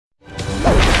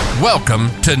Welcome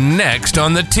to Next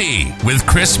on the Tee with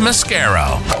Chris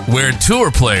Mascaro, where tour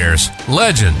players,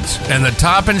 legends, and the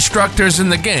top instructors in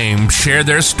the game share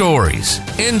their stories,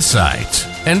 insights,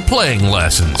 and playing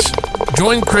lessons.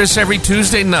 Join Chris every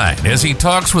Tuesday night as he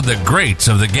talks with the greats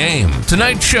of the game.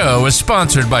 Tonight's show is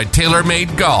sponsored by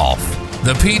TaylorMade Golf,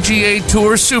 the PGA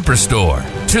Tour Superstore,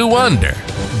 2 Under,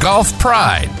 Golf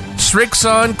Pride,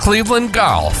 Srixon Cleveland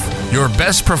Golf. Your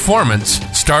best performance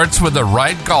starts with the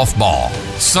right golf ball.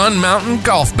 Sun Mountain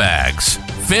Golf Bags.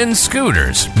 Finn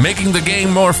Scooters, making the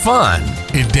game more fun.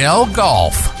 Edel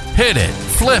Golf. Hit it,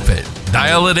 flip it,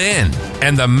 dial it in.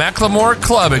 And the Macklemore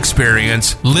Club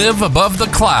Experience. Live above the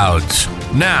clouds.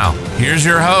 Now, here's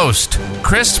your host,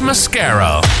 Chris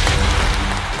Mascaro.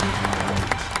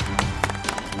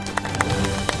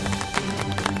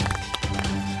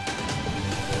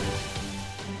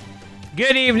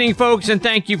 Good evening, folks, and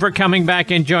thank you for coming back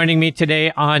and joining me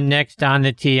today on Next on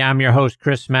the Tee. I'm your host,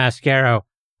 Chris Mascaro.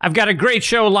 I've got a great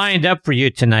show lined up for you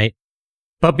tonight.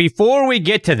 But before we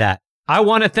get to that, I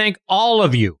want to thank all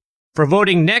of you for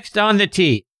voting Next on the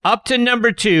Tee up to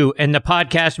number 2 in the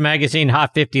Podcast Magazine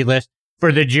Hot 50 list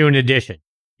for the June edition.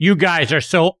 You guys are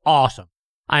so awesome.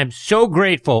 I'm so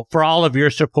grateful for all of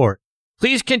your support.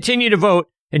 Please continue to vote.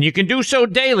 And you can do so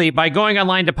daily by going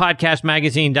online to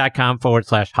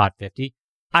podcastmagazine.com/hot50.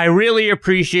 I really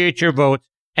appreciate your votes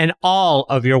and all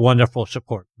of your wonderful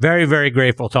support. Very, very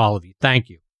grateful to all of you. Thank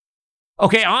you.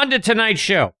 Okay, on to tonight's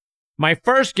show. My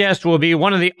first guest will be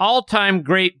one of the all-time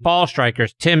great ball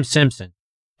strikers, Tim Simpson.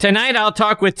 Tonight, I'll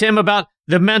talk with Tim about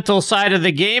the mental side of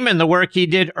the game and the work he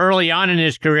did early on in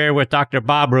his career with Dr.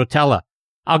 Bob Rotella.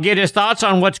 I'll get his thoughts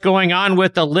on what's going on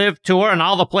with the LIV Tour and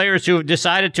all the players who have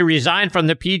decided to resign from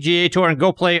the PGA Tour and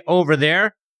go play over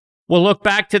there. We'll look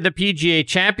back to the PGA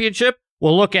Championship.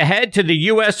 We'll look ahead to the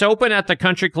U.S. Open at the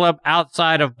country club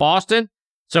outside of Boston.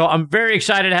 So I'm very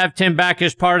excited to have Tim back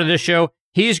as part of the show.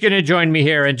 He's going to join me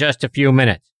here in just a few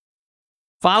minutes.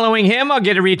 Following him, I'll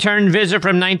get a return visit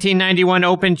from 1991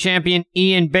 Open champion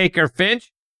Ian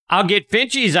Baker-Finch. I'll get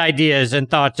Finchy's ideas and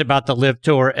thoughts about the LIV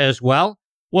Tour as well.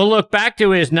 We'll look back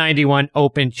to his 91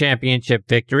 Open Championship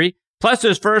victory, plus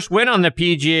his first win on the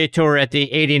PGA Tour at the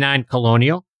 89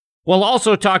 Colonial. We'll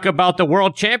also talk about the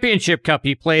World Championship Cup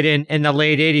he played in the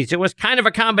late 80s. It was kind of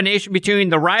a combination between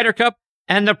the Ryder Cup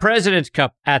and the President's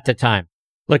Cup at the time.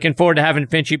 Looking forward to having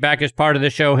Finchy back as part of the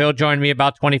show. He'll join me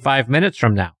about 25 minutes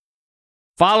from now.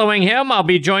 Following him, I'll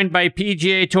be joined by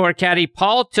PGA Tour caddy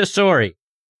Paul Tesori.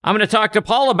 I'm going to talk to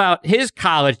Paul about his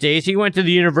college days. He went to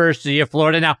the University of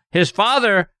Florida. Now, his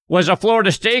father was a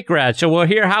Florida State grad, so we'll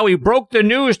hear how he broke the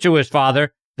news to his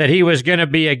father that he was going to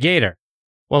be a Gator.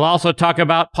 We'll also talk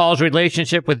about Paul's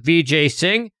relationship with Vijay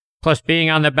Singh, plus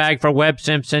being on the bag for Webb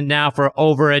Simpson now for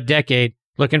over a decade.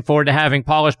 Looking forward to having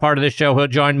Paul as part of the show. He'll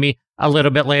join me a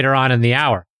little bit later on in the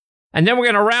hour. And then we're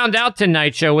going to round out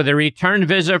tonight's show with a return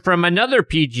visit from another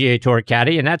PGA Tour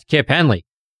caddy, and that's Kip Henley.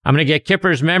 I'm going to get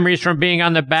Kipper's memories from being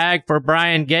on the bag for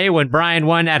Brian Gay when Brian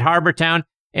won at Habour Town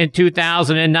in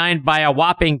 2009 by a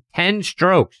whopping 10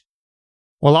 strokes.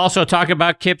 We'll also talk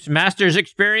about Kip's Masters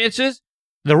experiences,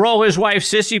 the role his wife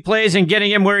Sissy plays in getting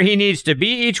him where he needs to be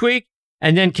each week,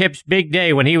 and then Kip's big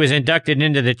day when he was inducted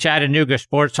into the Chattanooga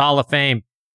Sports Hall of Fame.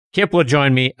 Kip will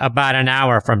join me about an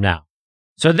hour from now.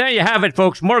 So there you have it,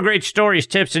 folks. More great stories,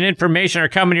 tips, and information are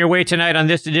coming your way tonight on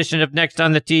this edition of Next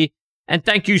on the Tee. And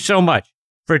thank you so much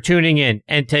for tuning in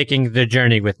and taking the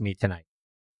journey with me tonight.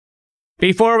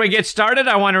 Before we get started,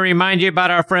 I want to remind you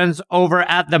about our friends over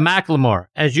at the Macklemore.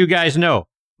 As you guys know,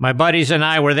 my buddies and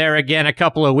I were there again a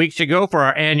couple of weeks ago for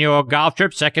our annual golf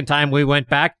trip. Second time we went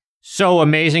back. So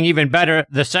amazing, even better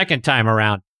the second time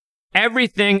around.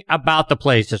 Everything about the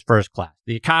place is first class.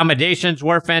 The accommodations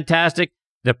were fantastic.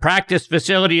 The practice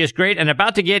facility is great and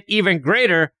about to get even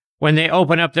greater when they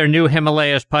open up their new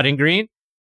Himalayas putting green.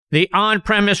 The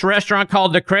on-premise restaurant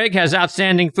called The Craig has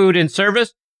outstanding food and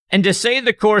service, and to say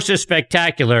the course is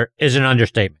spectacular is an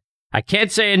understatement. I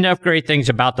can't say enough great things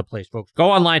about the place, folks.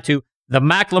 Go online to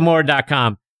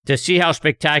themacklemore.com to see how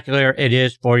spectacular it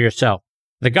is for yourself.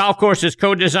 The golf course is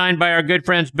co-designed by our good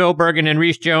friends Bill Bergen and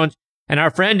Reese Jones, and our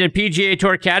friend and PGA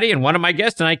Tour caddy and one of my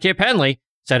guests tonight, Kip Henley,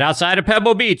 said outside of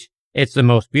Pebble Beach, it's the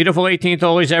most beautiful 18th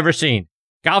hole he's ever seen.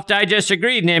 Golf Digest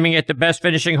agreed, naming it the best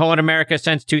finishing hole in America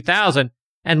since 2000,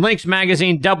 and Links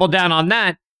Magazine doubled down on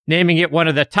that, naming it one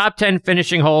of the top 10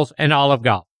 finishing holes in all of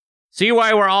golf. See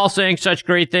why we're all saying such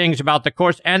great things about the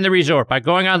course and the resort by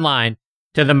going online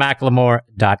to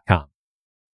themacklemore.com.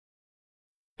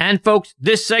 And folks,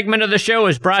 this segment of the show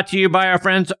is brought to you by our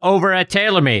friends over at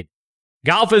TaylorMade.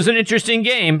 Golf is an interesting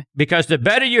game because the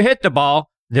better you hit the ball,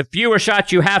 the fewer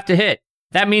shots you have to hit.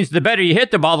 That means the better you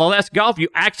hit the ball, the less golf you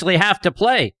actually have to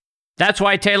play. That's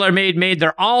why TaylorMade made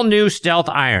their all-new Stealth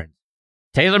irons.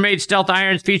 TaylorMade Stealth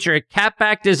irons feature a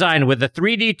cap-back design with a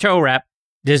 3D toe wrap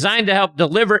designed to help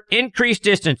deliver increased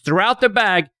distance throughout the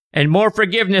bag and more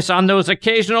forgiveness on those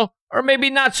occasional, or maybe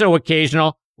not so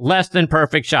occasional, less than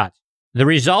perfect shots. The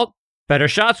result? Better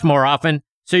shots more often,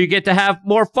 so you get to have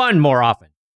more fun more often.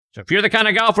 So if you're the kind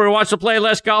of golfer who wants to play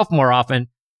less golf more often,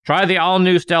 try the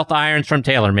all-new Stealth irons from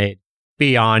TaylorMade.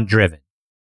 Beyond driven.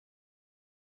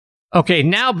 Okay,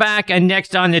 now back and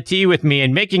next on the tee with me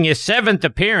and making his 7th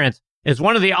appearance is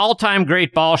one of the all-time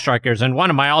great ball strikers and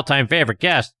one of my all-time favorite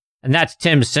guests, and that's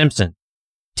Tim Simpson.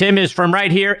 Tim is from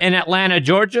right here in Atlanta,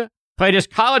 Georgia, played his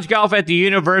college golf at the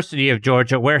University of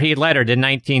Georgia, where he lettered in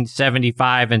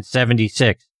 1975 and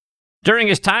 76. During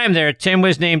his time there, Tim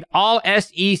was named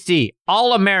All-SEC,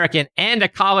 All-American, and a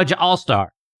college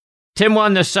All-Star. Tim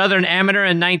won the Southern Amateur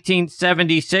in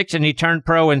 1976, and he turned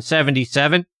pro in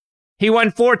 77. He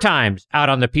won 4 times out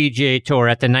on the PGA Tour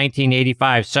at the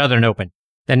 1985 Southern Open,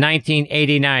 the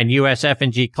 1989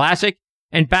 USF&G Classic,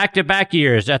 and back-to-back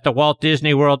years at the Walt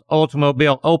Disney World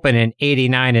Oldsmobile Open in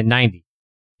 89 and 90.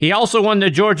 He also won the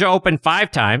Georgia Open 5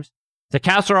 times, the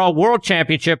Casserole World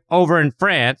Championship over in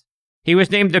France. He was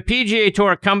named the PGA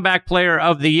Tour Comeback Player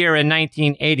of the Year in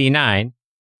 1989.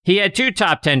 He had 2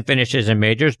 top 10 finishes in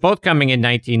majors, both coming in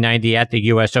 1990 at the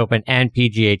U.S. Open and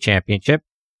PGA Championship.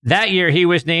 That year, he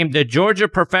was named the Georgia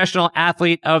Professional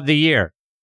Athlete of the Year.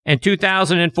 In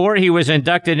 2004, he was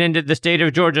inducted into the State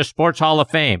of Georgia Sports Hall of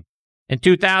Fame. In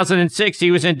 2006, he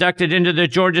was inducted into the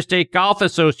Georgia State Golf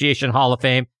Association Hall of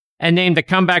Fame and named the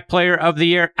Comeback Player of the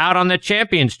Year out on the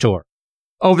Champions Tour.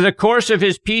 Over the course of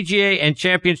his PGA and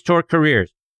Champions Tour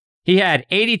careers, he had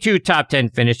 82 top 10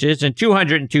 finishes and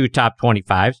 202 top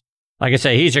 25s. Like I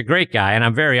say, he's a great guy, and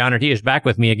I'm very honored he is back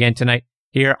with me again tonight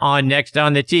here on Next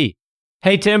on the Tee.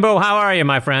 Hey, Timbo, how are you,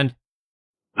 my friend?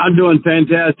 I'm doing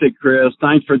fantastic, Chris.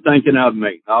 Thanks for thinking of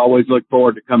me. I always look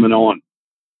forward to coming on.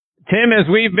 Tim, as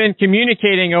we've been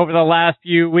communicating over the last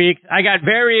few weeks, I got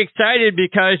very excited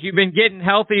because you've been getting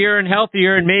healthier and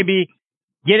healthier and maybe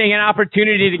getting an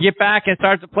opportunity to get back and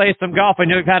start to play some golf. I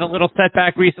know you've had a little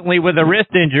setback recently with a wrist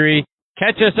injury.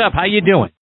 Catch us up. How you doing?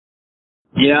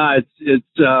 Yeah, it's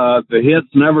the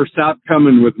hits never stop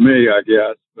coming with me, I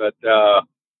guess. But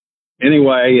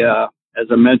anyway, as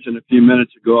I mentioned a few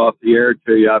minutes ago off the air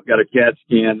to you, I've got a CAT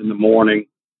scan in the morning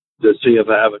to see if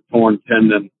I have a torn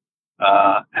tendon.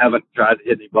 Haven't tried to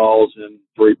hit any balls in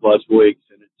 3+ weeks,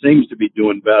 and it seems to be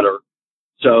doing better.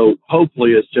 So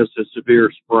hopefully it's just a severe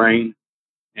sprain,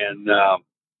 and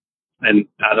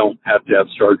I don't have to have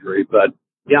surgery. But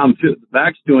yeah, the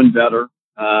back's doing better.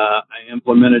 I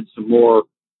implemented some more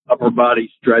upper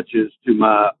body stretches to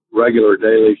my regular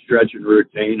daily stretching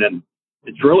routine, and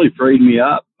it's really freed me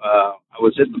up. I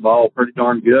was hitting the ball pretty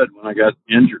darn good when I got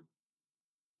injured.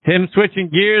 Tim, switching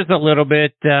gears a little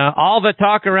bit, all the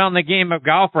talk around the game of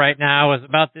golf right now is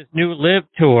about this new LIV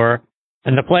Tour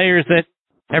and the players that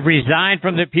have resigned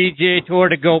from the PGA Tour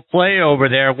to go play over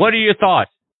there. What are your thoughts?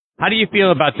 How do you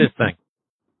feel about this thing?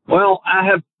 Well, I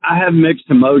have mixed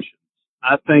emotions.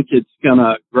 I think it's going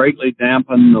to greatly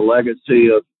dampen the legacy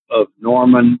of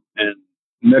Norman and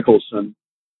Mickelson,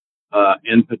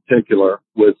 in particular,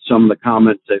 with some of the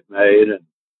comments they've made. And,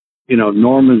 you know,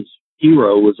 Norman's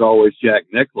hero was always Jack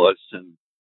Nicklaus, and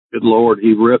good Lord,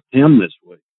 he ripped him this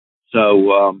week.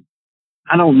 So,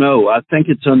 I don't know. I think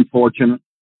it's unfortunate.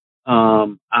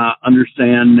 I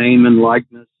understand name and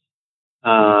likeness.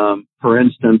 For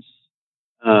instance,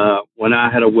 when I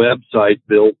had a website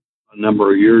built a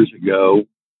number of years ago,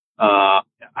 I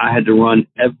had to run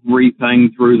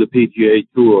everything through the PGA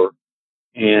Tour,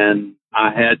 and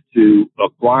I had to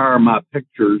acquire my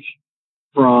pictures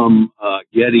from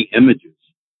Getty Images.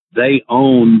 They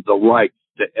own the rights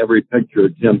to every picture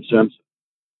of Tim Simpson.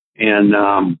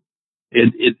 And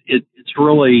it's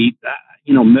really,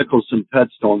 you know, Mickelson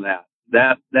touched on that.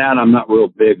 That I'm not real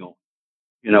big on.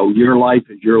 You know, your life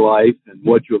is your life, and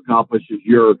what you accomplish is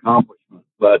your accomplishment.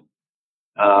 But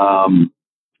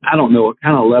I don't know, it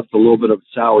kind of left a little bit of a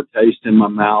sour taste in my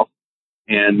mouth.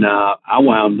 And I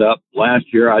wound up last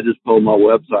year, I just pulled my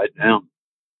website down.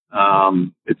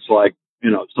 It's like, you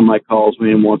know, if somebody calls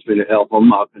me and wants me to help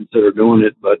them, I'll consider doing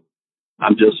it, but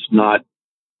I'm just not,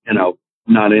 you know,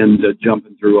 not into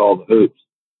jumping through all the hoops.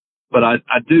 But I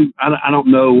don't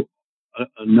know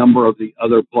a number of the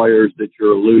other players that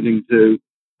you're alluding to.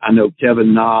 I know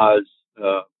Kevin Na's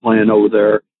playing over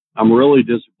there. I'm really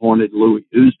disappointed Louis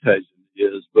Oosthuizen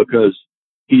is, because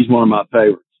he's one of my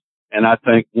favorites, and I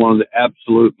think one of the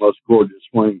absolute most gorgeous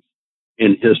swings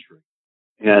in history.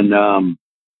 And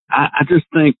I just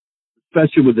think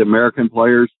especially with the American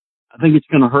players, I think it's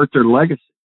going to hurt their legacy.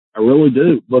 I really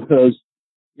do, because,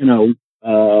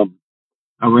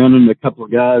 I ran into a couple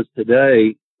of guys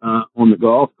today on the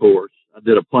golf course. I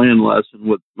did a playing lesson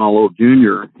with my little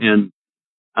junior, and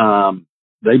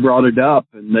they brought it up,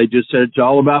 and they just said it's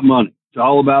all about money. It's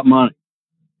all about money,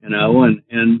 and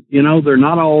they're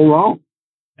not all wrong.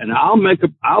 And I'll make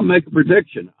a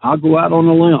prediction. I'll go out on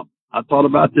a limb. I thought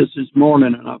about this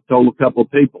morning, and I've told a couple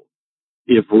of people.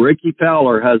 If Ricky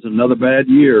Fowler has another bad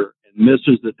year and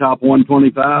misses the top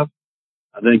 125,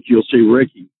 I think you'll see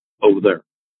Ricky over there,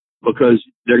 because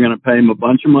they're going to pay him a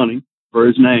bunch of money for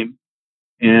his name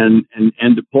and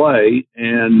to play.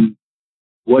 And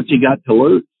what's he got to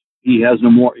lose? He has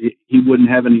no more. He wouldn't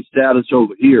have any status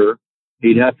over here.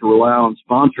 He'd have to rely on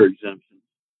sponsor exemptions.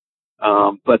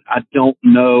 But I don't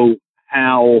know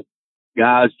how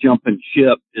guys jumping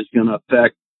ship is going to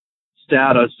affect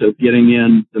status of getting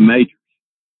in the majors,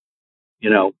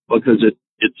 because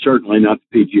it's certainly not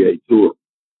the PGA Tour.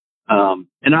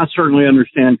 And I certainly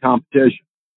understand competition,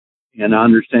 and I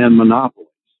understand monopolies,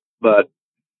 but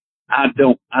I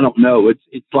don't know.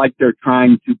 It's like they're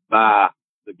trying to buy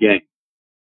the game.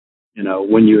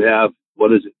 When you have, $2 or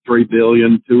 $3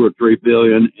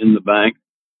 billion in the bank,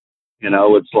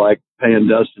 it's like paying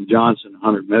Dustin Johnson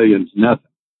 $100 million is nothing.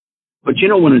 But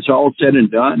when it's all said and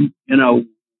done,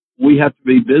 we have to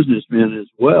be businessmen as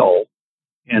well.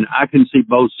 And I can see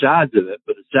both sides of it,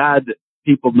 but the side that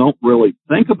people don't really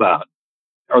think about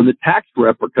are the tax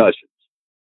repercussions.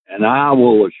 And I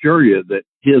will assure you that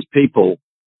his people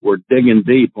were digging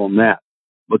deep on that,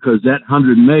 because that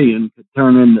 $100 million could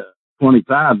turn into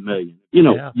 $25 million.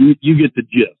 You get the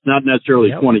gist, not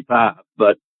necessarily 25,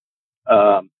 but,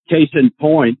 case in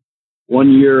point,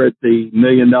 one year at the $1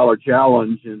 Million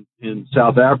Challenge in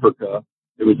South Africa,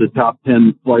 it was the top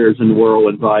 10 players in the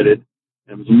world invited.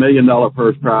 It was $1 million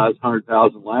first prize,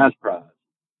 100,000 last prize.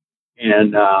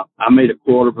 And, I made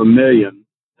 $250,000. I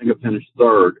think I finished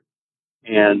third.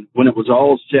 And when it was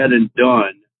all said and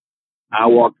done, I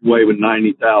walked away with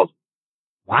 $90,000.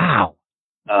 Wow.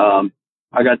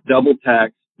 I got double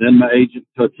taxed. Then my agent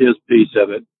took his piece of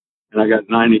it, and I got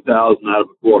 $90,000 out of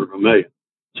 $250,000.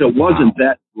 So it wasn't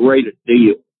that great a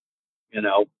deal,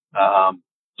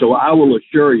 So I will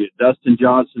assure you, Dustin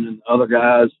Johnson and other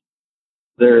guys,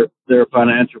 their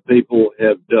financial people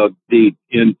have dug deep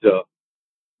into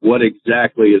what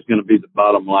exactly is going to be the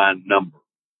bottom line number.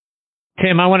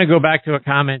 Tim, I want to go back to a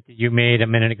comment that you made a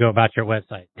minute ago about your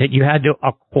website, that you had to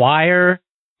acquire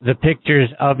the pictures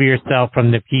of yourself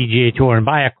from the PGA Tour. And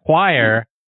by acquire,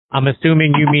 I'm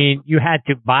assuming you mean you had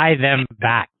to buy them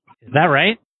back. Is that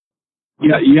right?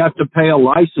 Yeah, you have to pay a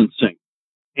licensing.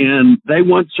 And they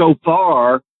went so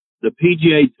far, the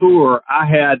PGA Tour, I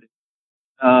had,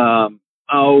 I've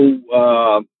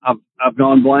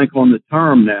gone blank on the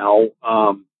term now,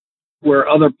 where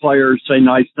other players say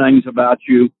nice things about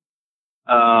you.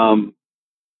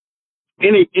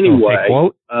 Anyway,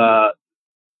 quote?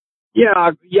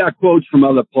 Yeah, quotes from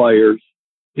other players,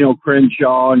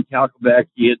 Crenshaw and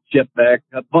Calcavecchi, Chip Beck,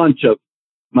 a bunch of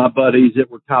my buddies that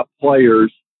were top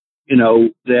players,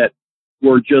 that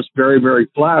were just very, very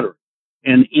flattering.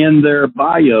 And in their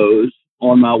bios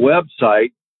on my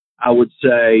website, I would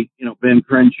say, Ben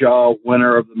Crenshaw,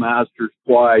 winner of the Masters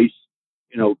twice,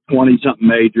 20-something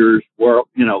majors, world,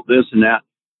 this and that.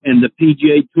 And the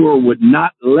PGA Tour would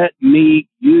not let me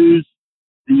use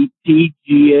the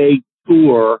PGA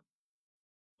Tour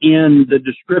in the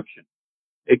description.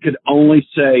 It could only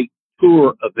say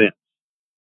tour events.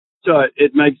 So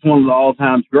it makes one of the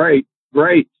all-time greats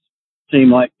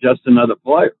seem like just another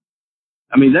player.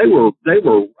 I mean, they were,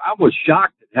 I was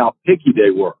shocked at how picky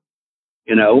they were,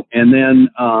 and then,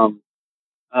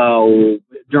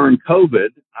 during COVID,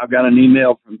 I got an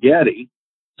email from Caddy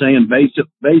saying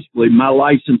basically my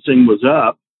licensing was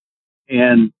up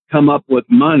and come up with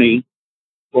money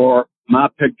for my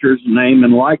pictures, name,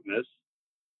 and likeness.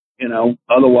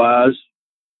 Otherwise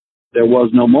there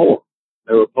was no more.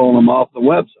 They were pulling them off the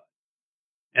website.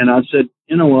 And I said,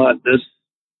 you know what,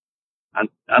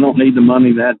 I don't need the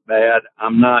money that bad.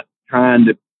 I'm not trying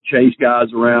to chase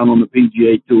guys around on the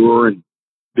PGA Tour and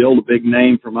build a big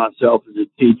name for myself as a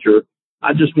teacher.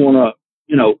 I just want to,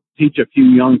 teach a few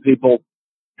young people,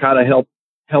 try to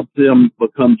help them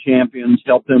become champions,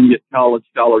 help them get college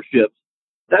scholarships.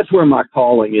 That's where my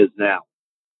calling is now.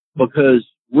 Because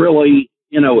really,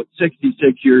 at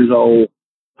 66 years old,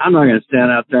 I'm not going to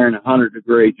stand out there in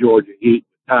 100-degree Georgia heat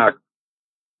with Tiger.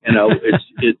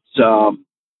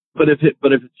 But if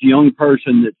it's a young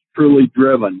person that's truly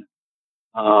driven,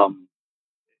 I'm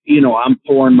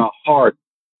pouring my heart,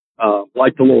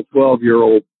 like the little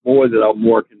 12-year-old boy that I'm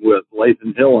working with,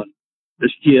 Lathan Hillen.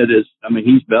 this kid is,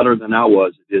 he's better than I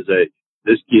was at his age.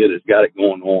 This kid has got it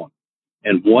going on.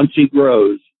 And once he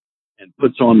grows and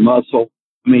puts on muscle,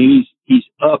 he's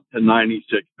up to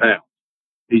 96 pounds.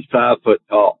 He's 5 foot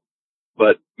tall.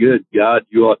 But good God,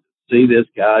 you ought to see this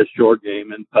guy's short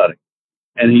game and putting.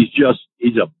 And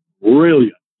he's a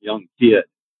brilliant young kid.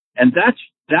 And that's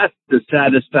the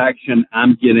satisfaction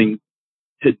I'm getting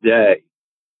today,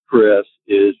 Chris,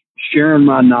 is sharing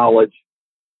my knowledge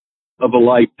of a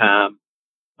lifetime.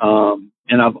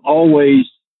 And I've always,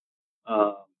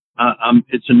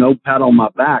 it's a no pat on my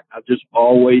back. I've just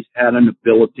always had an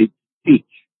ability to teach.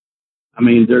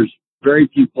 There's very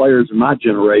few players in my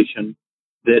generation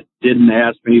that didn't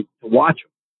ask me to watch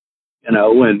them,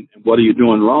 and what are you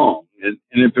doing wrong? And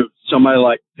if it's somebody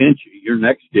like Finchy, your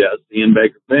next guest, Ian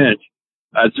Baker-Finch,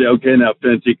 I'd say, okay, now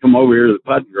Finchy, come over here to the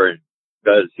putting green,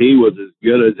 because he was as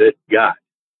good as it got,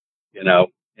 and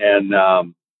I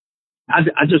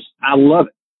love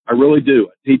it. I really do.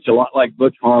 I teach a lot like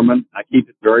Butch Harmon. I keep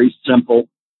it very simple.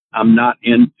 I'm not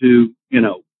into,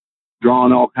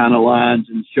 drawing all kind of lines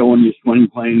and showing you swing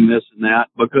plane, this and that,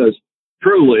 because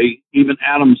truly, even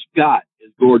Adam Scott,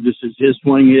 as gorgeous as his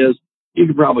swing is, you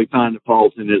could probably find a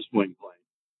fault in his swing plane.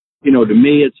 To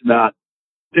me, it's about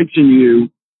fixing you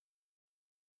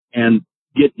and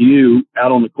getting you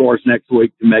out on the course next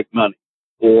week to make money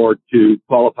or to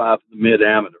qualify for the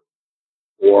mid-amateur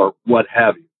or what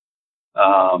have you.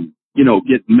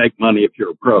 Make money if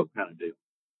you're a pro kind of deal.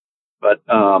 But,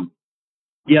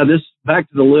 this back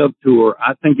to the LIV Tour,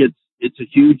 I think it's a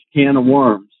huge can of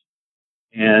worms.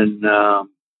 And,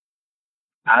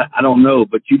 I don't know,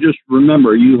 but you just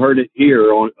remember, you heard it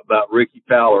here about Ricky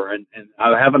Fowler, and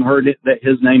I haven't heard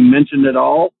his name mentioned at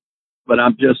all, but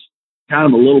I'm just kind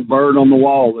of a little bird on the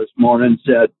wall this morning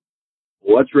said,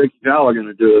 what's Ricky Fowler going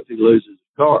to do if he loses his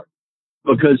card?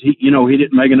 Because he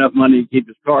didn't make enough money to keep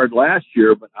his card last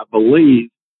year, but I believe,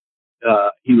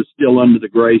 he was still under the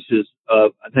graces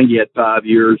of, I think he had 5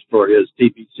 years for his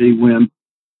TPC win.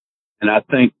 And I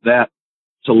think that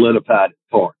solidified it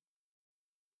for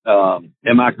him.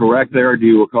 Am I correct there? Do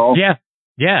you recall? Yeah.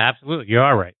 Yeah, absolutely. You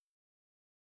are right.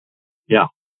 Yeah.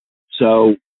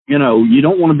 So, you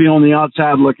don't want to be on the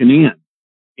outside looking in.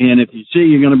 And if you see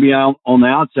you're going to be out on the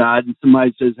outside and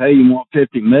somebody says, hey, you want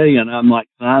 $50 million, I'm like,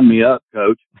 sign me up,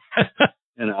 coach.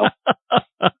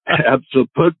 So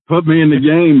put me in the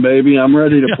game, baby. I'm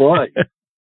ready to play.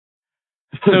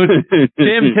 So,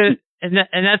 Tim, and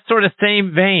that's sort of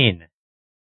same vein.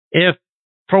 If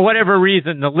for whatever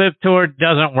reason the LIV Tour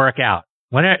doesn't work out,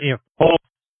 whenever,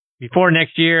 before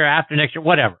next year, after next year,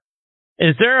 whatever,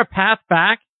 is there a path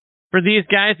back for these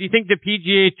guys? Do you think the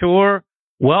PGA Tour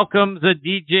welcomes a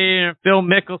DJ and Phil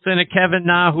Mickelson, a Kevin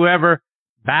Na, whoever,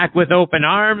 back with open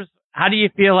arms? How do you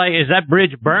feel like, is that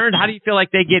bridge burned? How do you feel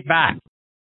like they get back?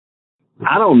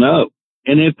 I don't know.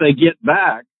 And if they get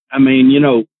back,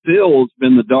 Phil's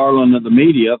been the darling of the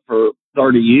media for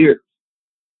 30 years,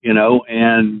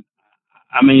 and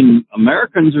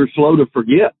Americans are slow to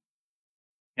forget,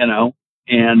 and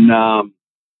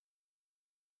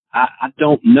I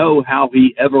don't know how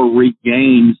he ever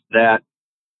regains that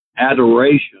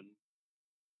adoration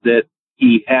that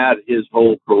he had his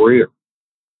whole career.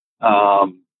 I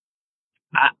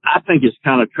think it's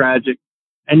kind of tragic.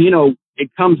 And, it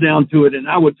comes down to it, and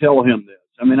I would tell him this.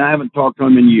 I haven't talked to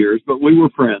him in years, but we were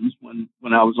friends when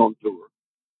I was on tour.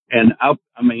 And I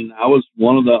was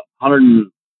one of the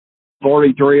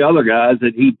 143 other guys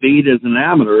that he beat as an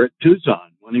amateur at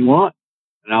Tucson when he won.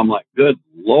 And I'm like, good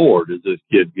Lord, is this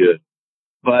kid good?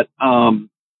 But, I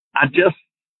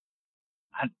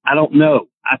don't know.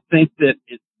 I think that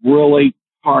it really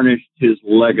tarnished his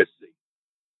legacy,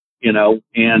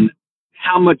 and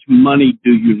how much money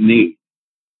do you need?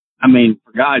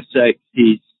 For God's sake,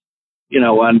 he's,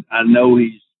 I know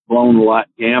he's blown a lot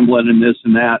gambling and this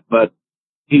and that, but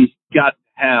he's got to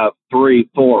have 300,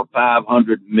 400,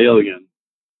 500 million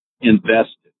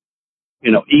invested,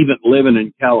 even living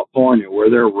in California where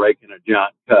they're raking a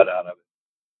giant cut out of it.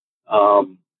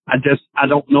 I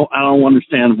don't know. I don't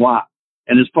understand why.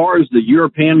 And as far as the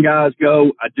European guys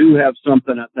go, I do have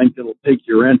something I think that'll pique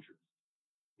your interest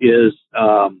is,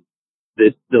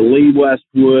 the Lee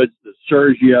Westwoods, the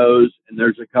Sergios, and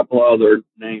there's a couple other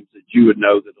names that you would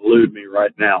know that elude me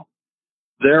right now.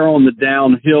 They're on the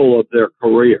downhill of their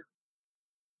career.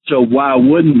 So why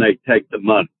wouldn't they take the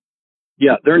money?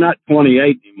 Yeah, they're not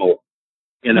 28 anymore.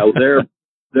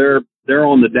 They're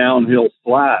on the downhill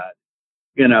slide,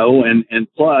 and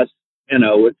plus,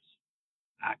 it's,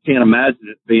 I can't imagine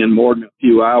it being more than a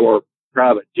few hour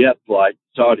private jet flight to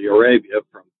Saudi Arabia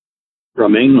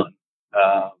from England.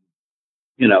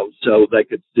 So they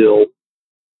could still,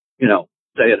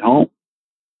 stay at home.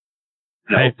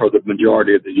 right, for the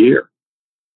majority of the year.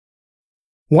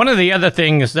 One of the other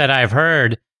things that I've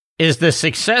heard is the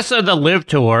success of the LIV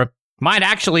Tour might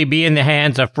actually be in the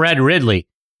hands of Fred Ridley,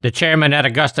 the chairman at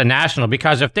Augusta National,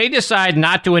 because if they decide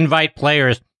not to invite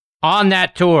players on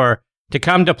that tour to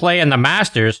come to play in the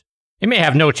Masters, they may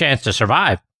have no chance to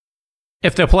survive.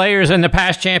 If the players and the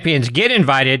past champions get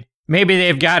invited, maybe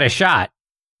they've got a shot.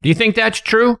 Do you think that's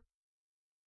true?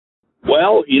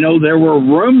 Well, there were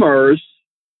rumors,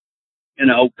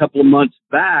 a couple of months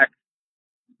back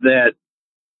that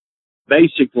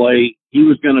basically he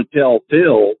was going to tell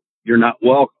Phil, "You're not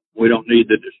welcome. We don't need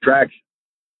the distraction."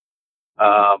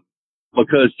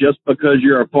 Because just because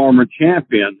you're a former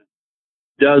champion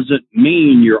doesn't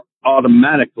mean you're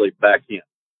automatically back in.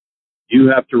 You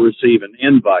have to receive an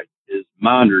invite, is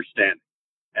my understanding.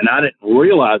 And I didn't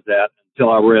realize that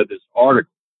until I read this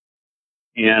article.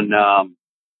 And,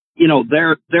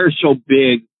 they're so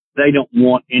big, they don't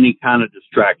want any kind of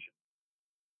distraction.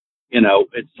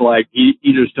 It's like you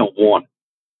just don't want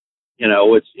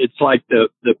it. It's like the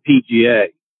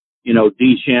PGA.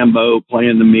 DeChambeau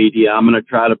playing the media. I'm going to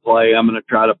try to play,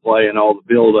 and all the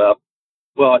build up.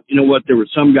 Well, you know what? There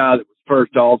was some guy that was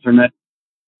first alternate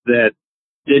that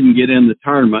didn't get in the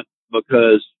tournament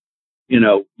because,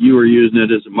 you were using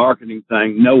it as a marketing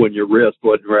thing, knowing your wrist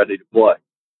wasn't ready to play.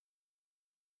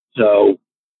 So,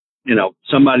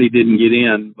 somebody didn't get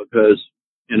in because,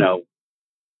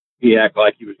 he acted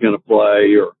like he was going to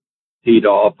play or teed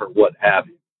off or what have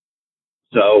you.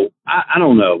 So I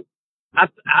don't know. I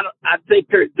think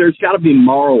there's got to be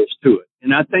morals to it.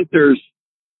 And I think there's,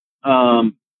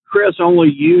 Chris, only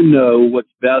you know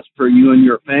what's best for you and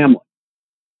your family.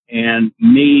 And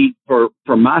me for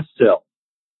myself,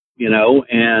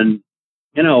 and,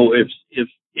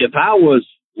 if I was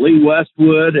Lee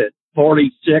Westwood at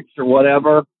 46 or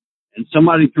whatever, and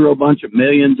somebody threw a bunch of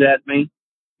millions at me,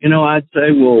 I'd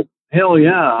say, well, hell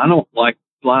yeah, I don't like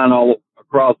flying all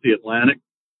across the Atlantic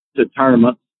to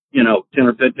tournaments, 10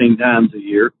 or 15 times a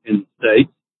year in the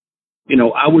States.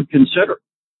 I would consider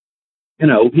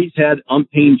it. He's had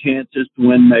umpteen chances to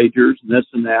win majors and this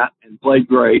and that and played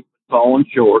great, fallen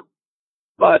short.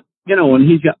 But, and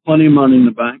he's got plenty of money in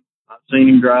the bank. I've seen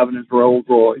him driving his Rolls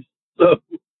Royce. So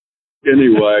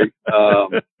anyway,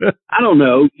 I don't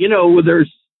know.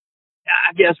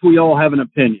 I guess we all have an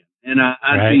opinion, and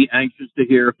I'd be anxious to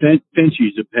hear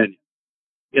Finchie's opinion,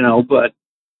 but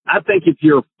I think if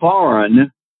you're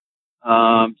foreign,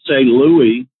 say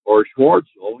Louis or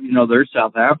Schwartzel, they're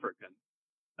South African.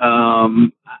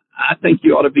 I think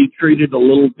you ought to be treated a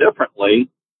little differently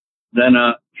than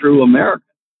a true American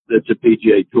that's a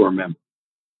PGA Tour member.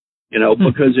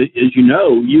 Because as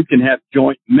you can have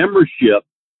joint membership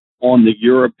on the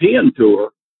European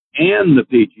Tour and the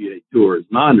PGA Tour, is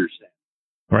my understanding.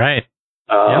 Right.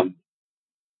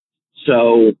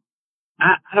 So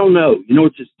I don't know.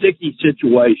 It's a sticky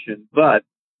situation, but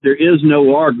there is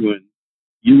no arguing.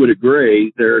 You would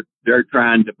agree they're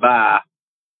trying to buy,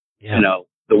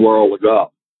 the world of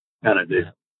golf kind of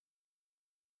deal.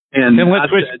 And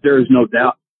there is no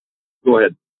doubt. Go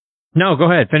ahead. No,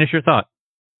 go ahead. Finish your thought.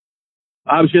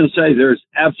 I was going to say there's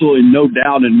absolutely no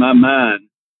doubt in my mind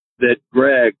that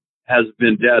Greg has a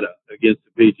vendetta against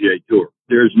the PGA Tour.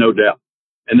 There's no doubt.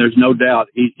 And there's no doubt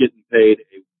he's getting paid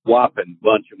a whopping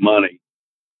bunch of money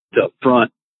to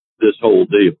front this whole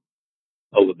deal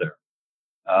over there.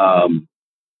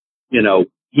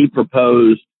 He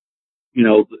proposed,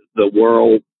 the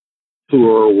World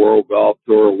Tour, World Golf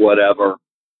Tour, whatever,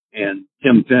 and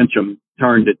Tim Fincham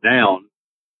turned it down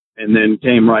and then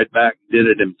came right back and did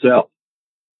it himself,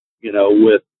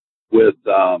 with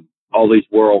all these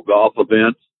world golf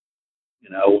events,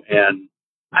 and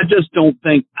I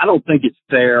don't think it's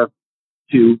fair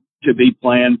to be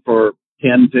playing for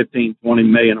 10, 15, 20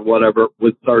 million or whatever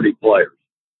with 30 players.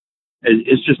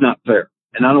 It's just not fair.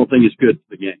 And I don't think it's good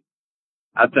for the game.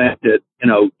 I think that,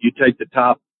 you take the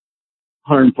top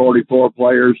 144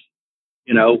 players,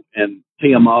 and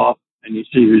tee them off and you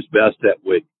see who's best that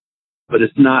week. But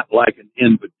it's not like an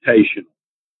invitational.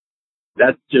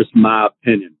 That's just my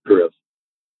opinion, Chris.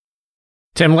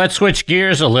 Tim, let's switch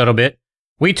gears a little bit.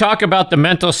 We talk about the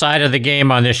mental side of the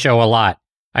game on this show a lot.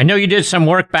 I know you did some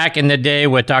work back in the day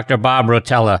with Dr. Bob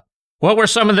Rotella. What were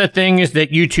some of the things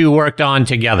that you two worked on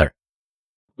together?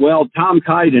 Well, Tom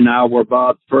Kite and I were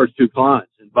Bob's first two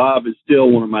clients, and Bob is still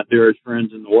one of my dearest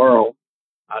friends in the world.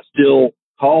 I still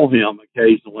call him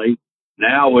occasionally.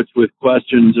 Now it's with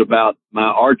questions about my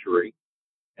archery,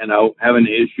 having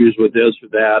issues with this or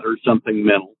that or something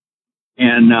mental.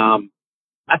 And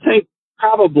I think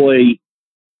probably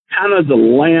kind of the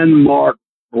landmark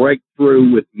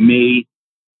breakthrough with me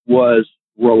was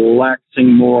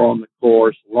relaxing more on the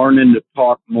course, learning to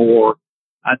talk more.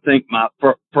 I think my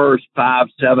first 5,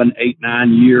 7, 8,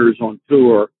 9 years on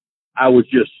tour, I was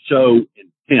just so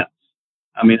intense.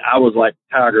 I mean, I was like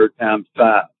Tiger times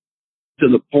 5 to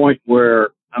the point where,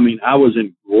 I mean, I was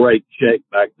in great shape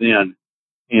back then.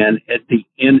 And at the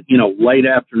end, late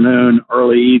afternoon,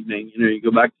 early evening, you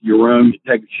go back to your room, you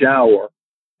take a shower,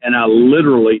 and I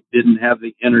literally didn't have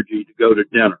the energy to go to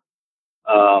dinner.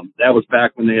 That was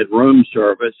back when they had room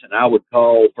service, and I would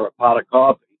call for a pot of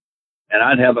coffee, and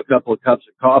I'd have a couple of cups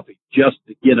of coffee just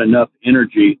to get enough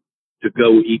energy to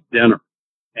go eat dinner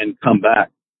and come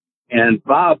back. And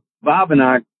Bob and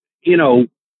I,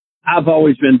 I've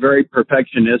always been very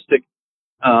perfectionistic.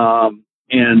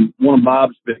 And one of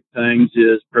Bob's big things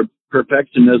is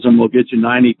perfectionism will get you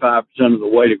 95% of the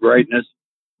way to greatness,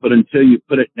 but until you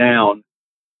put it down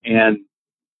and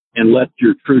let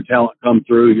your true talent come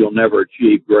through, you'll never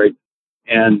achieve greatness.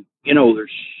 And,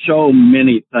 there's so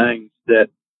many things that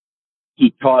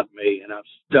he taught me, and I've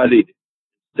studied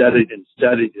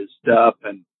his stuff.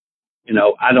 And,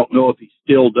 I don't know if he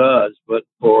still does, but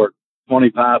for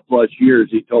 25 plus years,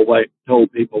 he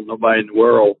told people nobody in the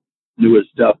world knew his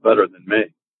stuff better than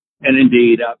me. And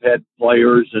indeed, I've had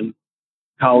players and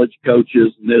college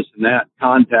coaches and this and that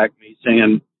contact me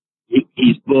saying,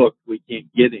 he's booked, we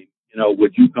can't get him.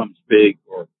 Would you come speak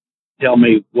or tell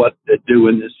me what to do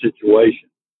in this situation?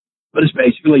 But it's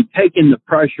basically taking the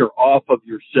pressure off of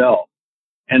yourself.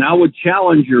 And I would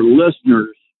challenge your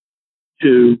listeners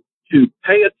to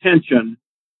pay attention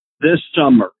this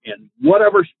summer in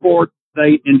whatever sport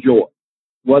they enjoy,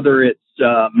 whether it's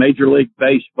Major League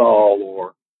Baseball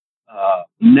or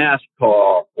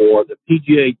NASCAR or the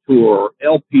PGA Tour or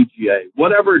LPGA,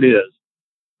 whatever it is.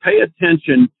 Pay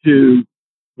attention to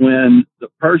when the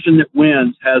person that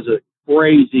wins has a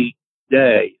crazy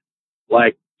day,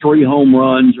 like 3 home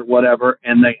runs or whatever,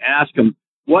 and they ask them,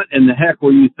 what in the heck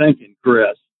were you thinking,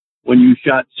 Chris, when you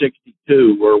shot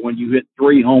 62 or when you hit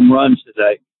 3 home runs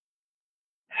today?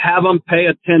 Have them pay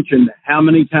attention to how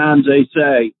many times they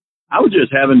say, I was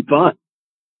just having fun.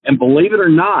 And believe it or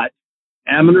not,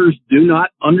 amateurs do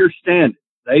not understand it.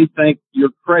 They think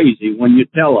you're crazy when you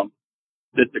tell them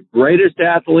that the greatest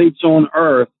athletes on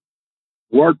earth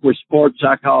work with sports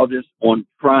psychologists on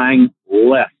trying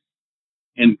less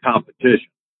in competition.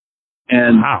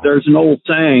 And wow. There's an old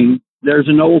saying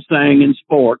in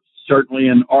sports, certainly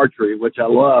in archery, which I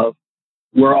love,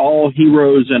 we're all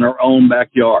heroes in our own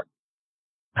backyard.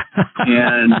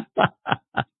 And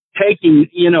taking,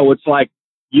 it's like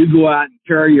you go out and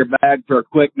carry your bag for a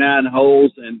quick 9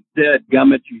 holes and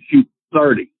dadgummit, you shoot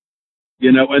 30,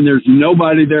 and there's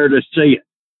nobody there to see it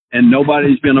and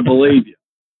nobody's going to believe you,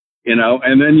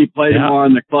 and then you play tomorrow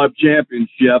in the club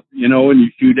championship, and you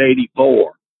shoot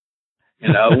 84,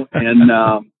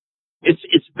 and,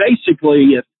 it's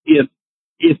basically if,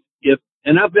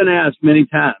 and I've been asked many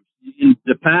times,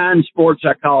 define sports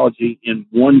psychology in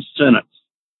one sentence.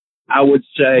 I would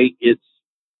say it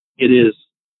is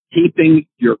keeping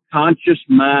your conscious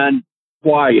mind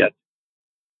quiet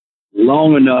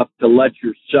long enough to let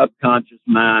your subconscious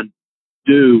mind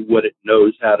do what it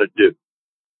knows how to do.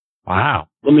 Wow.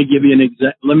 Let me give you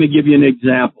an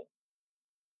example.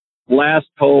 Last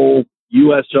hole,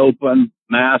 U.S. Open,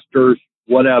 Masters,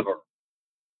 whatever.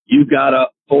 You got a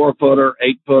 4-footer,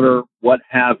 8-footer, what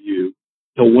have you,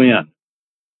 to win.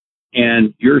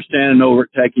 And you're standing over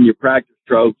taking your practice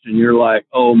strokes and you're like,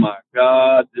 oh my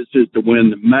God, this is to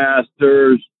win the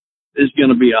Masters. This is going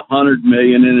to be $100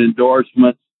 million in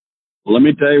endorsements. Well, let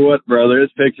me tell you what, brother,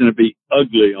 it's fixing to be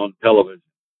ugly on television.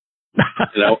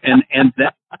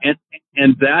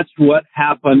 And that's what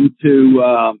happened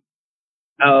to,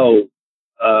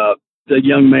 the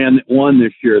young man that won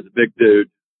this year, the big dude.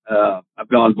 I've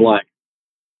gone blank.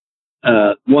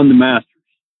 Won the Masters.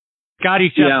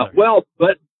 Scotty Scheffler. Yeah, well,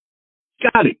 but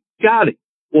Scotty.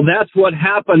 Well, that's what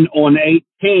happened on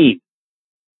 18.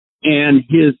 And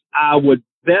I would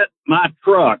bet my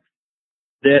truck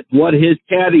that what his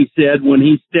caddy said when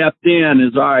he stepped in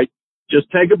is, all right,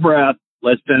 just take a breath.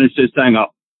 Let's finish this thing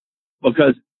off.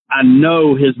 Because I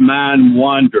know his mind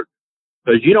wandered.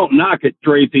 Because you don't knock it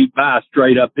 3 feet by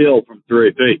straight uphill from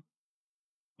 3 feet.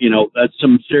 That's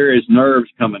some serious nerves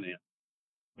coming in.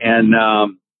 And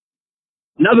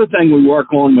another thing we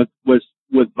work on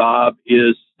with Bob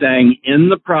is staying in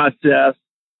the process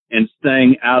and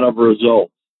staying out of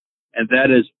results. And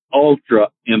that is ultra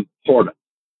important.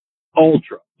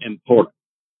 Ultra important.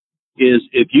 Is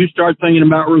if you start thinking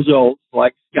about results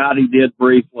like Scotty did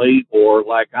briefly, or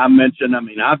like I mentioned,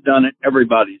 I've done it.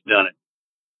 Everybody's done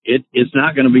it. It's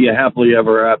not going to be a happily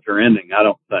ever after ending, I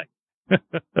don't think.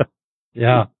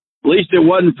 Yeah. At least it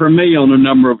wasn't for me on a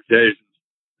number of occasions.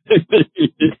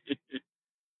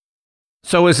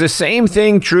 So is the same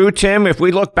thing true, Tim, if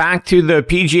we look back to the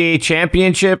PGA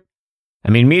Championship? I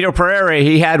mean, Mito Pereira,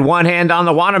 he had one hand on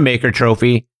the Wanamaker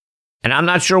Trophy, and I'm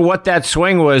not sure what that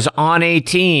swing was on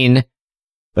 18,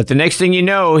 but the next thing you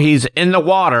know, he's in the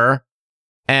water,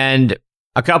 and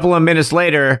a couple of minutes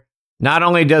later, not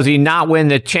only does he not win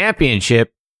the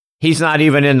championship, he's not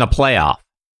even in the playoff.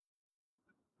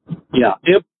 Yeah,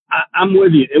 I'm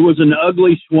with you. It was an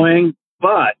ugly swing,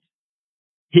 but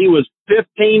he was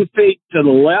 15 feet to the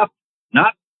left,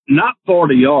 not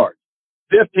 40 yards,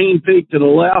 15 feet to the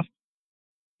left.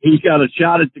 He's got a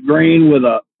shot at the green with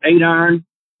a 8-iron,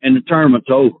 and the tournament's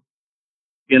over.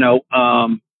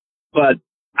 But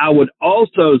I would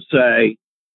also say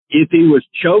if he was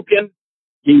choking,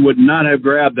 he would not have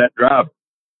grabbed that driver.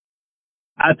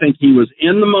 I think he was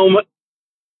in the moment,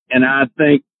 and I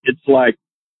think it's like,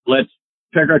 let's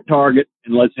pick our target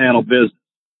and let's handle business.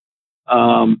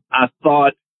 I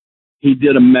thought he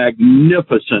did a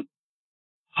magnificent,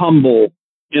 humble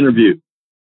interview,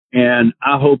 and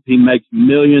I hope he makes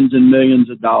millions and millions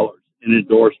of dollars in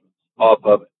endorsements off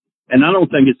of it. And I don't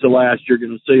think it's the last you're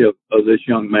going to see of this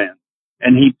young man.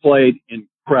 And he played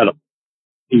incredible.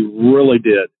 He really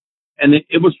did. And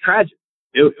it was tragic.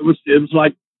 It was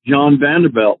like John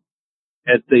Vanderbilt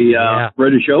at the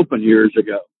British Open years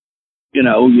ago. You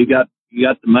got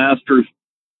the Masters.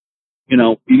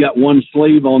 You got one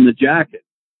sleeve on the jacket,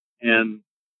 and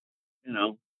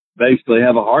basically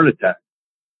have a heart attack.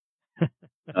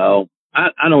 So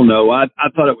I don't know. I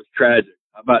thought it was tragic.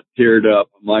 I about teared up.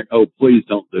 I'm like, oh, please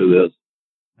don't do this.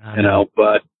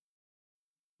 But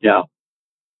yeah.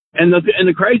 And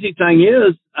the crazy thing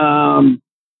is,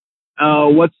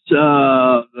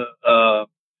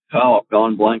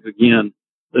 gone blank again.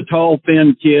 The tall,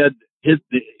 thin kid hits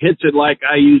it like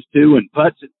I used to and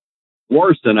putts it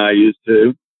worse than I used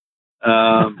to.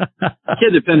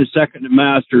 Kid that finished second at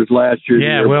Masters last year.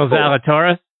 Yeah, Will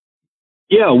Zalatoris.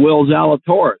 Yeah, Will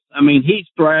Zalatoris. I mean, he's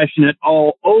thrashing it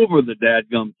all over the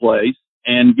dadgum place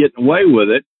and getting away with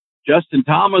it. Justin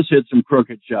Thomas hit some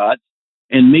crooked shots,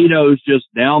 and Mito's just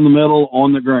down the middle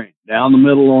on the green.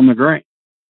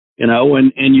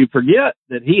 And you forget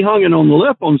that he hung it on the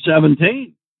lip on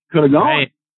 17. Could have gone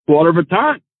quarter of a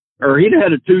turn, or he'd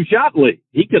had a 2-shot lead.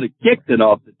 He could have kicked it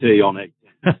off the tee on 18.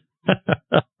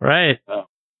 Right.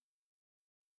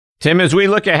 Tim, as we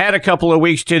look ahead a couple of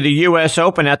weeks to the U.S.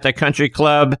 Open at the Country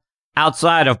Club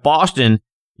outside of Boston,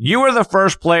 you were the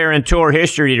first player in tour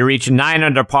history to reach 9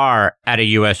 under par at a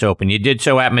U.S. Open. You did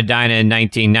so at Medina in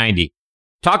 1990.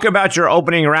 Talk about your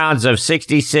opening rounds of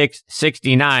 66,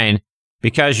 69,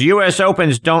 because U.S.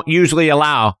 Opens don't usually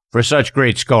allow for such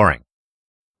great scoring.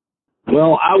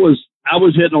 Well, I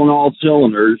was hitting on all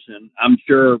cylinders, and I'm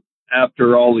sure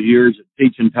after all the years of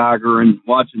teaching Tiger and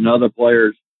watching other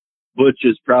players, Butch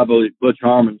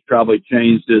Harmon's probably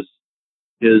changed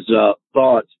his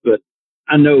thoughts, but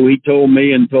I know he told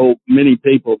me and told many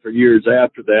people for years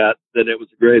after that it was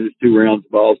the greatest 2 rounds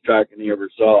of ball striking he ever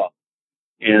saw.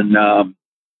 And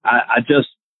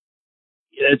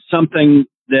it's something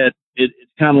that it's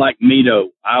kind of like Mito.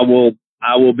 I will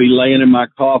be laying in my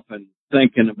coffin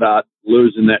thinking about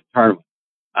losing that tournament.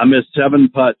 I missed 7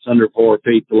 putts under 4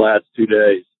 feet the last 2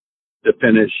 days to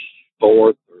finish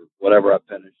 4th or whatever I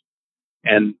finished.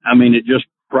 And I mean, it just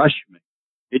crushed me.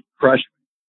 It crushed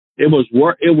me. It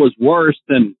was worse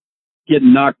than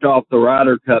getting knocked off the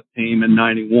Ryder Cup team in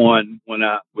 91 when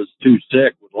I was too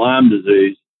sick with Lyme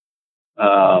disease.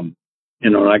 And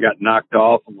I got knocked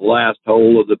off on the last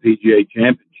hole of the PGA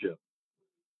Championship.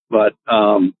 But,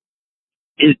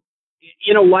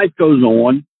 life goes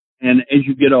on, and as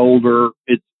you get older,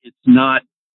 it's not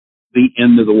the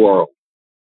end of the world.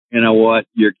 You know what?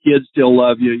 Your kids still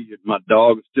love you. My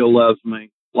dog still loves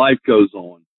me. Life goes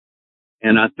on.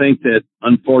 And I think that,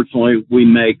 unfortunately, we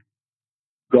make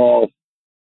golf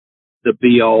the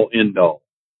be-all, end-all.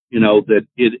 That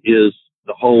it is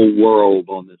the whole world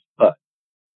on this putt.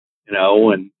 And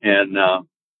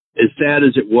as sad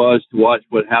as it was to watch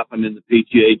what happened in the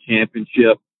PGA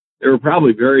Championship, there were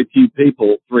probably very few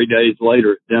people 3 days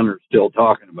later at dinner still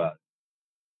talking about it.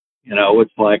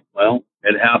 It's like, well,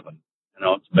 it happened.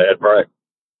 It's a bad break.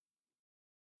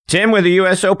 Tim, with the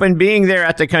U.S. Open being there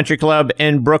at the Country Club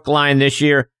in Brookline this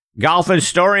year, golf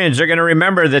historians are going to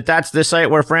remember that that's the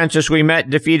site where Francis Ouimet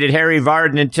defeated Harry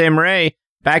Vardon and Tim Ray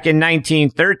back in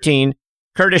 1913.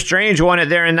 Curtis Strange won it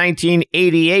there in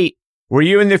 1988. Were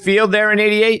you in the field there in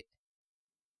 88?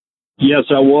 Yes,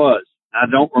 I was. I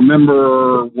don't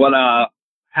remember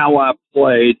how I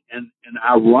played, and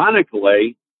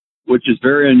ironically, which is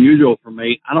very unusual for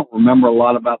me, I don't remember a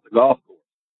lot about the golf course.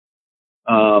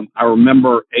 I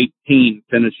remember 18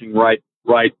 finishing right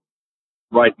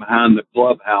behind the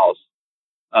clubhouse.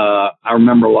 I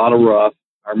remember a lot of rough.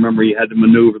 I remember you had to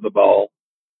maneuver the ball,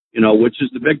 which is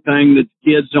the big thing that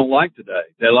kids don't like today.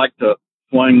 They like to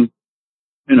swing,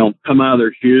 come out of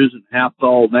their shoes and half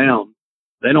fall down.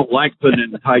 They don't like putting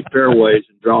it in tight fairways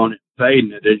and drawing it and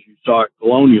fading it, as you saw at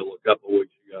Colonial a couple of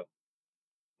weeks ago.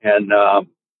 And,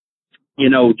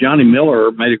 Johnny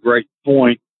Miller made a great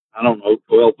point,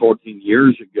 12, 14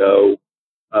 years ago,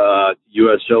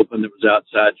 U.S. Open that was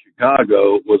outside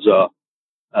Chicago. It was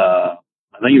I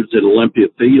think it was at Olympia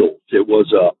Fields. It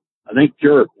was I think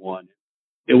Jurek won.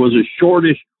 It was a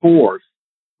shortish course,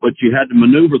 but you had to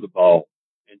maneuver the ball.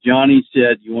 And Johnny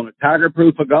said, you want a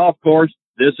tiger-proof a golf course?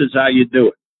 This is how you do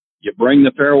it. You bring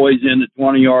the fairways in to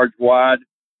 20 yards wide,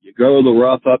 you go the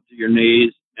rough up to your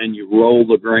knees, and you roll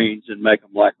the greens and make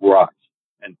them like rocks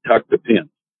and tuck the pins.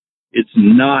 It's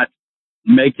not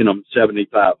making them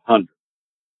 7,500.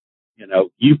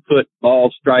 You put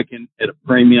ball striking at a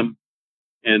premium,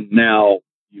 and now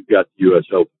you've got the U.S.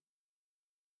 Open.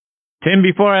 Tim,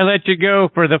 before I let you go,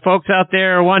 for the folks out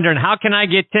there who are wondering, how can I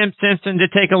get Tim Simpson to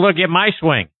take a look at my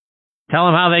swing? Tell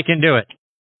them how they can do it.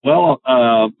 Well,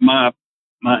 my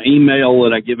email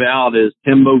that I give out is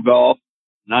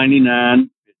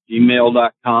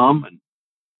timbogolf99@gmail.com, and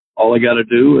all I got to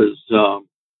do is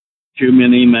shoot me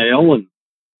an email,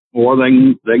 or they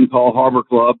can call Harbor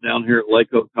Club down here at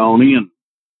Lake Oconee, and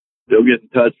they'll get in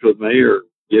touch with me or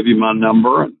give you my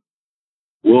number, and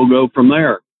we'll go from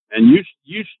there. And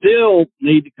you still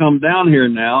need to come down here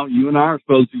now. You and I are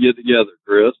supposed to get together,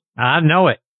 Chris. I know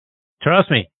it. Trust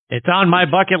me. It's on my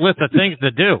bucket list of things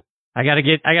to do. I got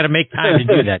to make time to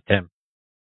do that, Tim.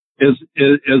 As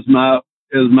my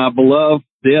beloved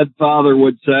dead father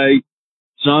would say,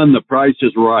 son, the price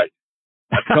is right.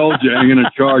 I told you I'm going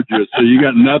to charge you, so you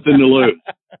got nothing to lose.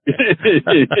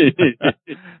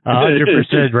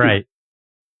 100% right.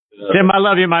 Tim, I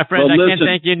love you, my friend. Well, I can't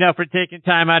thank you enough for taking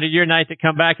time out of your night to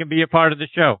come back and be a part of the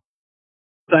show.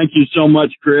 Thank you so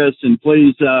much, Chris, and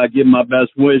please give my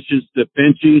best wishes to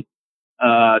Finchy,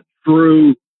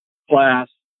 true class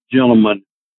gentleman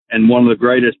and one of the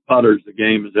greatest putters the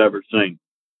game has ever seen.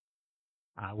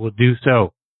 I will do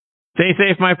so. Stay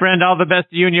safe, my friend. All the best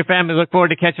to you and your family. Look forward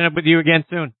to catching up with you again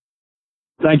soon.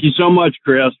 Thank you so much,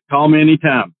 Chris. Call me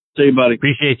anytime. See you, buddy.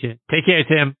 Appreciate you. Take care,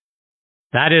 Tim.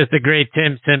 That is the great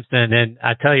Tim Simpson. And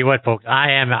I tell you what, folks,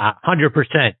 I am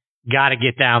 100% got to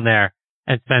get down there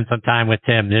and spend some time with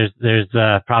Tim. There's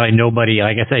probably nobody,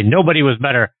 like I say, nobody was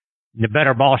the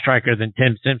better ball striker than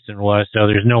Tim Simpson was. So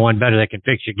there's no one better that can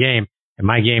fix your game. And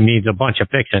my game needs a bunch of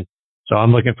fixing. So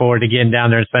I'm looking forward to getting down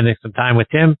there and spending some time with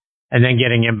Tim and then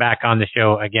getting him back on the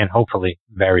show again, hopefully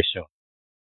very soon.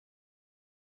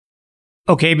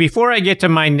 Okay, before I get to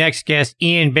my next guest,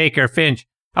 Ian Baker-Finch,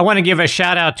 I want to give a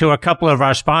shout out to a couple of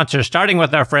our sponsors, starting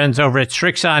with our friends over at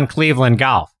Srixon Cleveland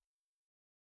Golf.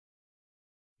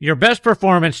 Your best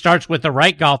performance starts with the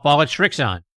right golf ball at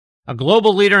Srixon. A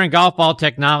global leader in golf ball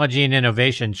technology and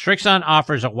innovation, Srixon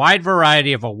offers a wide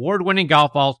variety of award-winning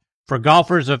golf balls for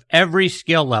golfers of every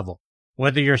skill level.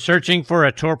 Whether you're searching for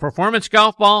a tour performance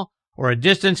golf ball or a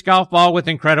distance golf ball with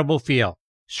incredible feel,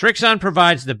 Srixon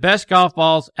provides the best golf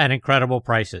balls at incredible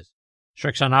prices.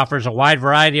 Srixon offers a wide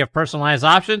variety of personalized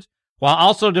options while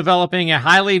also developing a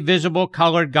highly visible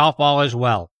colored golf ball as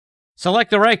well.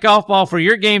 Select the right golf ball for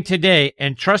your game today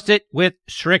and trust it with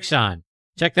Srixon.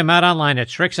 Check them out online at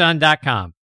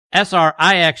Srixon.com.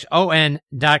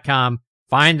 Srixon.com.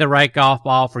 Find the right golf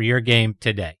ball for your game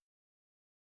today.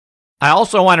 I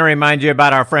also want to remind you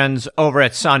about our friends over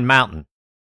at Sun Mountain.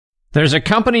 There's a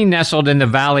company nestled in the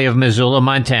valley of Missoula,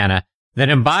 Montana, that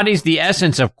embodies the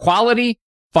essence of quality,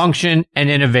 function, and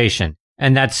innovation,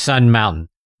 and that's Sun Mountain,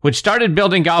 which started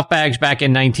building golf bags back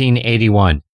in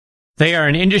 1981. They are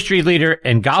an industry leader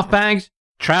in golf bags,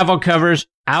 travel covers,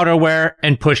 outerwear,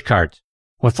 and push carts.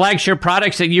 With flagship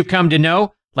products that you've come to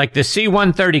know, like the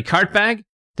C-130 cart bag,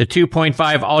 the 2.5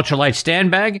 ultralight stand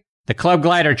bag, the Club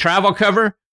Glider travel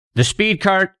cover, the Speed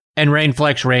Cart, and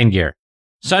Rainflex rain gear.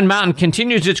 Sun Mountain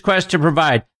continues its quest to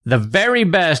provide the very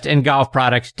best in golf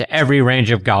products to every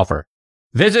range of golfer.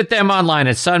 Visit them online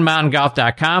at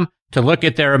sunmountaingolf.com to look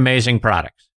at their amazing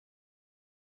products.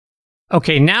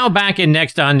 Okay, now back in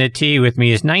next on the tee with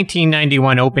me is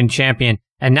 1991 Open champion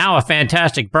and now a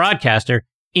fantastic broadcaster,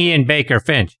 Ian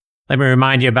Baker-Finch. Let me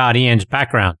remind you about Ian's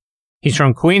background. He's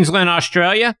from Queensland,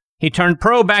 Australia. He turned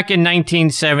pro back in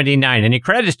 1979, and he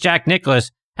credits Jack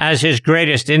Nicklaus as his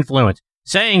greatest influence,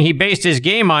 saying he based his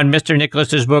game on Mr.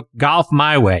 Nicklaus's book, Golf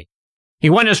My Way. He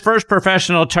won his first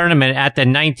professional tournament at the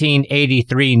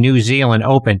 1983 New Zealand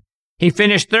Open. He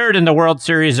finished third in the World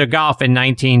Series of Golf in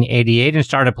 1988 and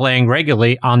started playing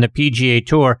regularly on the PGA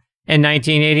Tour in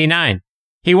 1989.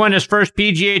 He won his first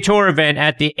PGA Tour event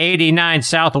at the 89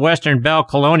 Southwestern Bell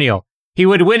Colonial. He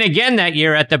would win again that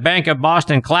year at the Bank of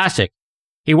Boston Classic.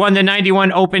 He won the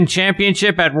 91 Open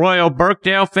Championship at Royal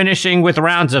Birkdale, finishing with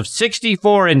rounds of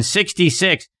 64 and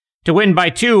 66 to win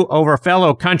by 2 over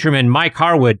fellow countryman Mike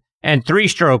Harwood and 3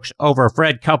 strokes over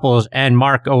Fred Couples and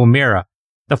Mark O'Meara.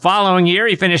 The following year,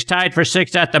 he finished tied for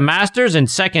 6th at the Masters and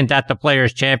 2nd at the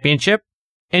Players' Championship.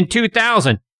 In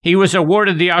 2000, he was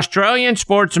awarded the Australian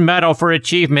Sports Medal for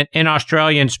Achievement in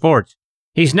Australian Sports.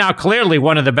 He's now clearly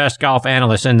one of the best golf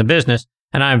analysts in the business,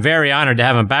 and I'm very honored to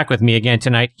have him back with me again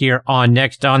tonight here on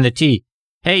Next on the Tee.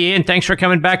 Hey, Ian, thanks for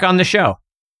coming back on the show.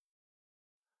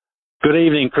 Good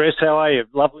evening, Chris. How are you?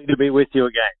 Lovely to be with you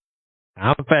again.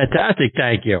 I'm fantastic,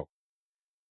 thank you.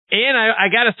 Ian, I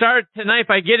got to start tonight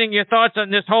by getting your thoughts on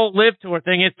this whole LIV Tour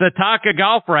thing. It's the talk of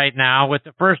golf right now with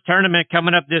the first tournament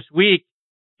coming up this week.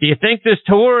 Do you think this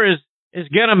tour is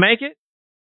going to make it?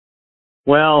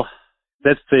 Well,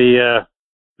 that's the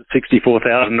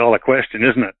 $64,000 question,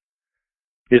 isn't it?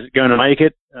 Is it going to make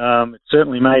it? It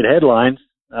certainly made headlines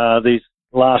these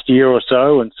last year or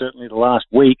so, and certainly the last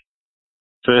week.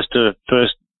 First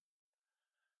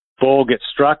ball gets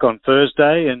struck on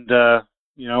Thursday, and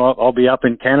I'll be up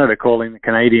in Canada calling the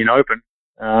Canadian Open.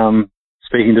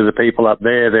 Speaking to the people up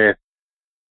there, they're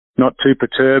not too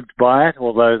perturbed by it,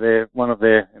 although one of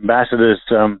their ambassadors,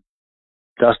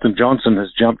 Dustin Johnson, has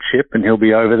jumped ship and he'll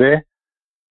be over there.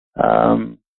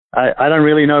 I don't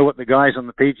really know what the guys on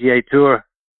the PGA Tour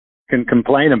can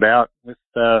complain about with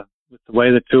the way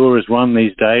the tour is run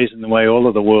these days and the way all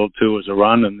of the world tours are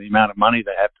run and the amount of money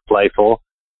they have to play for.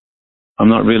 I'm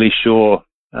not really sure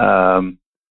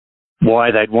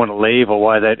why they'd want to leave or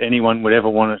why anyone would ever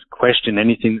want to question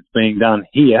anything that's being done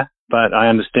here. But I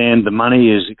understand the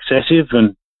money is excessive,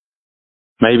 and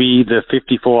maybe the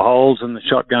 54 holes and the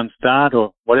shotgun start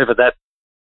or whatever that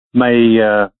may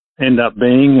end up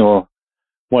being, or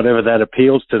whatever that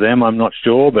appeals to them, I'm not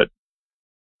sure. But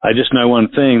I just know one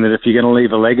thing, that if you're going to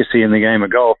leave a legacy in the game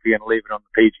of golf, you're going to leave it on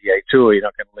the PGA Tour. You're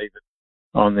not going to leave it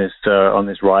on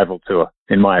this rival tour,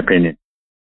 in my opinion.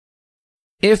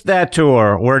 If that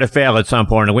tour were to fail at some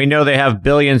point, and we know they have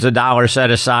billions of dollars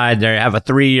set aside, they have a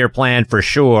 3-year plan for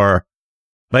sure,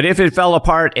 but if it fell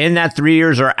apart in that 3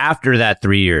 years or after that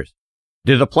 3 years,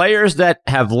 do the players that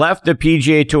have left the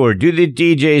PGA Tour, do the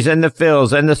DJs and the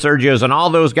Phils and the Sergios and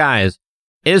all those guys,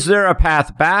 is there a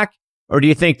path back, or do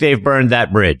you think they've burned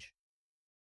that bridge?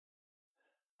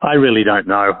 I really don't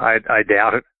know. I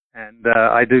doubt it. And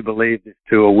I do believe this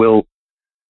tour will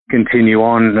continue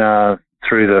on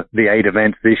through the 8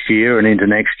 events this year and into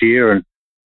next year. And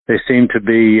they seem to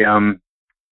be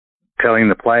telling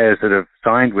the players that have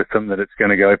signed with them that it's going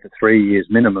to go for 3 years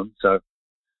minimum. So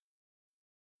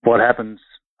what happens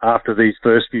after these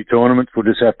first few tournaments, we'll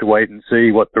just have to wait and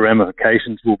see what the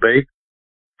ramifications will be.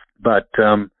 But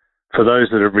for those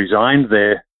that have resigned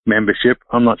their membership,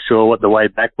 I'm not sure what the way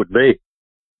back would be.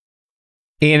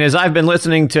 Ian, as I've been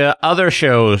listening to other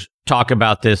shows talk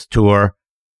about this tour,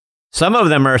 some of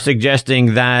them are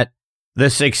suggesting that the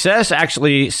success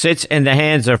actually sits in the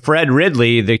hands of Fred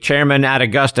Ridley, the chairman at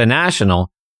Augusta National,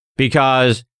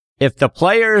 because if the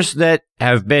players that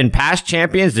have been past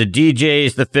champions, the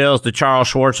DJs, the Phils, the Charles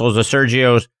Schwartzels, the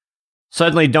Sergios,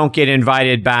 suddenly don't get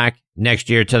invited back next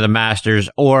year to the Masters,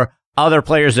 or other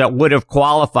players that would have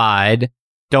qualified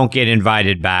don't get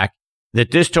invited back,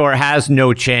 that this tour has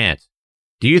no chance.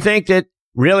 Do you think that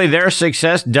really their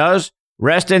success does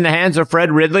rest in the hands of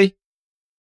Fred Ridley?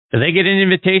 Do they get an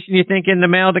invitation, you think, in the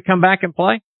mail to come back and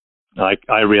play?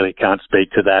 I really can't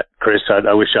speak to that, Chris.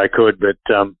 I wish I could, but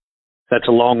that's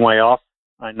a long way off.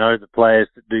 I know the players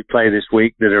that do play this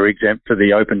week that are exempt for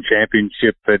the Open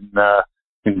Championship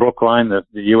in Brookline,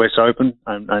 the US Open.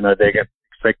 I know they're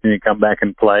expecting to come back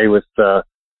and play with the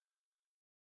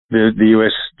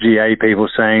USGA people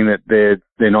saying that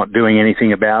they're not doing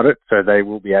anything about it, so they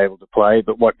will be able to play.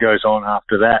 But what goes on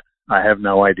after that, I have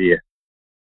no idea.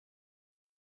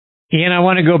 Ian, I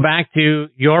want to go back to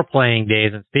your playing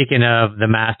days. And speaking of the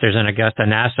Masters and Augusta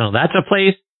National, that's a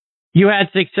place you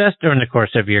had success during the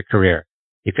course of your career.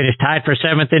 You finished tied for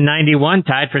 7th in 91,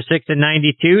 tied for 6th in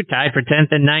 92, tied for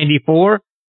 10th in 94.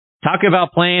 Talk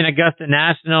about playing Augusta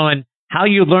National and how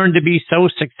you learned to be so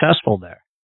successful there.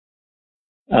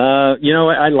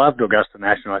 I loved Augusta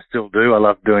National. I still do. I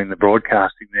love doing the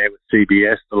broadcasting there with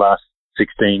CBS the last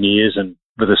 16 years and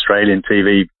with Australian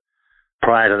TV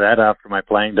prior to that, after my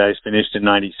playing days finished in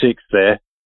 96 there.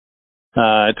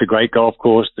 It's a great golf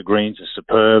course. The greens are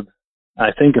superb.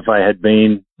 I think if I had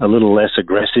been a little less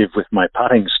aggressive with my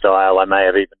putting style, I may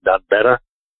have even done better.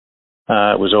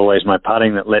 It was always my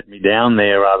putting that let me down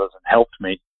there rather than helped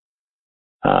me,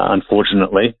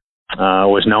 unfortunately. I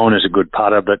was known as a good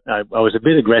putter, but I was a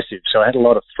bit aggressive, so I had a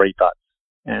lot of three putts.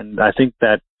 And I think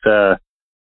that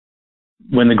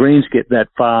when the greens get that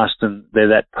fast and they're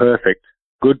that perfect,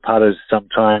 good putters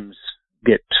sometimes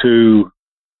get too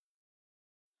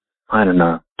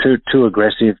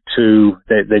aggressive,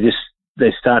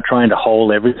 they start trying to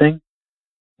hold everything.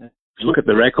 If you look at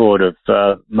the record of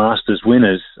Masters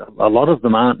winners, a lot of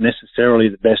them aren't necessarily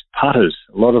the best putters.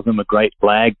 A lot of them are great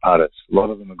flag putters. A lot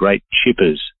of them are great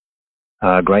chippers,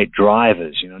 great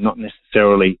drivers, not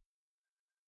necessarily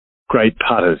great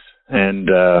putters. And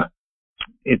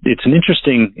it's an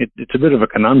interesting, it's a bit of a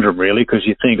conundrum really, because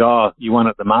you think, you won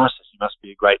at the Masters, you must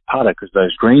be a great putter because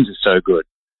those greens are so good.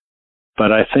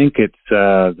 But I think it's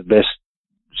the best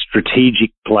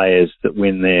strategic players that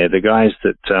win there, the guys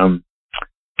that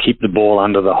keep the ball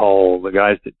under the hole, the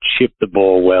guys that chip the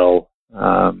ball well,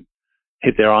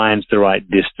 hit their irons the right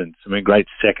distance. I mean, great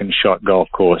second shot golf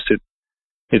course.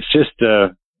 It's just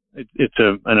an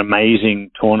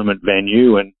amazing tournament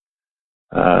venue, and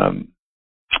I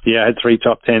had 3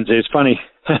 top 10s. It's funny,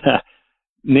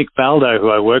 Nick Faldo, who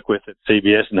I work with at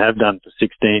CBS and have done for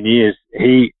 16 years,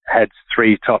 he had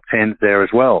 3 top 10s there as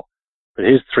well. But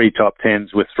his 3 top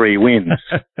 10s were 3 wins.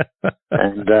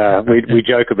 And we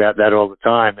joke about that all the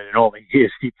time. And in all the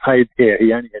years he played there,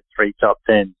 he only had 3 top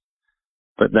 10s.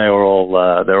 But they're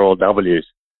all W's.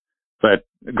 But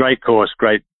great course,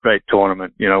 great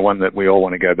tournament, one that we all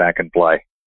want to go back and play.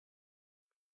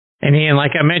 And Ian,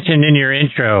 like I mentioned in your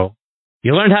intro,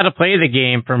 you learned how to play the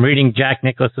game from reading Jack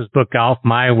Nicklaus's book, Golf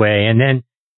My Way. And then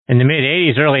in the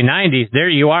mid-'80s, early '90s, there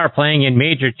you are playing in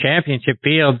major championship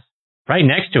fields right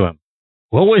next to him.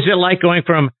 What was it like going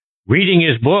from reading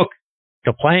his book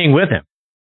to playing with him?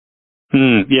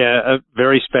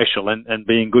 Very special, and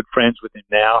being good friends with him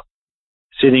now.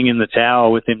 Sitting in the tower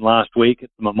with him last week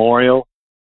at the Memorial,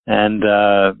 and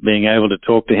being able to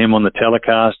talk to him on the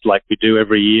telecast like we do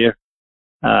every year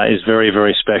is very,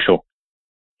 very special.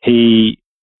 We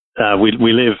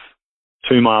live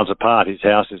 2 miles apart. His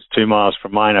house is 2 miles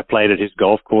from mine. I played at his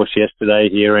golf course yesterday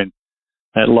here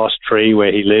at Lost Tree,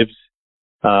 where he lives,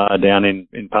 down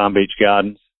in Palm Beach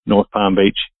Gardens, North Palm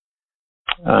Beach.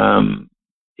 I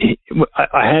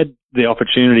had the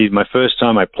opportunity, my first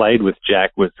time I played with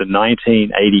Jack was the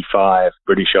 1985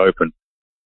 British Open.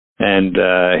 And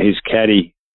his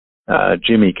caddy,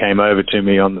 Jimmy, came over to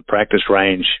me on the practice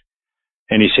range,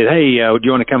 and he said, "Hey, do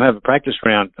you want to come have a practice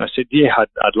round?" I said, "Yeah,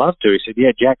 I'd love to." He said,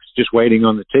 "Yeah, Jack's just waiting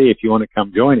on the tee if you want to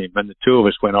come join him." And the 2 of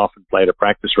us went off and played a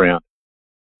practice round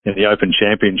in the Open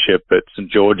Championship at St.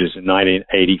 George's in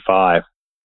 1985.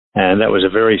 And that was a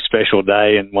very special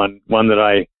day, and one that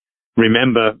I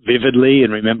remember vividly,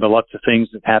 and remember lots of things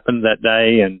that happened that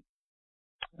day. And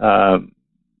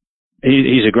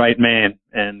he's a great man,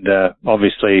 and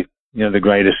obviously, the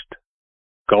greatest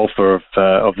golfer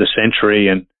of the century,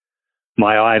 and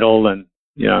my idol, and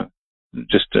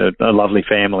just a lovely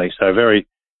family. So very,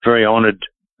 very honoured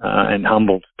and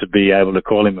humbled to be able to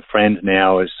call him a friend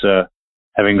now, as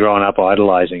having grown up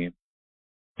idolizing him.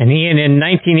 And Ian, in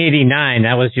 1989,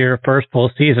 that was your first full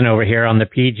season over here on the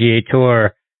PGA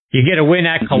Tour. You get a win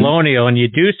at Colonial, and you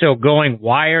do so going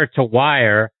wire to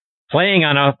wire, playing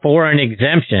on a foreign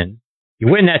exemption. You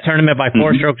win that tournament by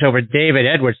 4 strokes over David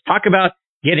Edwards. Talk about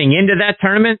getting into that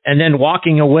tournament and then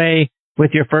walking away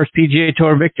with your first PGA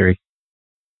Tour victory.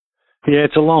 Yeah,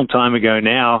 it's a long time ago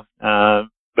now,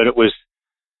 but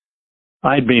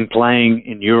I'd been playing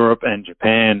in Europe and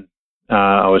Japan.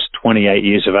 I was 28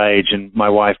 years of age, and my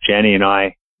wife Jenny and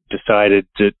I decided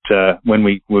that when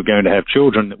we were going to have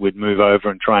children, that we'd move over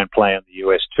and try and play on the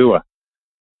US Tour.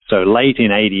 So late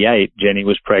in '88, Jenny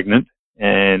was pregnant,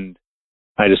 and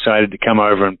I decided to come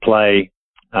over and play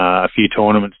a few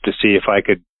tournaments to see if I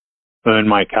could earn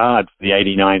my card for the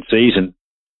 '89 season,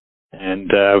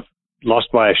 and lost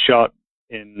by a shot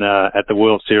at the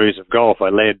World Series of Golf. I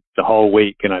led the whole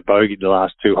week, and I bogeyed the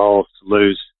last 2 holes to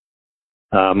lose.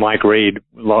 Mike Reed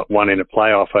won in a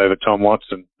playoff over Tom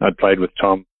Watson. I'd played with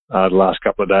Tom the last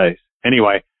couple of days.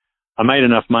 Anyway, I made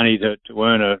enough money to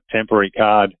earn a temporary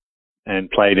card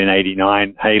and played in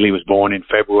 '89. Haley was born in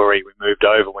February. We moved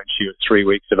over when she was 3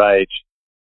 weeks of age.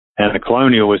 And the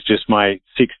Colonial was just my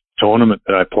 6th tournament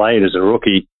that I played as a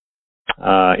rookie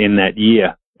in that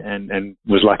year, and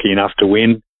was lucky enough to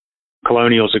win.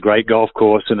 Colonial's a great golf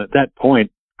course, and at that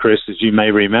point, Chris, as you may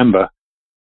remember,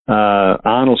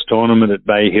 Arnold's tournament at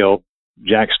Bay Hill,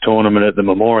 Jack's tournament at the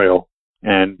Memorial,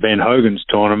 and Ben Hogan's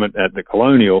tournament at the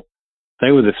Colonial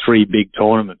they were the three big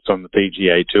tournaments on the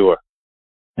PGA Tour.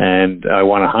 And I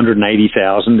won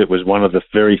 $180,000. It was one of the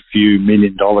very few $1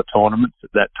 million tournaments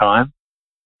at that time.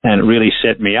 And it really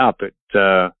set me up. It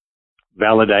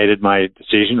validated my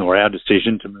decision, or our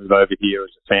decision, to move over here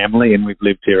as a family, and we've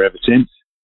lived here ever since.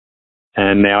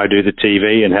 And now I do the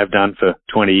TV and have done for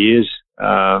 20 years.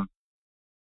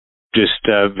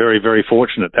 Very, very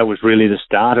fortunate. That was really the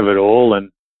start of it all.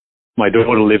 And my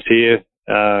daughter lives here.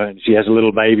 And she has a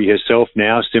little baby herself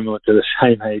now, similar to the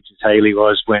same age as Haley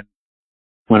was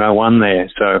when I won there.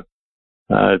 So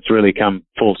it's really come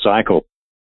full cycle.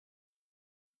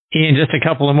 Ian, just a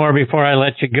couple of more before I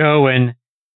let you go. And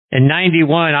in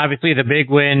 91, obviously the big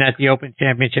win at the Open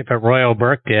Championship at Royal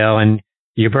Birkdale, and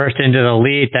you burst into the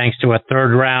lead thanks to a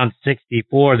third round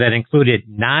 64 that included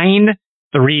 9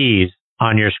 threes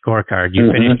on your scorecard.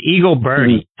 You finished eagle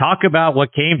birdie. Talk about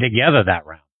what came together that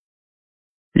round.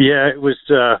 Yeah, it was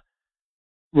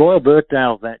Royal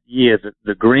Birkdale that year.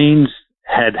 The greens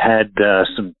had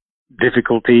some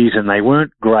difficulties, and they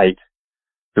weren't great.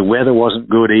 The weather wasn't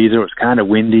good either. It was kind of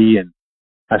windy, and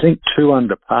I think 2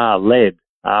 under par led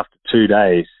after 2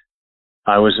 days.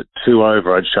 I was at 2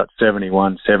 over. I'd shot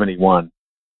 71.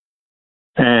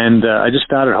 And I just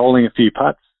started holding a few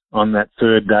putts on that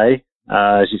third day.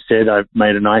 As you said, I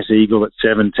made a nice eagle at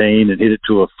 17 and hit it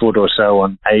to a foot or so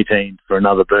on 18 for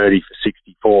another birdie for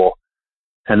 64.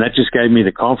 And that just gave me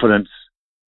the confidence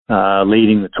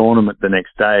leading the tournament the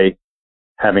next day,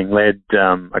 having led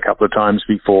a couple of times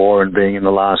before and being in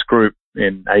the last group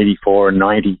in 84 and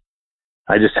 90.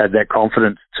 I just had that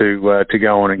confidence to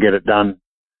go on and get it done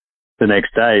the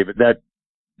next day. But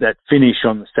that finish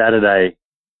on the Saturday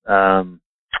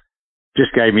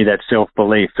just gave me that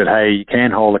self-belief that, hey, you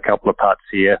can hold a couple of putts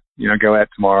here, go out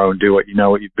tomorrow and do what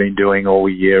you've been doing all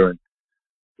year. And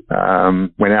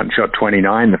went out and shot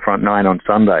 29, the front 9 on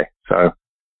Sunday. So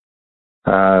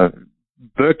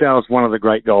Birkdale's one of the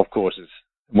great golf courses,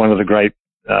 one of the great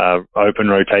open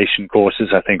rotation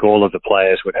courses. I think all of the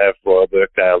players would have Royal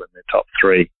Birkdale in their top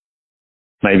 3,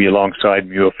 maybe alongside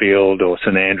Muirfield or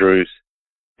St Andrews.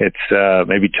 It's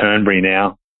maybe Turnberry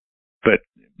now, but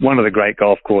one of the great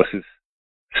golf courses,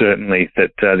 certainly,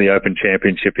 that the Open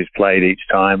Championship is played each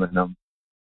time, and I'm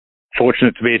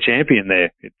fortunate to be a champion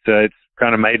there. It's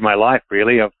kind of made my life,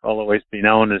 really. I'll always be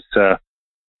known as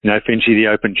Finchy the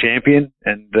Open champion,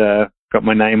 and got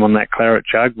my name on that claret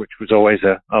jug, which was always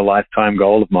a lifetime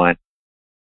goal of mine.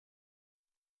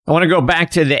 I want to go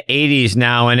back to the 80s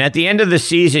now, and at the end of the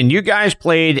season, you guys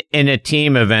played in a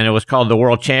team event. It was called the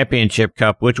World Championship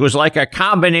Cup, which was like a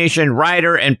combination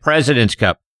Ryder and President's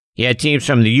Cup. You had teams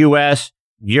from the U.S.,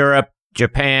 Europe,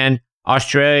 Japan,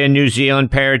 Australia, New Zealand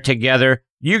paired together.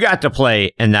 You got to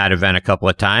play in that event a couple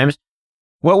of times.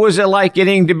 What was it like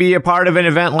getting to be a part of an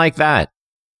event like that?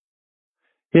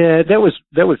 Yeah, that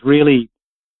was really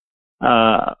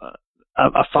a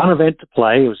fun event to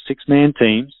play. It was 6-man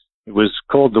teams. It was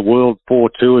called the World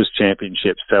 4 Tours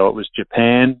Championship. So it was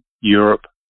Japan, Europe,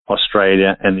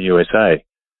 Australia, and the USA.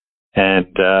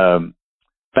 And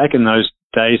back in those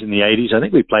days in the 80s, I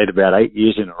think we played about 8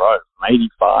 years in a row, from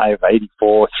 85,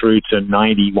 84 through to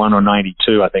 91 or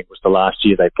 92, I think was the last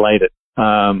year they played it.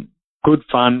 Good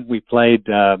fun. We played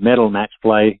medal match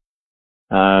play.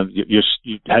 You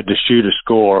had to shoot a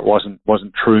score. It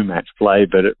wasn't true match play,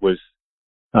 but it was,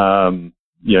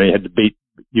 you had to beat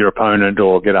your opponent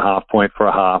or get a half point for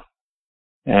a half.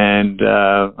 And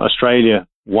Australia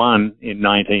won in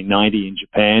 1990 in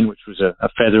Japan, which was a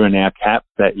feather in our cap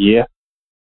that year,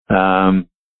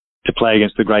 to play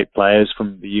against the great players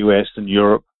from the US and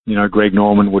Europe. Greg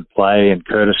Norman would play, and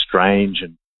Curtis Strange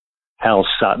and Hal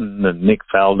Sutton and Nick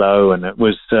Faldo. And it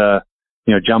was,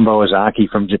 Jumbo Ozaki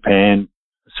from Japan,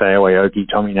 Seo Aoki,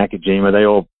 Tommy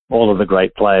Nakajima. All of the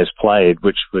great players played,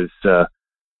 which was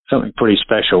something pretty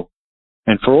special.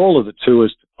 And for all of the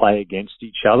tours to play against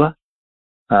each other,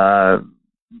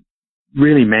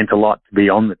 really meant a lot to be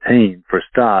on the team for a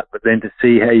start, but then to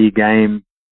see how your game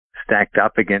stacked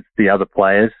up against the other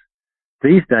players.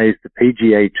 These days, the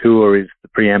PGA Tour is the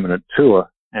preeminent tour,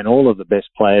 and all of the best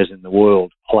players in the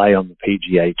world play on the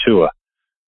PGA Tour.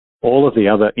 All of the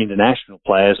other international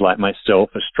players, like myself,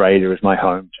 Australia is my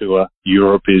home tour.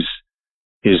 Europe is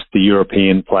the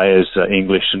European players,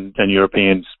 English and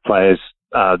European players,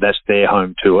 that's their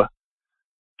home tour.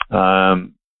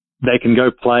 They can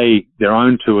go play their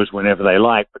own tours whenever they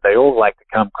like, but they all like to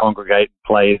come congregate and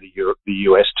play the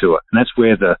US tour. And that's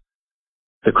where the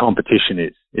competition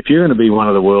is. If you're going to be one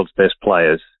of the world's best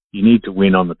players, you need to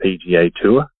win on the PGA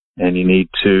Tour, and you need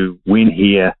to win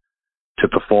here to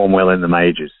perform well in the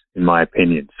majors, in my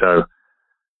opinion. So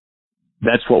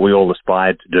that's what we all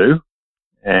aspired to do.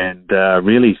 And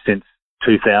really, since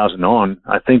 2000 on,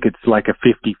 I think it's like a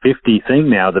 50-50 thing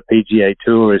now. The PGA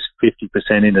Tour is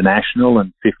 50% international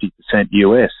and 50%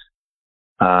 US.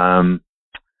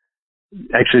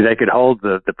 Actually, they could hold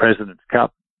the President's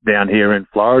Cup down here in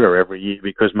Florida every year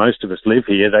because most of us live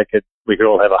here. We could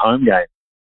all have a home game.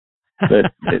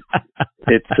 But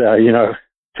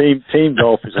team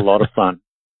golf is a lot of fun.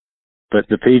 But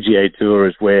the PGA Tour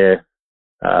is where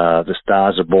the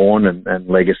stars are born and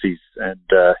legacies and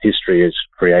history is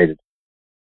created.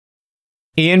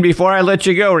 Ian, before I let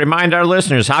you go, remind our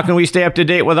listeners, how can we stay up to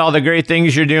date with all the great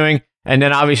things you're doing and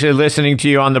then obviously listening to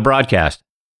you on the broadcast?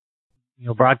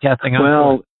 Broadcasting on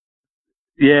Well,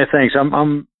 yeah, thanks.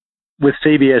 I'm with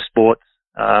CBS Sports,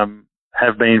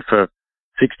 have been for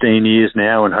 16 years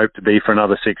now and hope to be for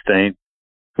another 16.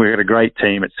 We've got a great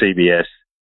team at CBS.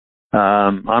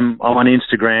 I'm on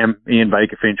Instagram, Ian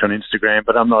Baker-Finch on Instagram,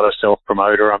 but I'm not a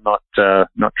self-promoter. I'm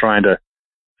not trying to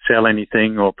sell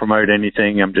anything or promote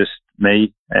anything. I'm just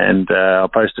me, and I'll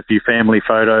post a few family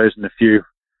photos and a few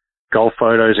golf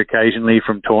photos occasionally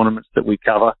from tournaments that we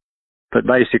cover. But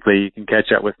basically, you can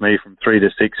catch up with me from 3 to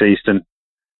 6 Eastern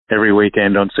every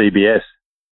weekend on CBS.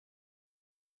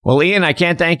 Well, Ian, I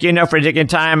can't thank you enough for taking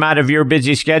time out of your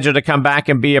busy schedule to come back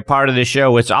and be a part of the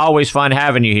show. It's always fun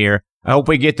having you here. I hope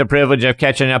we get the privilege of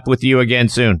catching up with you again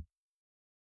soon.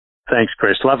 Thanks,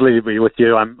 Chris. Lovely to be with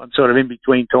you. I'm sort of in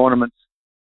between tournaments.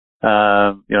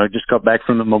 Just got back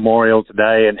from the Memorial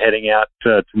today and heading out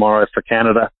tomorrow for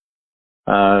Canada.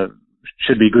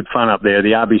 Should be good fun up there.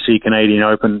 The RBC Canadian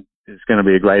Open is going to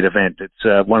be a great event.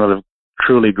 It's one of the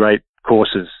truly great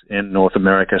courses in North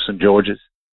America, St. George's.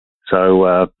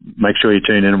 So make sure you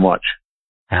tune in and watch.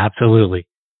 Absolutely.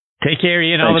 Take care,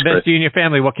 Ian. All the best to you and your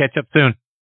family. We'll catch up soon.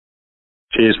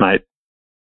 Cheers, mate.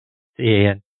 See you,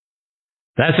 Ian.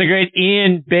 That's a great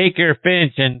Ian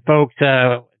Baker-Finch. And folks,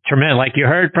 tremendous. Like you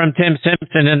heard from Tim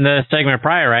Simpson in the segment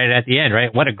prior, right at the end,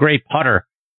 right? What a great putter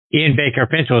Ian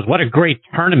Baker-Finch was. What a great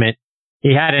tournament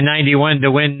he had in 91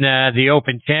 to win the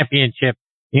Open Championship.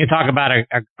 You talk about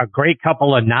a great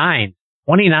couple of nines.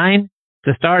 29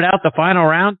 to start out the final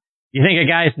round. You think a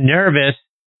guy's nervous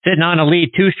sitting on a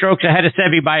lead 2 strokes ahead of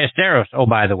Seve Ballesteros, oh,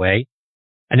 by the way.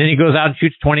 And then he goes out and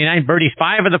shoots 29 birdies,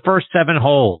 5 of the first 7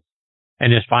 holes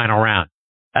in his final round.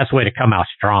 That's the way to come out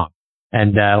strong.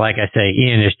 And like I say,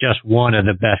 Ian is just one of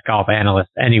the best golf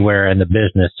analysts anywhere in the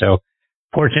business. So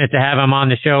fortunate to have him on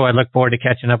the show. I look forward to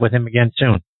catching up with him again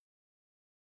soon.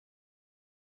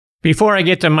 Before I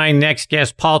get to my next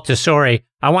guest, Paul Tesori,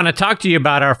 I want to talk to you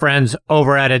about our friends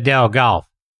over at Adele Golf.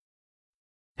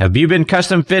 Have you been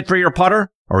custom fit for your putter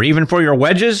or even for your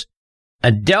wedges?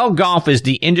 Adele Golf is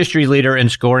the industry leader in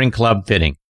scoring club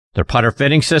fitting. Their putter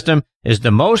fitting system is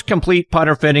the most complete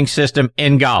putter fitting system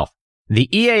in golf. The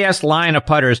EAS line of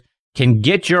putters can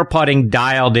get your putting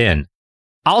dialed in.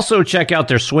 Also check out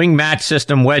their swing match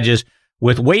system wedges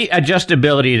with weight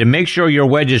adjustability to make sure your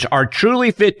wedges are truly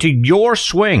fit to your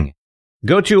swing.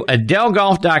 Go to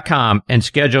adelegolf.com and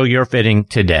schedule your fitting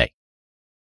today.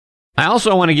 I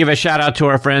also want to give a shout out to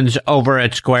our friends over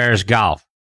at Squares Golf.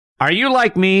 Are you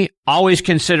like me, always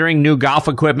considering new golf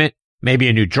equipment, maybe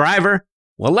a new driver?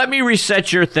 Well, let me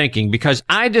reset your thinking because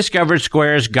I discovered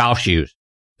Squares golf shoes.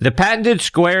 The patented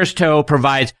Squares toe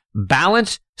provides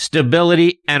balance,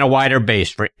 stability, and a wider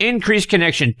base for increased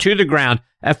connection to the ground,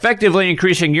 effectively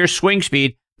increasing your swing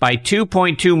speed by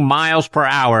 2.2 miles per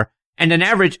hour and an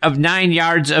average of 9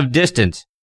 yards of distance.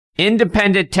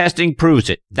 Independent testing proves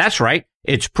it. That's right.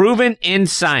 It's proven in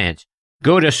science.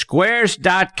 Go to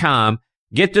squares.com,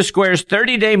 get the Squares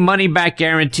 30-day money-back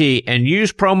guarantee, and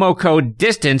use promo code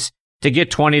DISTANCE to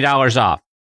get $20 off.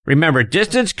 Remember,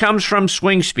 distance comes from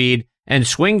swing speed, and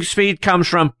swing speed comes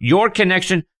from your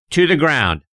connection to the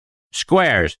ground.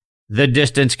 Squares, the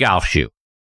distance golf shoe.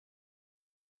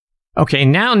 Okay,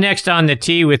 now next on the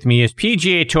tee with me is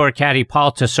PGA Tour caddy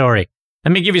Paul Tesori.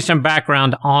 Let me give you some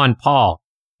background on Paul.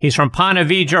 He's from Ponte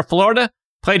Vedra, Florida,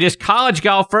 played his college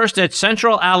golf first at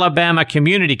Central Alabama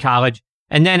Community College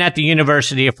and then at the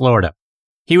University of Florida.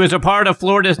 He was a part of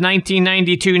Florida's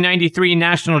 1992-93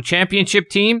 National Championship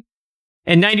team.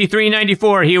 In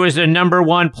 93-94, he was the number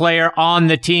 1 player on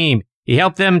the team. He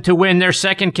helped them to win their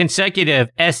second consecutive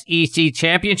SEC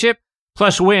championship,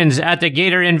 plus wins at the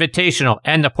Gator Invitational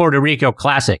and the Puerto Rico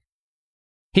Classic.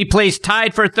 He placed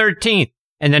tied for 13th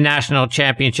in the national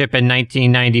championship in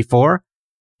 1994.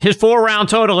 His 4-round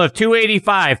total of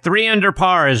 285, 3 under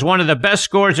par, is one of the best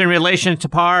scores in relation to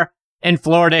par in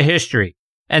Florida history.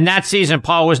 And that season,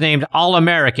 Paul was named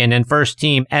All-American in First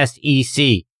Team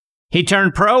SEC. He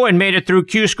turned pro and made it through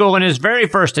Q School in his very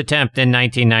first attempt in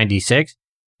 1996,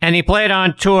 and he played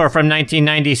on tour from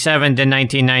 1997 to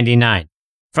 1999.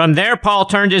 From there, Paul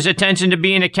turned his attention to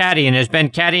being a caddy and has been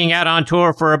caddying out on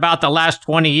tour for about the last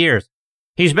 20 years.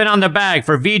 He's been on the bag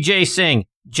for Vijay Singh,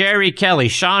 Jerry Kelly,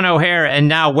 Sean O'Hare, and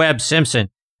now Webb Simpson.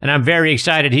 And I'm very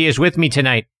excited he is with me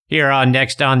tonight here on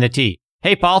Next on the Tee.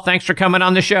 Hey, Paul, thanks for coming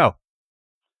on the show.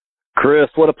 Chris,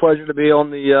 what a pleasure to be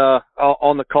on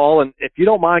the call. And if you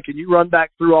don't mind, can you run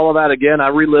back through all of that again? I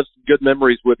relived some good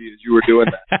memories with you as you were doing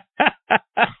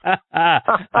that.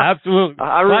 Absolutely.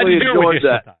 I really enjoyed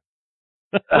that.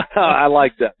 I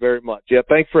like that very much. Yeah,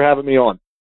 thanks for having me on.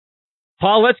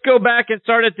 Paul, let's go back and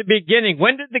start at the beginning.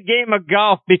 When did the game of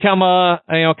golf become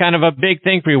kind of a big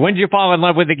thing for you? When did you fall in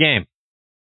love with the game?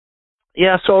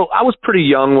 Yeah, so I was pretty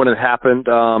young when it happened.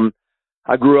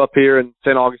 I grew up here in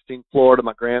St. Augustine, Florida.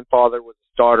 My grandfather was a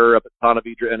starter up at Ponte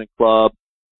Vedra Inning Club.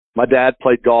 My dad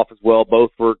played golf as well.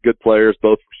 Both were good players,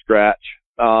 both were scratch.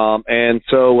 And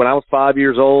so when I was 5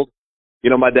 years old,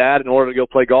 my dad, in order to go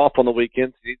play golf on the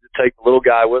weekends, he needed to take the little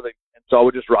guy with him. And so I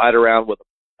would just ride around with him.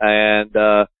 And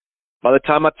by the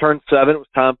time I turned 7, it was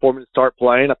time for me to start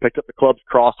playing. I picked up the clubs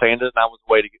cross-handed,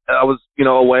 and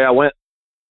away I went.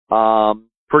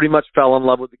 Pretty much fell in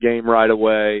love with the game right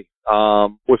away.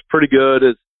 Was pretty good.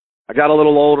 As I got a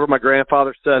little older, my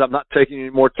grandfather said, "I'm not taking any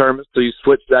more tournaments till you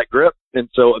switch that grip." And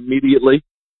so immediately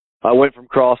I went from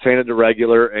cross-handed to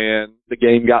regular, and the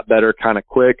game got better kind of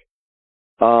quick.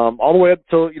 All the way up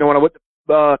until, when I went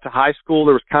to high school,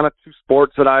 there was kind of 2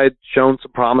 sports that I had shown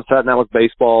some promise at, and that was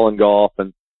baseball and golf.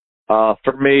 And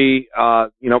for me,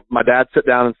 my dad sat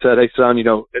down and said, "Hey, son,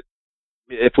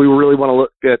 if we really want to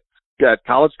look at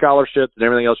college scholarships and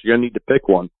everything else, you're going to need to pick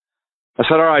one." I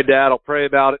said, "All right, Dad, I'll pray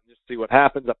about it and just see what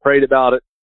happens." I prayed about it,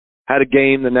 had a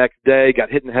game the next day,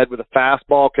 got hit in the head with a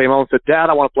fastball, came home and said,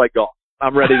 "Dad, I want to play golf.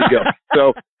 I'm ready to go."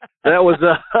 So that was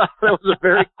a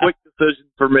very quick decision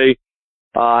for me.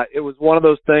 It was one of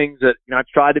those things that, I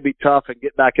tried to be tough and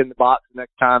get back in the box the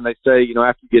next time. They say,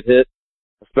 after you get hit,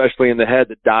 especially in the head,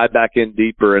 to dive back in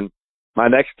deeper. And my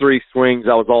next 3 swings,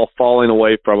 I was all falling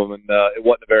away from them, and it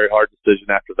wasn't a very hard decision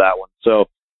after that one. So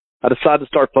I decided to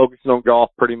start focusing on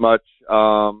golf pretty much,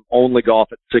 only golf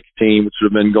at 16, which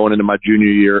would have been going into my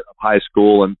junior year of high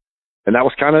school, and that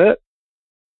was kind of it.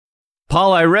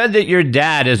 Paul, I read that your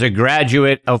dad is a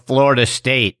graduate of Florida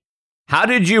State. How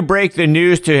did you break the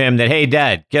news to him that, "Hey,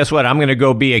 Dad, guess what? I'm going to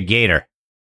go be a Gator"?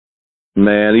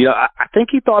 Man, I think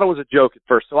he thought it was a joke at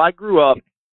first. So I grew up,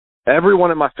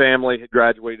 everyone in my family had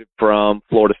graduated from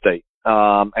Florida State.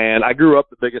 And I grew up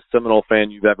the biggest Seminole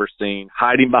fan you've ever seen,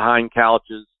 hiding behind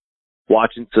couches,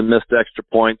 watching some missed extra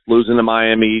points, losing to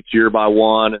Miami each year by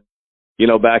 1.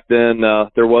 And, back then,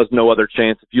 there was no other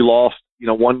chance. If you lost,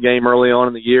 one game early on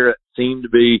in the year, it seemed to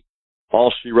be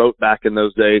all she wrote back in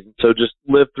those days. And so just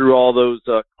lived through all those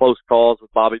close calls with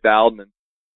Bobby Bowden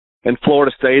and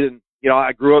Florida State. And,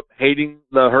 I grew up hating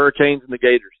the Hurricanes and the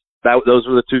Gators. Those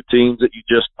were the 2 teams that you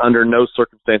just, under no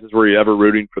circumstances were you ever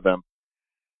rooting for them.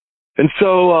 And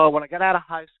so when I got out of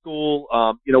high school,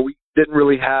 we didn't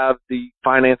really have the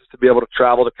finances to be able to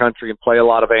travel the country and play a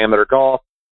lot of amateur golf.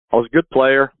 I was a good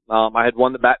player. I had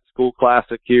won the back-to-school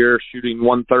classic here, shooting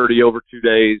 130 over 2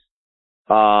 days.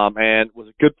 And was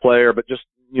a good player, but just,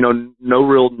 no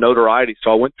real notoriety.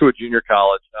 So I went to a junior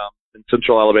college in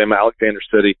Central Alabama, Alexander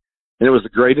City, and it was the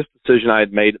greatest decision I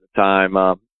had made at the time.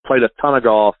 Played a ton of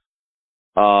golf,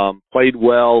 played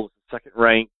well, was a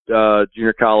second-ranked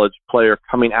junior college player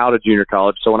coming out of junior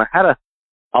college. So when I had an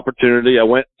opportunity, I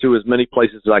went to as many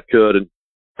places as I could. And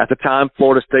at the time,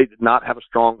 Florida State did not have a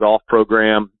strong golf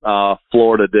program.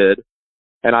 Florida did.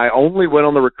 And I only went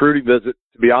on the recruiting visit.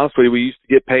 To be honest with you, we used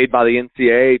to get paid by the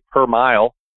NCAA per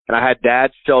mile, and I had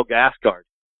Dad's Shell gas card.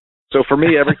 So for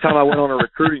me, every time I went on a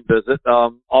recruiting visit,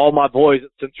 all my boys at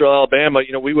Central Alabama,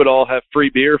 we would all have free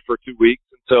beer for 2 weeks,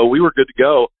 and so we were good to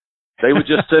go. They would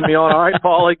just send me on, "All right,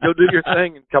 Paulie, go do your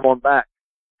thing and come on back."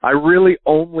 I really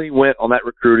only went on that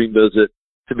recruiting visit,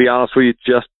 to be honest with you,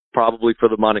 just probably for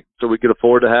the money, so we could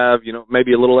afford to have,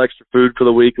 maybe a little extra food for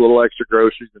the week, a little extra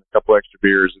groceries, and a couple extra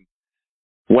beers. And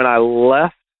when I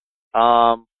left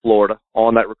Florida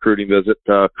on that recruiting visit,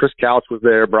 Chris Couch was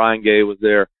there, Brian Gay was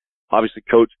there, obviously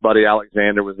Coach Buddy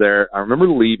Alexander was there. I remember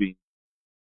leaving,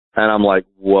 and I'm like,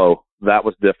 whoa, that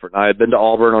was different. I had been to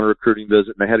Auburn on a recruiting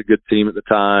visit, and they had a good team at the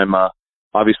time.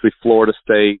 Obviously Florida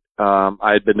State.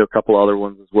 I had been to a couple other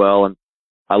ones as well, and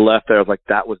I left there. I was like,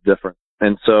 that was different.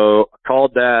 And so I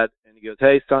called Dad, and he goes,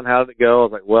 "Hey, son, how did it go?" I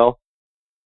was like, "Well,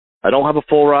 I don't have a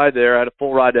full ride there. I had a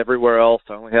full ride everywhere else.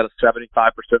 I only had a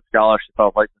 75% scholarship." I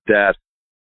was like, "Dad,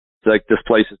 it's like, this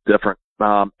place is different.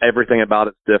 Everything about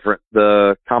it's different.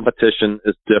 The competition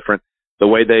is different. The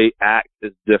way they act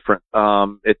is different.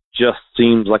 It just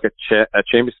seems like a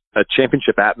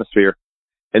championship atmosphere."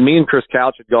 And me and Chris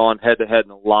Couch had gone head-to-head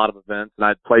in a lot of events, and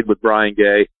I'd played with Brian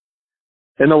Gay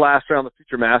in the last round of the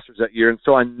Future Masters that year. And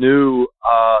so I knew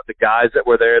the guys that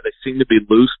were there. They seemed to be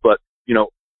loose, but,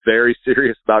 very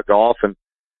serious about golf. And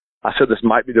I said, this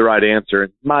might be the right answer.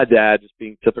 And my dad, just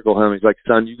being typical him, he's like,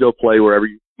 son, you go play wherever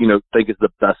you think is the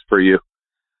best for you.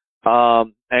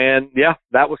 And yeah,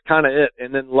 that was kind of it.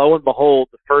 And then lo and behold,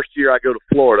 the first year I go to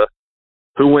Florida,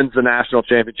 who wins the national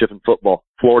championship in football?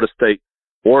 Florida State.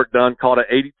 Warwick Dunn caught an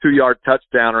 82-yard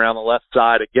touchdown around the left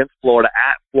side against Florida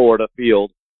at Florida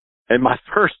Field. And my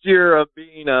first year of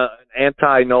being an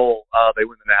anti-Noel, they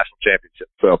win the national championship.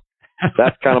 So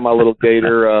that's kind of my little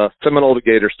Gator, Seminole to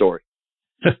Gator story.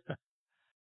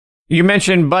 You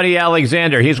mentioned Buddy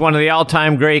Alexander. He's one of the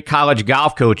all-time great college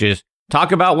golf coaches.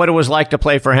 Talk about what it was like to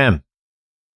play for him.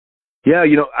 Yeah,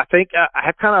 I think I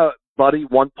had kind of Buddy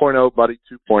 1.0, Buddy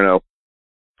 2.0.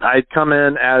 I had come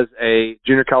in as a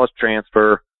junior college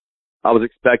transfer. I was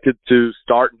expected to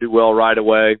start and do well right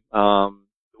away.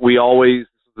 We always,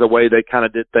 the way they kind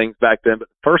of did things back then, but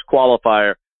the first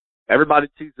qualifier, everybody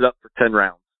tees it up for 10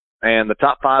 rounds. And the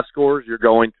top 5 scores, you're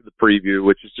going to the preview,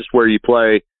 which is just where you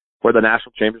play, where the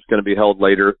national championship is going to be held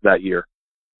later that year.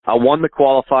 I won the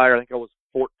qualifier. I think I was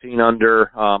 14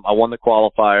 under. I won the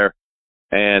qualifier,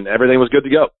 and everything was good to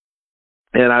go.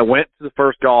 And I went to the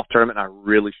first golf tournament, and I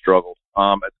really struggled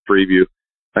at the preview.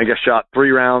 I think I shot 3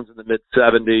 rounds in the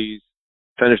mid-70s,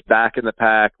 finished back in the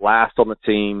pack, last on the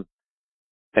team,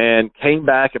 and came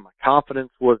back, and my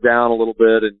confidence was down a little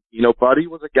bit. And, Buddy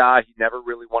was a guy, he never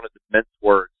really wanted to mince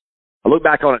words. I look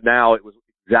back on it now, it was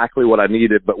exactly what I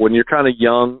needed. But when you're kind of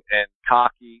young and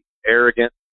cocky,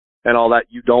 arrogant, and all that,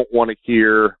 you don't want to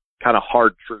hear kind of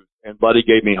hard truth. And Buddy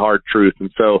gave me hard truth.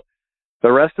 And so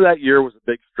the rest of that year was a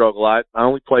big struggle. I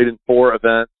only played in 4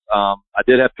 events. I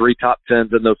did have 3 top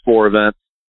 10s in those 4 events,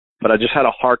 but I just had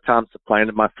a hard time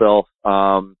supplanting myself.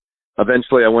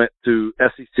 Eventually I went to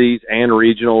SECs and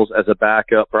regionals as a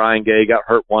backup. Brian Gay got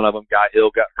hurt one of them. Guy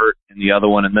Hill got hurt in the other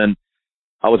one. And then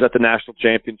I was at the national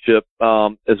championship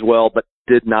as well, but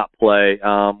did not play.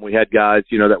 We had guys,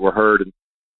 that were hurt, and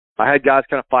I had guys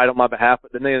kind of fight on my behalf,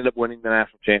 but then they ended up winning the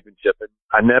national championship. And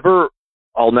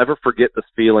I'll never forget this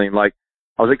feeling. Like,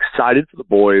 I was excited for the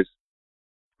boys,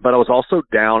 but I was also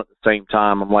down at the same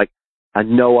time. I'm like, I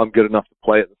know I'm good enough to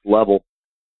play at this level.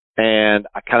 And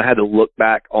I kind of had to look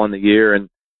back on the year, and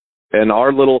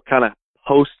our little kind of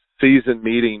post-season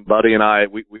meeting, Buddy and I,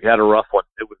 we had a rough one.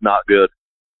 It was not good.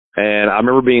 And I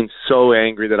remember being so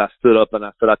angry that I stood up and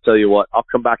I said, I tell you what, I'll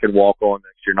come back and walk on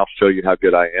next year and I'll show you how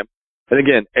good I am. And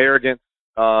again, arrogance,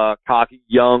 cocky,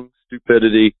 young,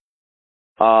 stupidity.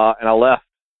 And I left,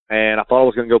 and I thought I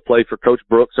was going to go play for Coach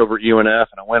Brooks over at UNF.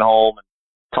 And I went home and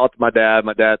talked to my dad.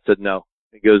 My dad said, no.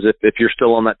 He goes, if you're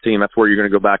still on that team, that's where you're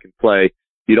going to go back and play.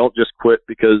 You don't just quit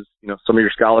because, some of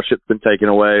your scholarship's been taken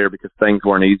away or because things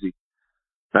weren't easy.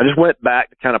 And I just went back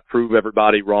to kind of prove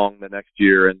everybody wrong the next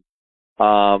year. And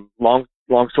long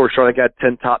story short, I got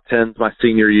 10 top 10s my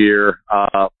senior year,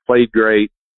 played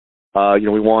great.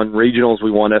 We won regionals,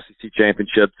 we won SEC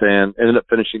championships, and ended up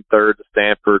finishing 3rd to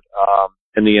Stanford,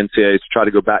 in the NCAAs to try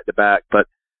to go back to back. But,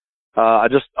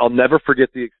 I'll never forget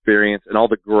the experience and all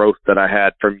the growth that I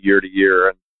had from year to year.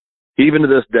 And even to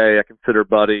this day, I consider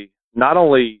Buddy not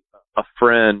only a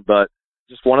friend, but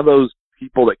just one of those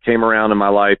people that came around in my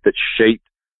life that shaped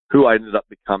who I ended up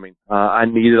becoming. I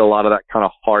needed a lot of that kind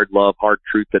of hard love, hard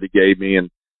truth that he gave me, and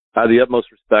I had the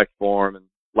utmost respect for him. And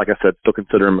like I said, still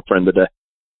consider him a friend today.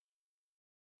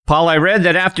 Paul, I read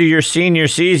that after your senior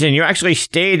season, you actually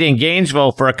stayed in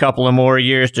Gainesville for a couple of more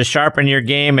years to sharpen your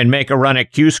game and make a run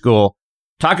at Q School.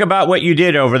 Talk about what you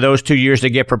did over those 2 years to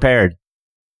get prepared.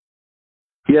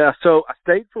 Yeah, so I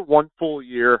stayed for 1 full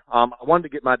year. I wanted to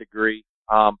get my degree.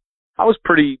 I was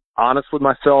pretty honest with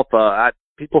myself.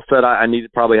 People said I needed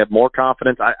to probably have more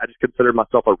confidence. I just considered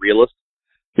myself a realist.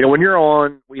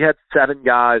 We had 7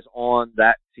 guys on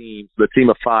that team, the team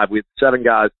of 5. We had 7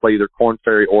 guys play either Korn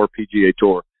Ferry or PGA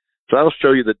Tour. So that'll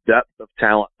show you the depth of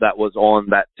talent that was on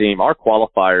that team. Our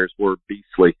qualifiers were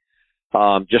beastly.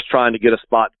 Just trying to get a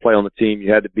spot to play on the team,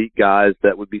 you had to beat guys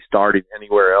that would be starting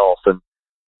anywhere else. And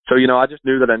so, I just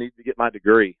knew that I needed to get my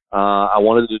degree. I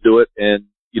wanted to do it in,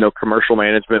 commercial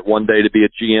management one day, to be a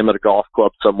GM at a golf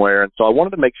club somewhere. And so I wanted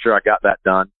to make sure I got that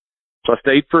done. So I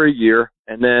stayed for a year,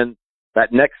 and then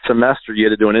that next semester you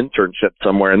had to do an internship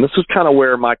somewhere. And this was kind of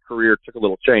where my career took a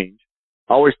little change.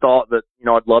 I always thought that,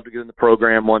 I'd love to get in the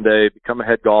program one day, become a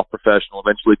head golf professional,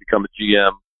 eventually become a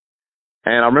GM.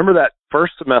 And I remember that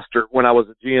first semester when I was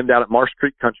a GM down at Marsh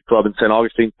Creek Country Club in St.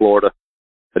 Augustine, Florida.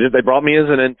 They brought me as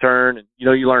an intern, and, you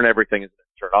learn everything as an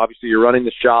intern. Obviously, you're running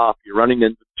the shop, you're running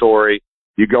inventory,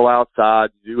 you go outside,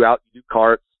 you do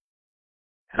carts,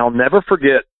 And I'll never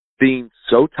forget being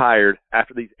so tired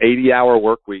after these 80-hour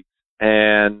work weeks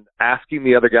and asking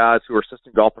the other guys who were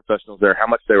assistant golf professionals there how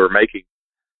much they were making.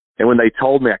 And when they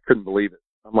told me, I couldn't believe it.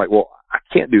 I'm like, well, I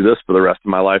can't do this for the rest of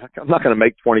my life. I'm not going to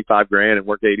make $25,000 and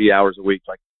work 80 hours a week.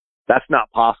 Like, that's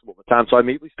not possible at the time. So I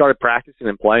immediately started practicing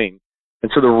and playing.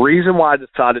 And so the reason why I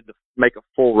decided to make a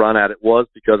full run at it was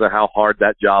because of how hard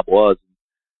that job was.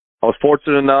 I was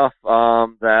fortunate enough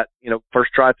that,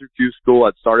 first try through Q school,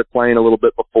 I'd started playing a little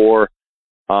bit before.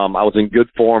 I was in good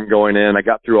form going in. I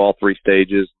got through all 3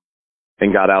 stages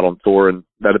and got out on tour, and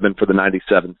that had been for the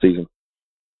 97 season.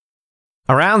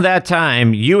 Around that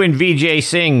time, you and Vijay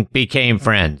Singh became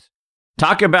friends.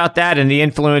 Talk about that and the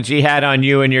influence he had on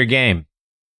you and your game.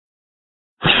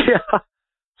 Yeah.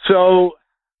 So,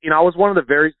 I was one of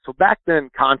the so back then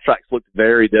contracts looked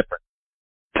very different.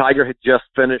 Tiger had just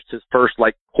finished his first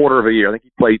quarter of a year. I think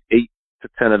he played 8 to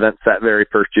 10 events that very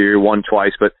first year, won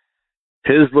twice, but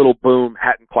his little boom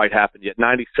hadn't quite happened yet.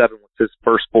 97 was his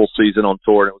first full season on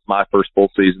tour, and it was my first full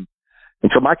season.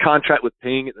 And so my contract with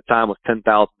Ping at the time was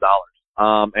 $10,000.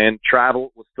 And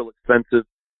travel was still expensive.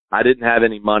 I didn't have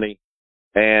any money,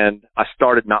 and I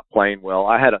started not playing well.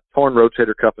 I had a torn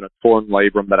rotator cuff and a torn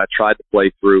labrum that I tried to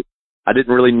play through. I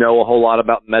didn't really know a whole lot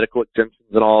about medical exemptions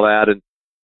and all that, and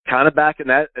kind of back in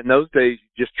those days,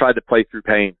 you just tried to play through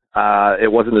pain.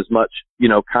 It wasn't as much,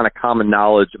 kind of common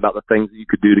knowledge about the things that you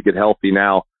could do to get healthy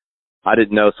now. I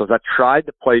didn't know. So as I tried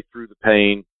to play through the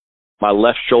pain, my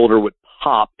left shoulder would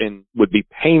pop and would be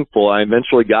painful. I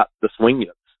eventually got the swing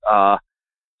yips.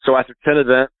 So after 10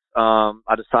 events,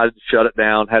 I decided to shut it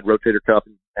down, had rotator cuff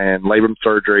and labrum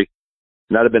surgery.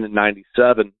 And that had been in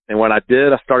 97. And when I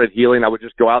did, I started healing. I would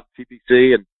just go out to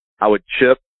TPC and I would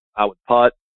chip, I would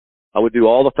putt. I would do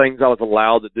all the things I was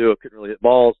allowed to do. I couldn't really hit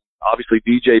balls. Obviously,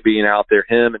 DJ being out there,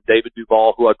 him and David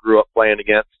Duval, who I grew up playing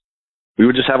against, we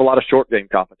would just have a lot of short game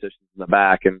competitions in the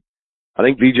back. And I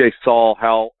think VJ saw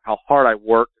how hard I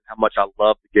worked and how much I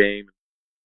loved the game.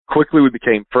 Quickly, we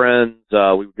became friends.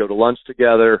 We would go to lunch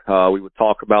together. We would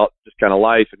talk about just kind of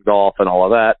life and golf and all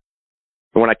of that.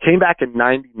 And when I came back in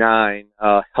 99,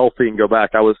 healthy and go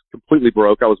back, I was completely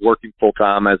broke. I was working full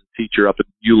time as a teacher up in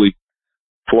Yulee,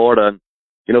 Florida. And,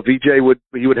 VJ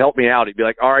would help me out. He'd be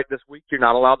like, all right, this week you're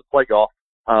not allowed to play golf.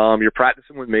 You're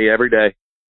practicing with me every day.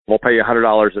 We'll pay you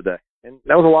 $100 a day. And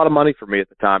that was a lot of money for me at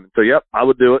the time. And so, yep, I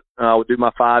would do it. I would do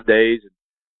my 5 days.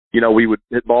 And, we would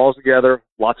hit balls together,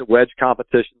 lots of wedge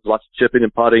competitions, lots of chipping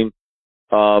and putting,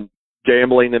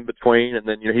 gambling in between. And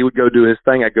then, he would go do his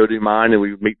thing. I'd go do mine, and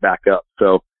we would meet back up.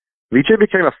 So Vijay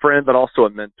became a friend, but also a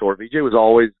mentor. Vijay was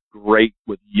always great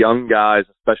with young guys,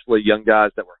 especially young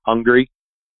guys that were hungry.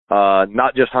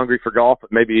 Not just hungry for golf,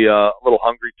 but maybe a little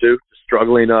hungry too, just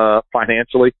struggling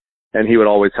financially. And he would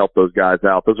always help those guys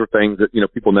out. Those were things that,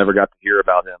 people never got to hear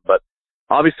about him. But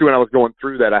obviously when I was going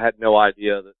through that, I had no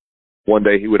idea that one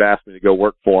day he would ask me to go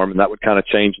work for him, and that would kind of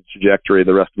change the trajectory of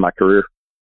the rest of my career.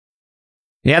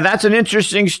 Yeah, that's an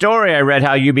interesting story. I read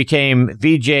how you became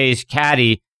Vijay's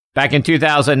caddy back in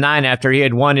 2009 after he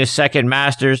had won his second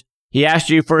Masters. He asked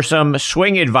you for some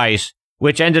swing advice,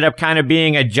 which ended up kind of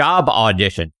being a job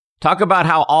audition. Talk about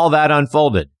how all that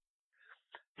unfolded.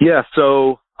 Yeah,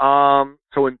 so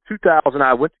in 2000,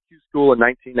 I went to Q school in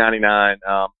 1999.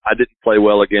 I didn't play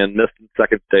well again, missed the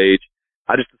second stage.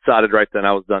 I just decided right then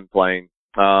I was done playing.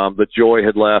 The joy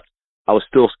had left. I was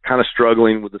still kind of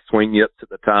struggling with the swing yips at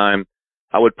the time.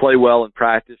 I would play well in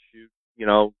practice, shoot,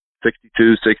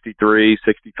 62, 63,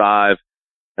 65,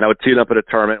 and I would tee it up at a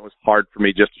tournament. It was hard for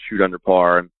me just to shoot under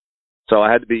par. And so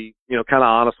I had to be, kind of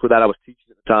honest with that. I was teaching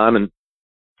at the time, and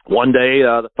one day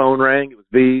the phone rang. It was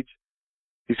Vij.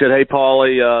 He said, "Hey,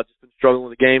 Paulie, just been struggling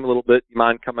with the game a little bit. You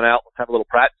mind coming out? Let's have a little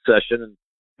practice session, and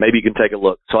maybe you can take a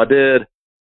look." So I did.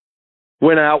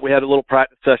 Went out. We had a little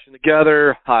practice session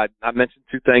together. I mentioned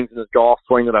 2 things in his golf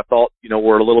swing that I thought,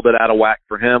 were a little bit out of whack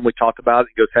for him. We talked about it.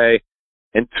 He goes, "Hey,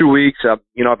 in 2 weeks,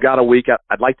 I've got a week.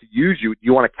 I'd like to use you. Do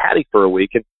you want to caddy for a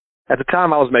week?" And at the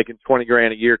time, I was making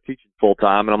 $20,000 a year teaching full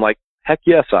time, and I'm like, "Heck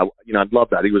yes, I'd love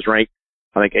that." He was ranked,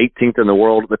 I think, 18th in the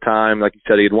world at the time. Like you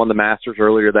said, he had won the Masters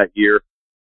earlier that year.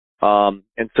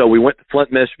 And so we went to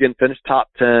Flint, Michigan, finished top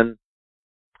 10.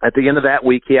 At the end of that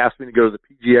week, he asked me to go to the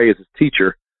PGA as his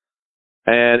teacher.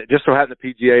 And it just so happened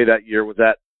the PGA that year was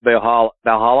at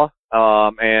Valhalla.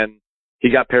 And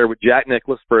he got paired with Jack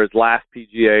Nicklaus for his last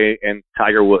PGA and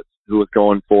Tiger Woods, who was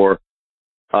going for,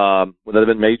 would that have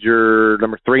been major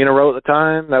number 3 in a row at the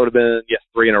time? That would have been, yes,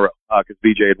 3 in a row, because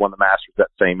Vijay had won the Masters that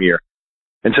same year.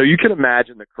 And so you can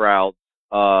imagine the crowd,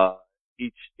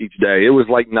 each day. It was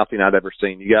like nothing I'd ever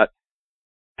seen. You got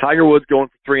Tiger Woods going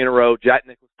for 3 in a row, Jack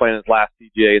Nicklaus playing his last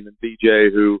PGA, and then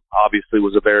Vijay, who obviously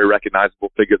was a very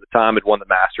recognizable figure at the time, had won the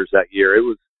Masters that year. It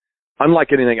was unlike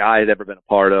anything I had ever been a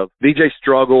part of. Vijay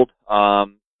struggled,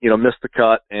 missed the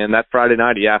cut, and that Friday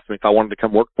night he asked me if I wanted to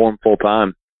come work for him full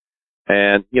time.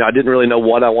 And, I didn't really know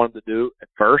what I wanted to do at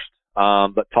first,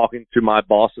 but talking to my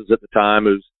bosses at the time,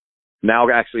 who's now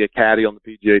actually a caddy on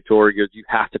the PGA Tour, he goes, you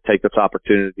have to take this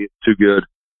opportunity. It's too good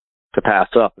to pass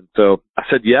up. And so I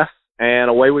said yes, and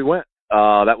away we went.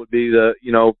 That would be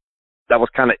that was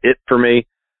kind of it for me.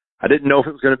 I didn't know if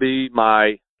it was going to be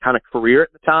my kind of career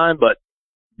at the time, but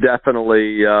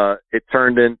definitely it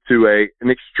turned into an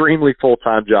extremely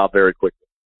full-time job very quickly.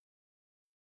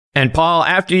 And Paul,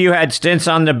 after you had stints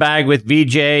on the bag with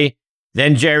Vijay,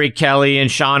 then Jerry Kelly and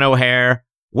Sean O'Hare,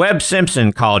 Webb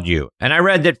Simpson called you. And I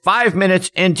read that 5 minutes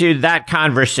into that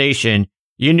conversation,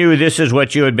 you knew this is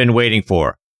what you had been waiting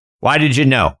for. Why did you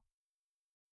know?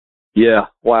 Yeah,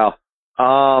 wow.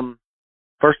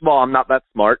 First of all, I'm not that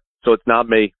smart, so it's not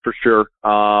me for sure.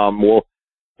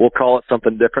 We'll call it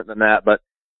something different than that. But,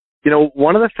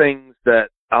 one of the things that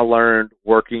I learned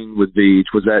working with Vij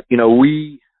was that,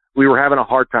 we were having a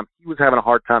hard time. He was having a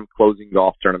hard time closing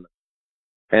golf tournaments.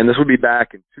 And this would be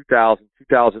back in 2000,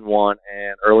 2001,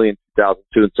 and early in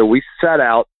 2002. And so we set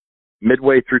out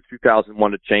midway through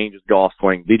 2001 to change his golf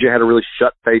swing. Vijay had a really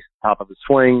shut face at the top of his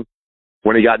swing.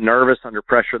 When he got nervous under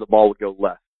pressure, the ball would go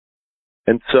left.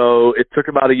 And so it took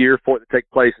about a year for it to take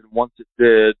place. And once it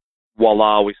did,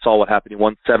 voila, we saw what happened. He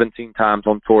won 17 times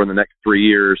on tour in the next 3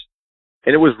 years.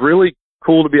 And it was really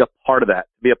cool to be a part of that,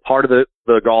 to be a part of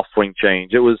the golf swing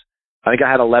change. It was, I think I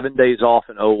had 11 days off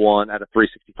in 01 at a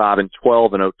 365 and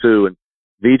 12 in 02. And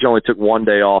Vij only took 1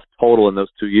 day off total in those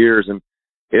 2 years. And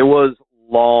it was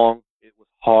long. It was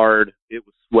hard. It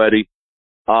was sweaty.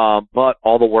 But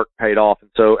all the work paid off.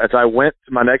 And so as I went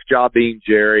to my next job being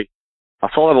Jerry, I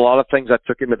saw that a lot of things I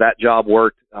took into that job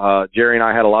worked. Jerry and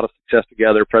I had a lot of success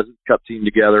together, President's Cup team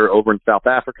together over in South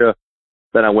Africa.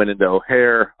 Then I went into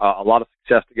O'Hare, a lot of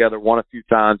success together, won a few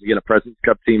times, again, a President's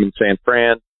Cup team in San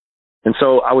Fran. And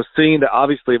so I was seeing that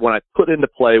obviously when I put into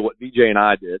play what Vijay and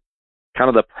I did, kind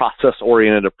of the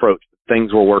process-oriented approach, that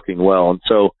things were working well. And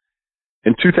so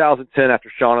in 2010, after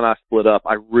Sean and I split up,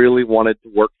 I really wanted to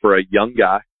work for a young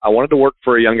guy. I wanted to work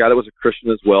for a young guy that was a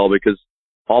Christian as well, because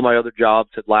all my other jobs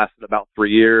had lasted about 3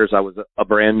 years. I was a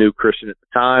brand new Christian at the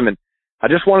time, and I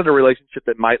just wanted a relationship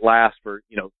that might last for,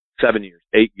 7 years,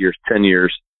 8 years, 10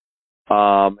 years.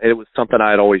 And it was something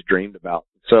I had always dreamed about.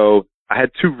 So I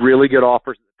had 2 really good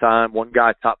offers at the time. One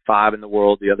guy top 5 in the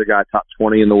world, the other guy top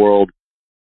 20 in the world.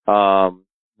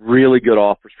 Really good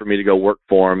offers for me to go work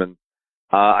for him. And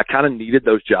I kind of needed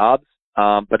those jobs.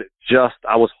 But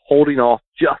I was holding off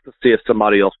just to see if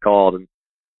somebody else called. And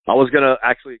I was going to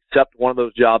actually accept one of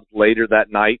those jobs later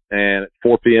that night. And at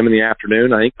 4 p.m. in the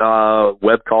afternoon, I think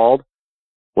Webb called,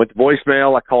 went to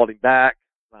voicemail. I called him back.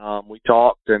 We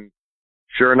talked, and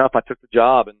sure enough, I took the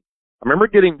job. And I remember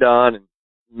getting done, and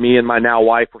me and my now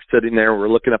wife were sitting there. We were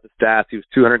looking up his stats. He was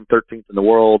 213th in the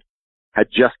world, had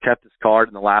just kept his card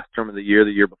in the last term of the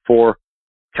year before.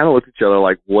 Kind of looked at each other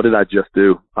like, what did I just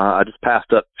do? I just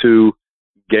passed up 2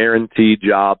 guaranteed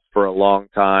jobs for a long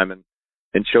time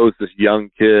and chose this young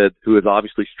kid who has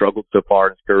obviously struggled so far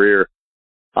in his career.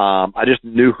 I just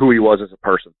knew who he was as a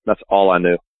person. That's all I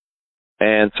knew.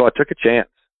 And so I took a chance.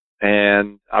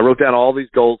 And I wrote down all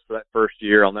these goals for that first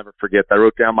year. I'll never forget. I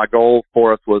wrote down my goal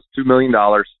for us was $2 million,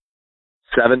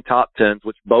 7 top 10s,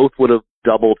 which both would have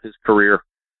doubled his career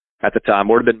at the time.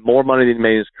 Would have been more money than he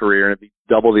made in his career, and it'd be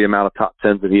double the amount of top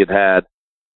 10s that he had had. At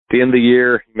the end of the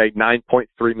year, he made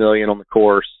 $9.3 million on the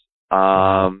course.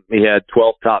 He had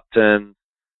 12 top 10s,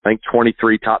 I think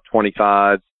 23 top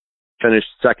 25s, finished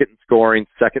second in scoring,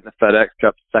 second in the FedEx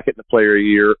Cup, second in the Player of the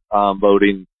Year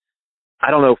voting. I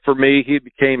don't know. For me, he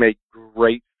became a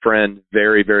great friend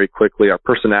very, very quickly. Our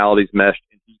personalities meshed,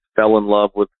 and he fell in love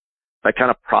with that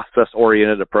kind of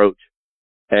process-oriented approach.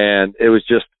 And it was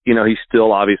just, he's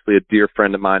still obviously a dear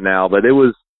friend of mine now, but it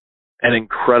was an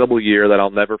incredible year that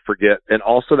I'll never forget. And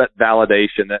also that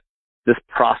validation, that this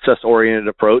process-oriented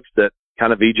approach that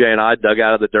kind of Vijay and I dug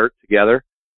out of the dirt together,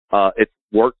 it's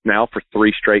worked now for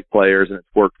 3 straight players, and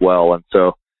it's worked well. And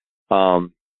so,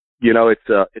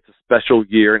 it's a special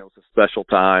year, and it was a special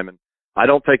time, and I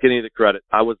don't take any of the credit.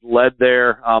 I was led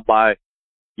there by,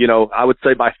 I would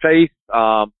say by faith,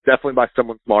 definitely by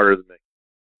someone smarter than me.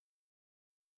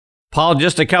 Paul,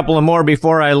 just a couple of more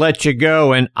before I let you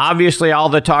go, and obviously all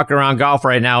the talk around golf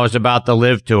right now is about the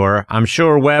LIV Tour. I'm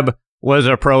sure Webb was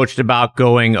approached about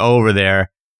going over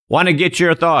there. Want to get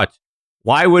your thoughts.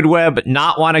 Why would Webb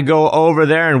not want to go over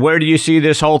there, and where do you see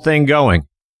this whole thing going?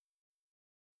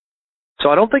 So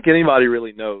I don't think anybody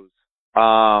really knows.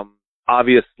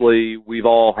 Obviously, we've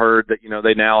all heard that,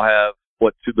 they now have,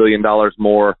 $2 billion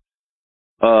more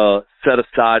set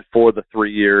aside for the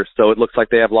 3 years. So it looks like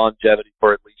they have longevity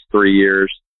for at least 3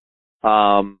 years.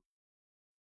 I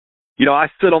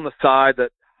sit on the side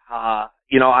that,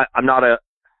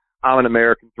 I'm an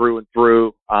American through and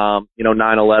through.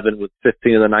 9/11 with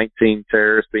 15 of the 19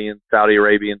 terrorists being Saudi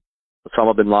Arabian,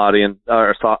 Osama bin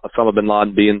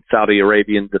Laden being Saudi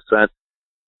Arabian descent.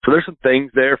 So there's some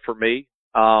things there for me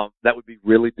that would be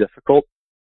really difficult.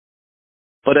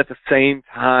 But at the same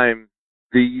time,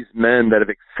 these men that have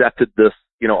accepted this,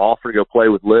 offer to go play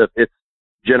with LIV, it's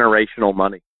generational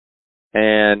money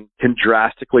and can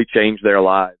drastically change their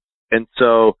lives. And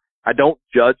so I don't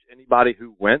judge anybody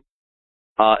who went.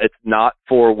 It's not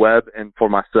for Webb and for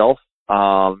myself.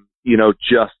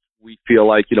 Just we feel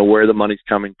like, where the money's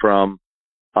coming from,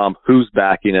 who's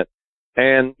backing it.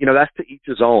 And, that's to each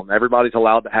his own. Everybody's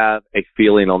allowed to have a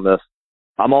feeling on this.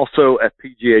 I'm also a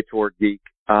PGA Tour geek.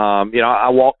 I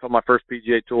walked on my first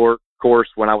PGA Tour course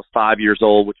when I was 5 years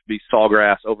old, which would be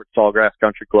Sawgrass over at Sawgrass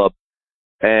Country Club,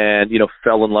 and,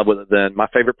 fell in love with it then. My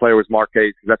favorite player was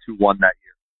Marquez because that's who won that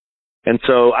year. And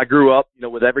so I grew up,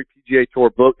 with every PGA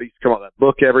Tour book. They used to come out with that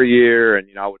book every year, and,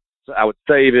 I would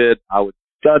save it. I would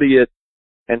study it.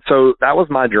 And so that was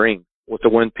my dream, was to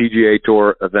win PGA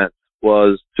Tour events,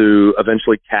 was to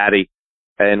eventually caddy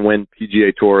and win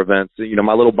PGA Tour events.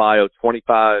 My little bio,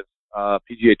 25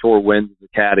 PGA Tour wins as a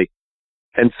caddy.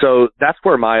 And so that's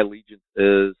where my allegiance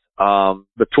is.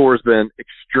 The tour has been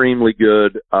extremely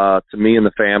good to me and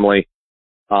the family,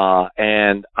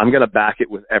 and I'm going to back it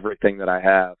with everything that I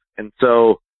have. And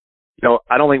so,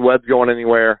 I don't think Webb's going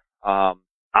anywhere. I'm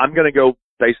going to go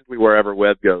basically wherever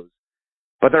Webb goes.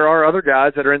 But there are other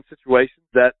guys that are in situations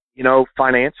that,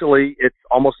 financially it's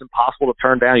almost impossible to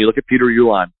turn down. You look at Peter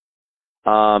Uihlein.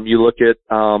 You look at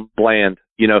Bland,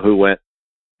 who went.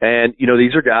 And,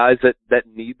 these are guys that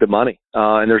need the money.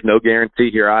 And there's no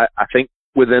guarantee here. I think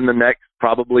within the next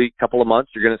probably couple of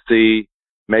months, you're going to see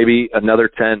maybe another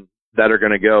 10 that are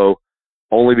going to go,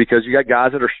 only because you got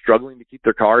guys that are struggling to keep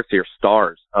their cards here,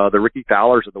 stars. The Ricky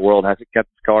Fowlers of the world hasn't kept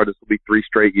his card. This will be 3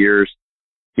 straight years,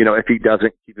 if he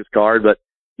doesn't keep his card. But,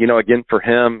 again, for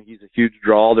him, he's a huge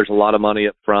draw. There's a lot of money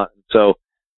up front. And so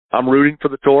I'm rooting for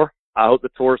the tour. I hope the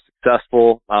tour is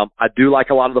successful. I do like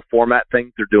a lot of the format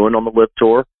things they're doing on the LIV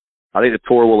Tour. I think the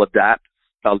tour will adapt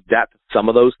to some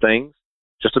of those things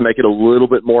just to make it a little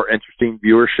bit more interesting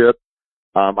viewership.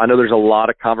 I know there's a lot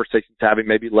of conversations having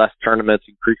maybe less tournaments,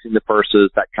 increasing the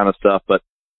purses, that kind of stuff, but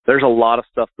there's a lot of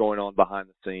stuff going on behind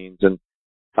the scenes, and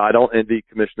I don't envy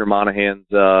Commissioner Monahan's,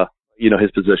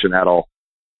 his position at all.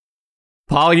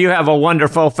 Paul, you have a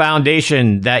wonderful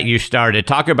foundation that you started.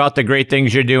 Talk about the great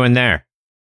things you're doing there.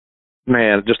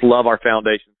 Man, I just love our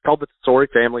foundation. It's called the Tesori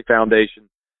Family Foundation.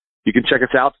 You can check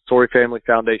us out,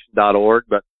 TesoriFamilyFoundation.org,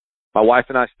 but my wife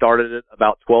and I started it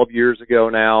about 12 years ago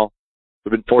now.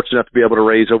 We've been fortunate enough to be able to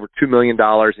raise over $2 million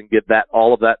and give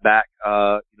all of that back,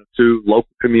 to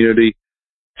local community,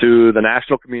 to the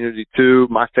national community, to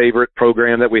my favorite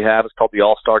program that we have is called the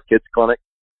All-Star Kids Clinic.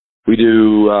 We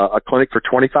do a clinic for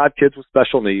 25 kids with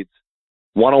special needs,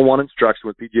 one-on-one instruction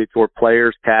with PGA Tour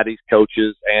players, caddies,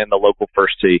 coaches, and the local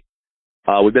first tee.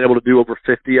 We've been able to do over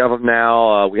 50 of them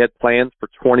now. We had plans for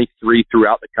 23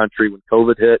 throughout the country when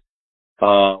COVID hit.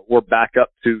 We're back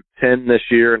up to 10 this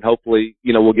year, and hopefully,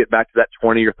 we'll get back to that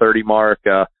 20 or 30 mark.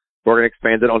 We're going to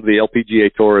expand it onto the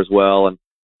LPGA Tour as well. And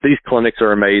these clinics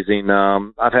are amazing.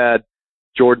 I've had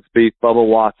Jordan Spieth, Bubba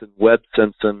Watson, Webb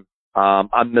Simpson.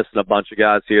 I'm missing a bunch of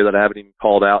guys here that I haven't even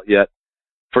called out yet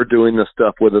for doing this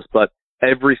stuff with us. But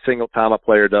every single time a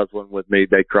player does one with me,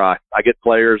 they cry. I get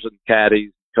players and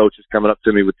caddies, coaches coming up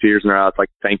to me with tears in their eyes like,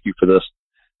 thank you for this.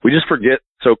 We just forget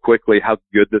so quickly how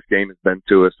good this game has been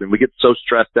to us. And we get so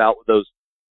stressed out with those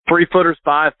 3-footers,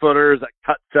 5-footers, that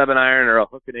cut 7-iron or a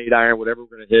hook and 8-iron, whatever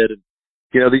we're going to hit. And,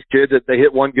 these kids, they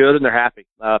hit one good and they're happy.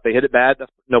 If they hit it bad,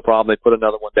 that's no problem. They put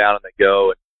another one down and they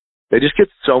go. And they just get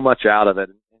so much out of it.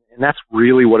 And that's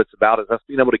really what it's about, is us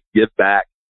being able to give back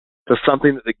to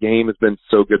something that the game has been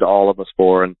so good to all of us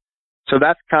for. And so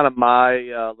that's kind of my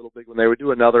little big one there. We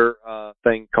do another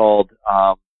thing called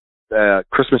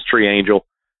Christmas Tree Angel,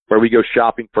 where we go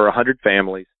shopping for 100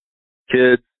 families,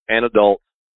 kids and adults.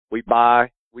 We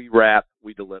buy, we wrap,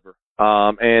 we deliver.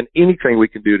 And anything we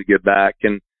can do to give back.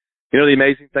 And, the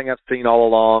amazing thing I've seen all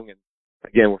along, and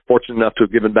again, we're fortunate enough to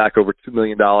have given back over $2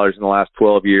 million in the last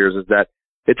 12 years, is that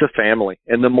it's a family.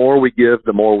 And the more we give,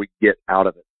 the more we get out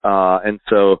of it. And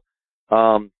so,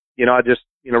 I just,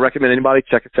 recommend anybody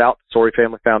check us out,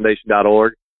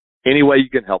 TesoriFamilyFoundation.org. Any way you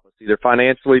can help us, either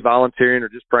financially, volunteering, or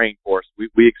just praying for us.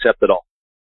 We accept it all.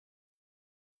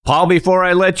 Paul, before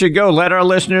I let you go, let our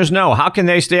listeners know, how can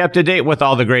they stay up to date with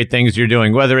all the great things you're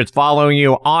doing, whether it's following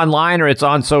you online or it's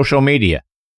on social media?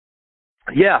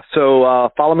 Yeah, so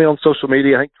follow me on social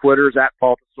media. I think Twitter's at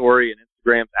Paul Tesori and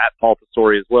Instagram's at Paul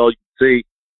Tesori as well. You can see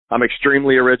I'm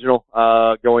extremely original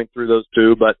going through those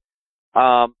two, but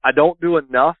I don't do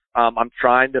enough. I'm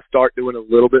trying to start doing a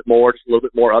little bit more, just a little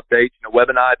bit more updates. Webb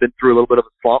and I have been through a little bit of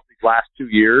a slump these last 2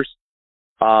 years.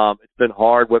 It's been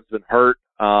hard. Webb's been hurt,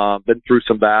 been through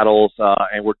some battles,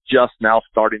 and we're just now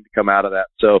starting to come out of that.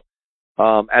 So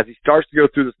as he starts to go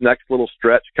through this next little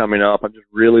stretch coming up, I'm just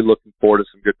really looking forward to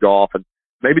some good golf and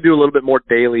maybe do a little bit more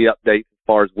daily updates as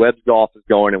far as Webb's golf is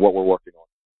going and what we're working on.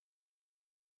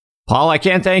 Paul, I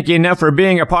can't thank you enough for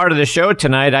being a part of the show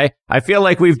tonight. I feel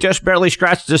like we've just barely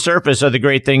scratched the surface of the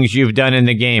great things you've done in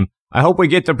the game. I hope we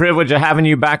get the privilege of having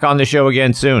you back on the show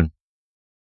again soon.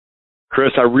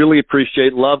 Chris, I really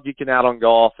appreciate, love geeking out on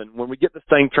golf. And when we get this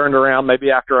thing turned around, maybe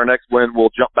after our next win, we'll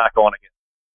jump back on again.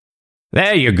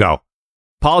 There you go.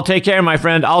 Paul, take care, my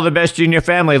friend. All the best to you and your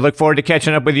family. Look forward to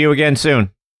catching up with you again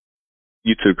soon.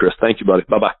 You too, Chris. Thank you, buddy.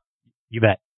 Bye-bye. You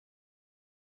bet.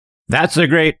 That's the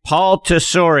great Paul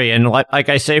Tesori. And like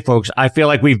I say, folks, I feel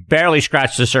like we've barely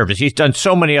scratched the surface. He's done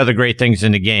so many other great things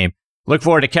in the game. Look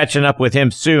forward to catching up with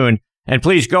him soon. And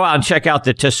please go out and check out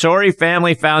the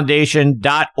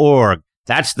TesoriFamilyFoundation.org.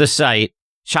 That's the site.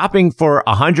 Shopping for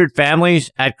 100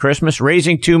 families at Christmas,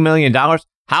 raising $2 million.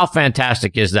 How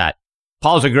fantastic is that?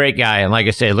 Paul's a great guy. And like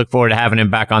I say, look forward to having him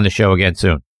back on the show again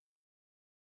soon.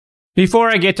 Before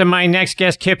I get to my next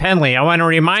guest, Kip Henley, I want to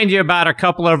remind you about a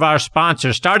couple of our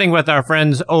sponsors, starting with our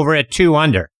friends over at 2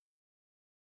 Under.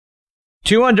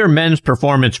 2 Under men's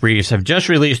performance briefs have just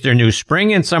released their new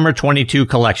spring and summer 22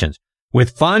 collections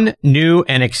with fun, new,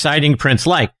 and exciting prints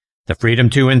like the Freedom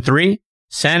 2 and 3,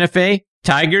 Santa Fe,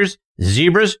 Tigers,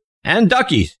 Zebras, and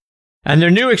Duckies. And their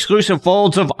new exclusive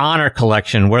Folds of Honor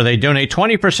collection, where they donate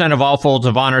 20% of all Folds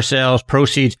of Honor sales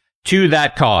proceeds to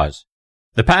that cause.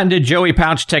 The patented Joey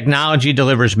pouch technology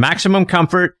delivers maximum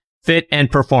comfort, fit,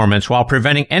 and performance while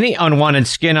preventing any unwanted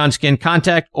skin-on-skin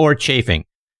contact or chafing.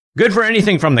 Good for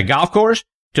anything from the golf course,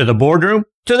 to the boardroom,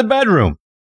 to the bedroom.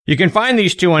 You can find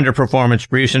these 2 Under performance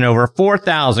briefs in over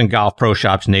 4,000 golf pro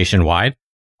shops nationwide,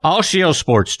 all Shield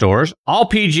Sports stores, all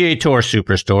PGA Tour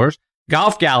superstores,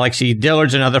 Golf Galaxy,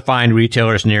 Dillard's, and other fine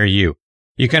retailers near you.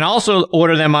 You can also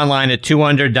order them online at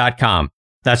 2under.com.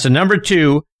 That's the number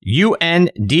 2,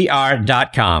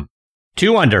 UNDR.com.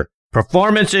 2 Under,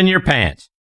 performance in your pants.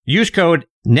 Use code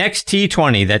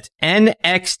NEXT20, that's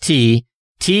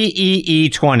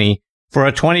NXTTEE20, for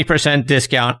a 20%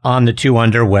 discount on the 2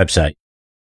 Under website.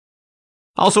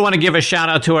 Also want to give a shout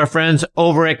out to our friends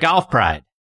over at Golf Pride.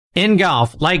 In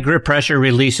golf, light grip pressure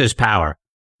releases power.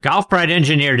 Golf Pride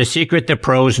engineered a secret the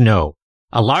pros know.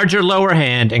 A larger lower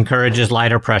hand encourages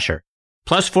lighter pressure.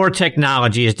 Plus 4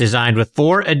 technology is designed with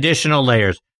 4 additional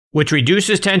layers, which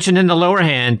reduces tension in the lower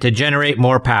hand to generate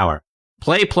more power.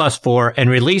 Play Plus 4 and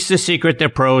release the secret the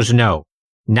pros know.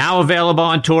 Now available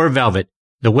on Tour Velvet,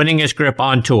 the winningest grip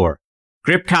on tour.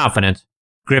 Grip confidence,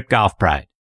 grip Golf Pride.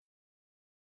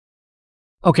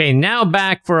 Okay, now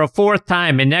back for a 4th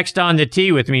time, and next on the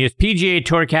tee with me is PGA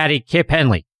Tour caddy Kip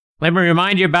Henley. Let me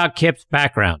remind you about Kip's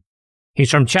background.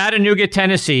 He's from Chattanooga,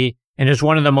 Tennessee, and is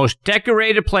one of the most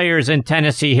decorated players in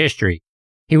Tennessee history.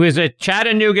 He was a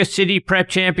Chattanooga City Prep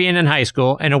champion in high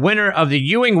school and a winner of the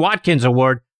Ewing Watkins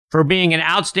Award for being an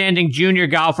outstanding junior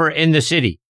golfer in the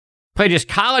city. Played his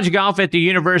college golf at the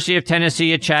University of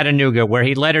Tennessee at Chattanooga, where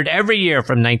he lettered every year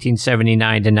from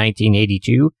 1979 to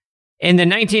 1982. In the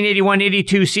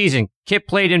 1981-82 season, Kip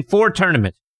played in 4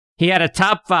 tournaments. He had a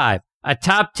top 5, a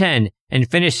top 10, and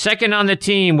finished second on the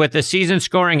team with a season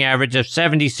scoring average of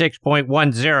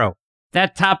 76.10.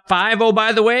 That top 5, oh,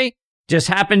 by the way, just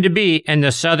happened to be in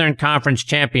the Southern Conference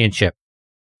Championship.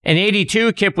 In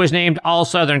 82, Kip was named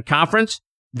All-Southern Conference.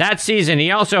 That season,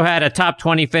 he also had a top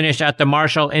 20 finish at the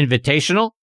Marshall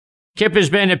Invitational. Kip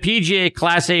has been a PGA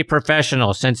Class A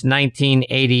professional since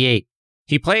 1988.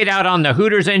 He played out on the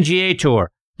Hooters NGA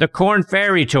Tour, the Korn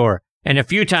Ferry Tour, and a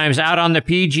few times out on the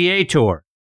PGA Tour.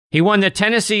 He won the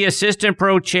Tennessee Assistant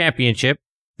Pro Championship,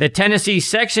 the Tennessee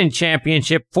Section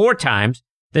Championship 4 times,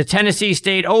 the Tennessee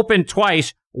State Open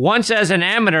twice, once as an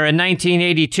amateur in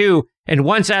 1982, and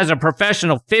once as a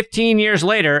professional 15 years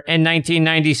later in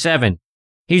 1997.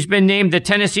 He's been named the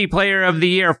Tennessee Player of the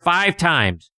Year 5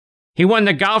 times. He won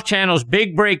the Golf Channel's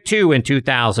Big Break 2 in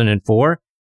 2004.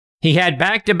 He had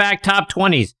back-to-back top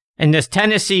 20s in this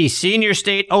Tennessee Senior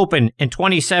State Open in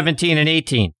 2017 and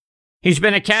 18. He's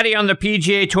been a caddy on the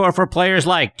PGA Tour for players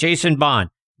like Jason Bond,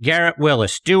 Garrett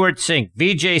Willis, Stuart Sink,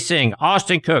 Vijay Singh,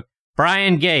 Austin Cook,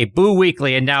 Brian Gay, Boo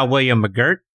Weekley, and now William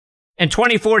McGirt. In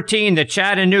 2014, the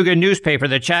Chattanooga newspaper,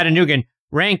 the Chattanoogan,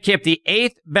 ranked Kip the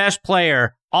 8th best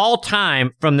player all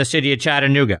time from the city of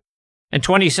Chattanooga. In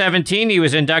 2017, he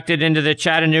was inducted into the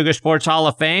Chattanooga Sports Hall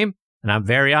of Fame, and I'm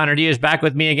very honored he is back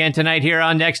with me again tonight here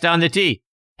on Next on the Tee.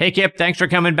 Hey, Kip, thanks for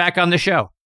coming back on the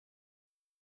show.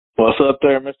 What's up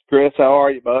there, Mr. Chris? How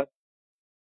are you, bud?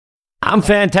 I'm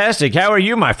fantastic. How are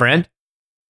you, my friend?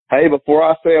 Hey, before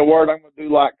I say a word, I'm going to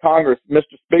do like Congress.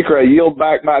 Mr. Speaker, I yield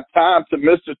back my time to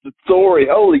Mr. Tesori.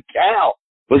 Holy cow.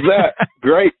 Was that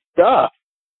great stuff?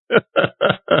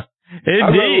 Indeed.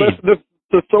 I'm going to listen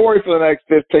to Tesori for the next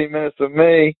 15 minutes of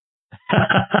me.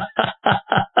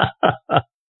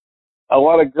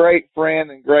 What a great friend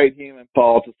and great human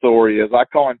Paul Tesori is. I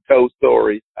call him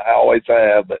Tesori. I always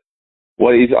have, but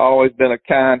he's always been a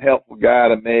kind, helpful guy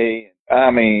to me. I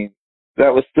mean,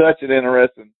 that was such an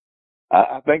interesting.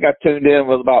 I think I tuned in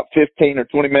with about 15 or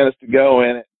 20 minutes to go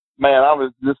in it. Man, I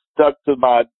was just stuck to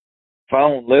my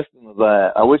phone listening to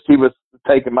that. I wish he was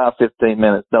taking my 15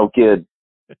 minutes. No kidding.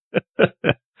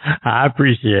 I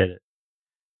appreciate it.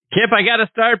 Kip, I got to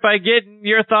start by getting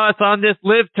your thoughts on this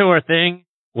LIV Tour thing.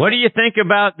 What do you think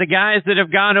about the guys that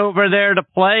have gone over there to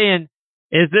play? And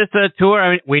is this a tour?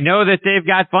 I mean, we know that they've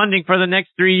got funding for the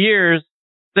next 3 years.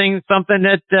 Something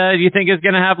that you think is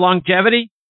going to have longevity?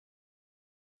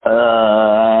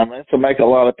 This will make a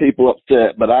lot of people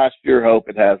upset, but I sure hope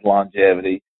it has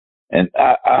longevity. And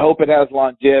I hope it has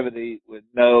longevity with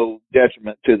no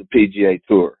detriment to the PGA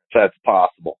Tour, if that's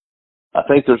possible. I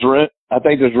think there's room. I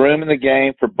think there's room in the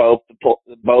game for both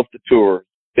the tours,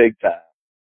 big time.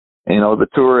 You know, the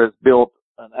tour has built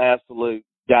an absolute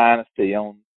dynasty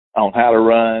on how to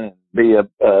run and be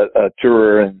a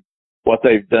tour and what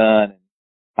they've done.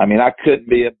 I mean, I couldn't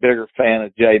be a bigger fan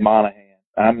of Jay Monahan.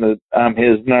 I'm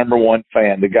his number one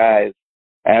fan. The guy is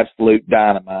absolute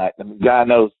dynamite. And the guy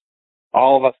knows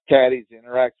all of us caddies,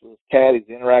 interacts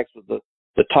with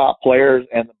the top players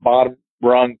and the bottom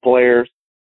rung players.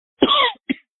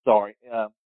 Sorry. I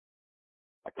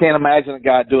can't imagine a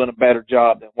guy doing a better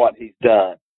job than what he's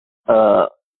done.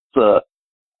 So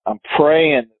I'm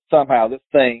praying that somehow this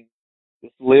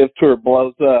LIV Tour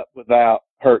blows up without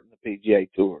hurting the PGA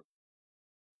Tour.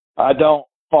 I don't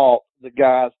fault the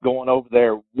guys going over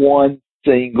there one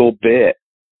single bit.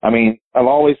 I mean, I've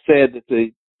always said that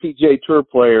the PGA Tour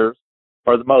players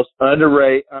are the most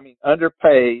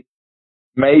underpaid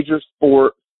major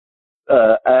sport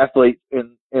athletes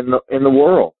in the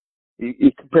world.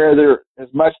 You compare as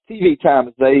much TV time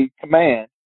as they command,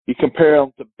 you compare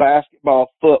them to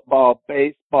basketball, football,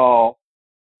 baseball,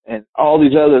 and all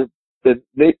these other.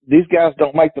 These guys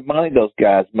don't make the money those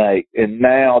guys make, and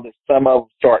now that some of them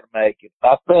start to make it,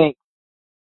 I think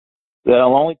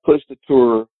they'll only push the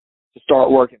tour to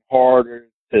start working harder,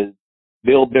 to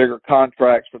build bigger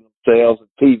contracts for themselves and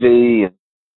TV, and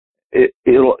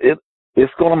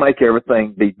it's going to make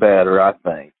everything be better. I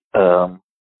think.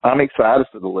 I'm excited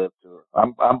for the LIV Tour.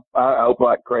 I hope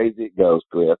like crazy it goes,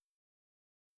 Chris.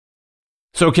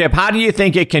 So, Kip, how do you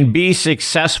think it can be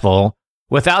successful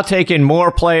without taking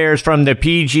more players from the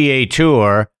PGA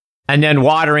Tour and then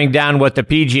watering down what the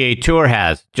PGA Tour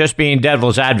has? Just being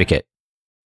devil's advocate.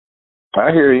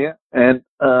 I hear you, and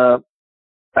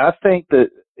I think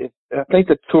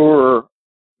the tour.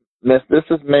 This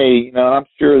is me, you know. And I'm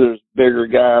sure there's bigger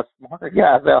guys, smarter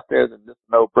guys out there than just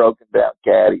no broken down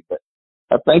caddy. But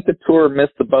I think the tour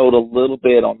missed the boat a little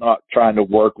bit on not trying to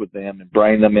work with them and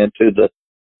bring them into the.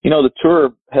 You know, the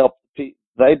tour helped.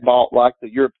 They bought like the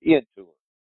European Tour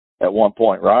at one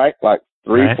point, right? Like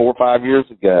 3, 4, 5 years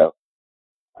ago.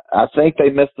 I think they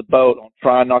missed the boat on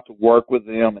trying not to work with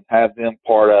them and have them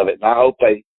part of it. And I hope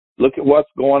they look at what's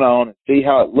going on and see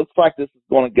how it looks like this is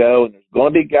going to go. And there's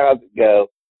going to be guys that go,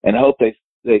 and hope they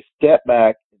step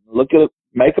back and look at it,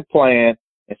 make a plan,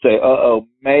 and say,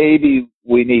 maybe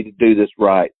we need to do this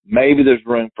right. Maybe there's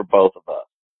room for both of us.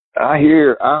 I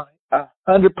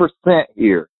 100%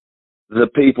 hear the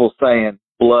people saying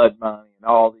blood money and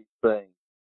all these things.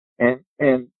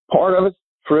 And part of it's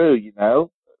true, you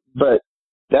know, but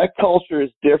that culture is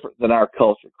different than our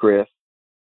culture, Chris.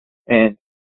 And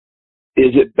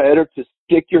is it better to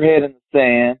stick your head in the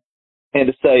sand and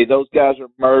to say those guys are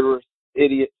murderous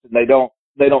idiots and they don't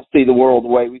see the world the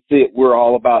way we see it? We're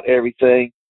all about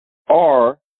everything.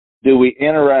 Or do we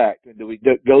interact and do we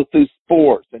go through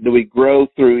sports and do we grow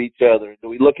through each other? And do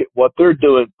we look at what they're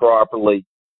doing properly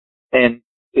and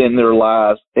in their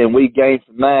lives, and we gain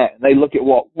from that, and they look at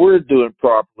what we're doing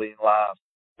properly in lives,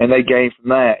 and they gain from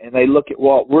that, and they look at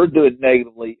what we're doing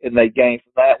negatively, and they gain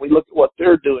from that. We look at what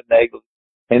they're doing negatively,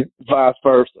 and vice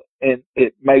versa, and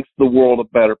it makes the world a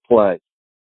better place.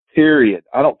 Period.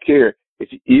 I don't care if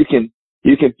you can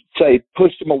you can say,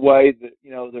 push them away, that,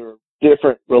 you know, they're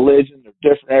different religions, they're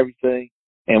different everything,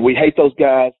 and we hate those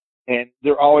guys, and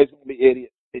they're always going to be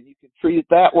idiots. And you can treat it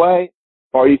that way,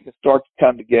 or you can start to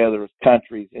come together as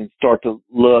countries and start to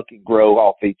look and grow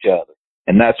off each other.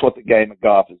 And that's what the game of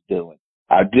golf is doing.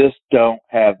 I just don't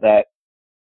have that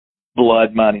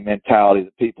blood money mentality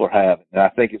that people are having. And I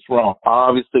think it's wrong.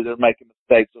 Obviously, they're making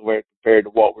mistakes over there compared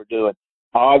to what we're doing.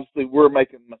 Obviously, we're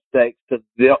making mistakes to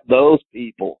those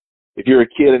people. If you're a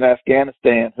kid in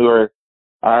Afghanistan who are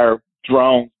our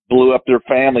drones blew up their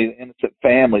family, innocent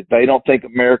family, they don't think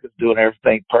America's doing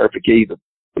everything perfect either.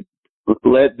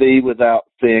 Let thee without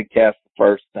sin cast the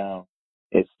first stone.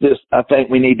 It's just, I think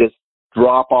we need to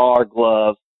drop all our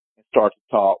gloves and start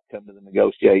to talk, come to the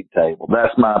negotiating table.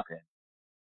 That's my opinion.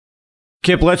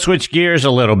 Kip, let's switch gears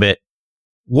a little bit.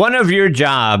 One of your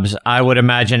jobs, I would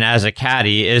imagine, as a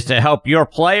caddy, is to help your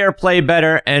player play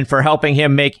better and for helping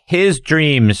him make his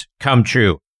dreams come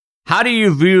true. How do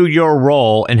you view your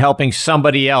role in helping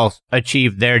somebody else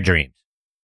achieve their dreams?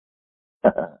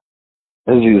 This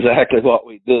is exactly what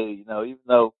we do. You know, even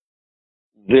though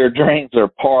their dreams are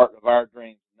part of our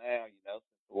dreams now, you know,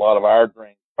 a lot of our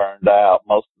dreams burned out.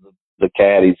 Most of the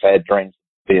caddies had dreams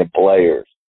of being players.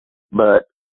 But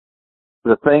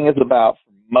the thing is about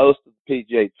most of the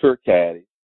PGA Tour caddies,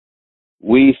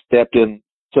 we stepped in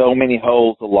so many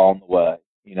holes along the way,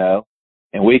 you know,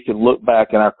 and we can look back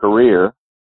in our career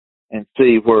and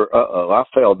see where, I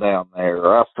fell down there,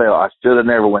 or I should have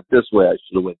never went this way, I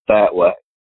should have went that way.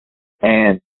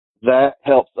 And that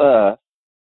helps us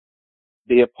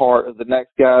be a part of the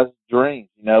next guy's dreams.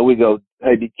 You know, we go,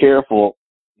 hey, be careful.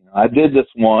 You know, I did this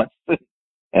once,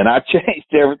 and I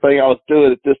changed everything I was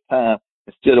doing at this time.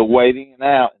 Instead of waiting and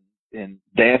out and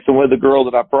dancing with the girl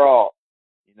that I brought,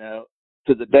 you know,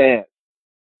 to the dance,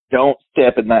 don't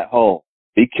step in that hole.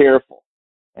 Be careful.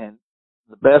 And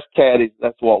the best caddies,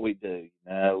 that's what we do.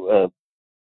 You know,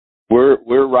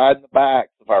 we're riding the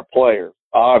backs of our players,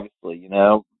 obviously, you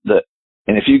know,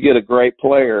 and if you get a great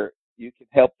player, you can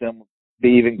help them be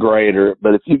even greater.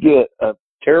 But if you get a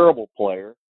terrible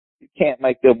player, you can't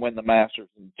make them win the Masters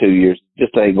in 2 years. It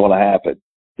just ain't going to happen.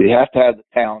 You have to have the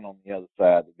talent on the other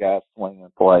side, the guys swinging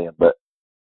and playing. But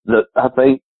I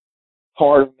think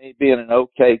part of me being an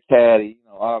okay caddy, you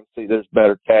know, obviously there's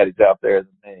better caddies out there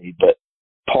than me, but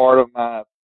part of my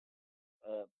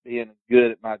being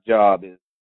good at my job is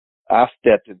I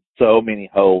stepped in so many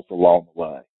holes along the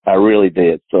way. I really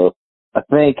did. So I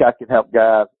think I can help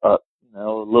guys up, you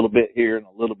know, a little bit here and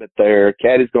a little bit there.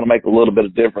 Caddy's going to make a little bit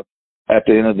of difference at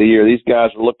the end of the year. These guys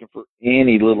are looking for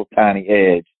any little tiny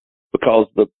edge because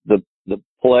the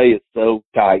play is so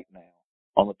tight now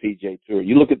on the PGA Tour.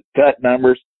 You look at the cut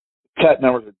numbers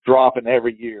are dropping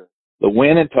every year. The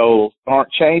winning totals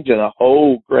aren't changing a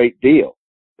whole great deal.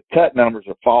 The cut numbers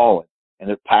are falling, and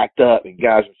they're packed up, and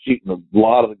guys are shooting a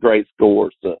lot of the great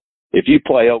scores. So if you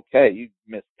play okay, you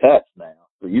miss cuts now.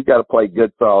 So you've got to play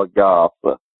good, solid golf.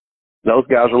 So those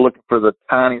guys are looking for the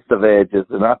tiniest of edges,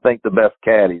 and I think the best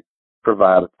caddies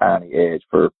provide a tiny edge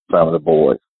for some of the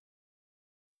boys.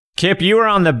 Kip, you were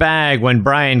on the bag when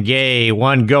Brian Gay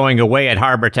won going away at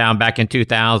Habour Town back in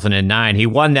 2009. He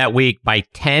won that week by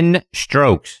 10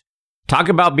 strokes. Talk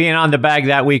about being on the bag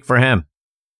that week for him.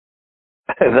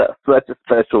 That's such a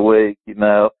special week, you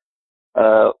know.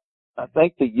 I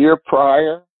think the year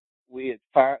prior,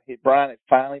 Brian had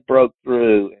finally broke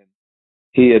through, and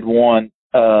he had won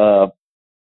the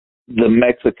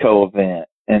Mexico event.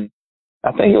 And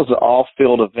I think it was an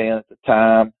off-field event at the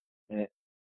time, and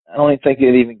I don't even think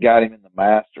it even got him in the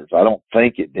Masters. I don't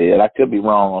think it did. I could be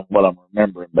wrong on what I'm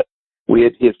remembering, but he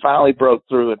had finally broke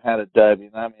through and had a W.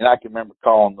 And I mean, I can remember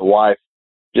calling the wife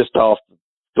just off the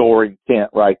scoring tent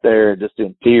right there, just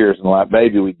in tears, and like,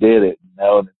 baby, we did it, you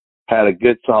know, and had a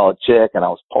good solid check, and I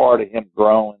was part of him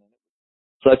growing.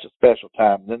 Such a special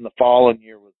time. And then the following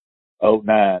year was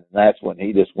 2009, and that's when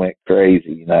he just went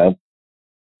crazy, you know.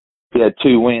 He had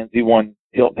 2 wins. He won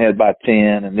Hilton Head by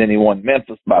 10, and then he won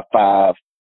Memphis by 5.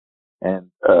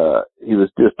 And he was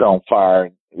just on fire.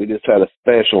 And we just had a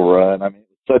special run. I mean,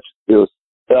 it was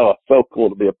so cool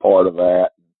to be a part of that.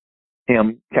 And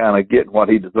him kind of getting what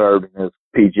he deserved in his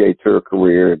PGA Tour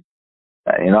career. And,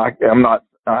 you know,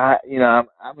 I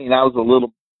was a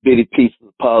little bitty piece of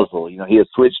the puzzle. You know, he had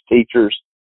switched teachers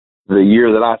the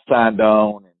year that I signed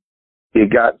on, and he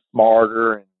had gotten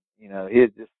smarter, and, you know,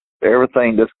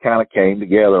 everything just kind of came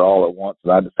together all at once,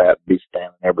 and I just had to be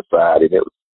standing there beside it. It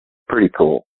was pretty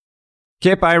cool.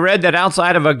 Kip, I read that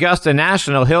outside of Augusta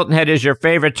National, Hilton Head is your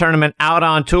favorite tournament out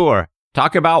on tour.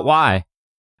 Talk about why.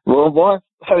 Well, one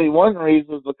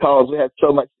reason is because we had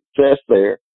so much success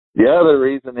there. The other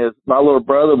reason is my little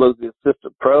brother was the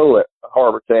assistant pro at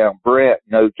Habour Town. Brent,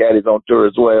 Caddies on tour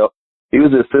as well. He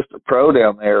was the assistant pro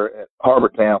down there at Habour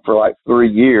Town for like 3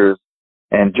 years.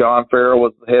 And John Farrell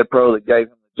was the head pro that gave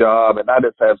him the job. And I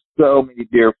just have so many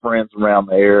dear friends around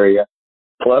the area.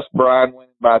 Plus Brian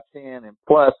winning by 10. And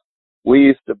plus we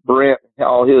used to, Brent and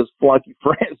all his flunky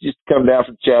friends used to come down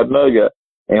from Chattanooga.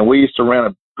 And we used to rent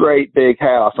a great big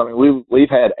house. I mean, we've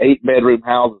had 8-bedroom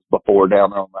houses before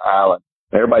down there on the island.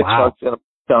 Everybody chucks in a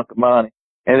chunk of money.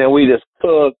 And then we just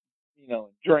cook, and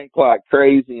drink like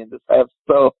crazy and just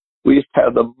we used to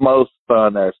have the most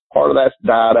fun there. Part of that's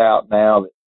died out now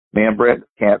that me and Brent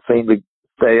can't seem to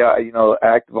stay,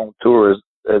 active on tour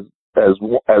as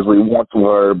we once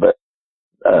were. But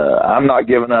I'm not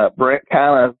giving up. Brent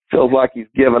kind of feels like he's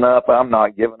giving up. I'm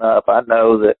not giving up. I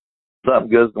know that something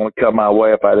good's going to come my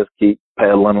way if I just keep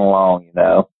pedaling along,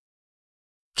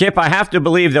 Kip, I have to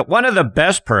believe that one of the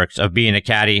best perks of being a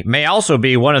caddy may also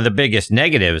be one of the biggest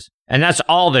negatives, and that's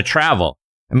all the travel.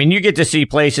 I mean, you get to see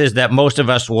places that most of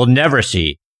us will never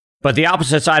see. But the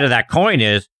opposite side of that coin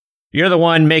is you're the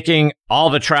one making all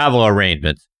the travel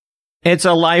arrangements. It's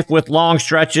a life with long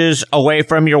stretches away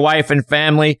from your wife and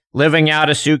family, living out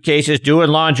of suitcases, doing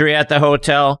laundry at the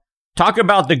hotel. Talk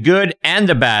about the good and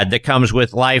the bad that comes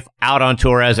with life out on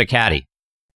tour as a caddy.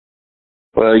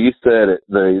 Well, you said it,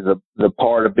 the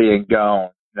part of being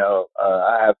gone.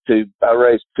 I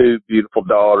raised 2 beautiful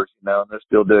daughters, and they're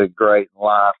still doing great in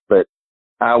life, but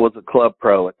I was a club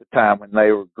pro at the time when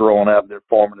they were growing up, their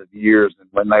formative years, and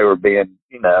when they were being,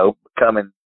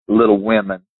 becoming little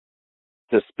women,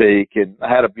 to speak. And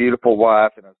I had a beautiful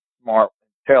wife and a smart,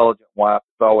 intelligent wife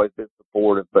that's always been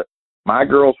supportive, but my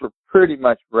girls were pretty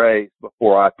much raised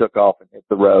before I took off and hit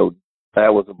the road.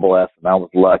 That was a blessing. I was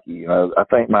lucky. I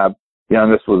think my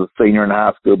youngest was a senior in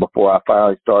high school before I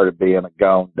finally started being a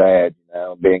gone dad,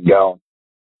 being gone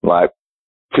like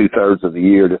 2/3 of the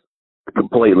year, just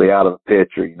completely out of the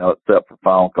picture, except for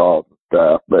phone calls and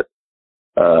stuff. But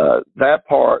that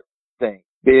part stinks.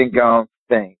 Being gone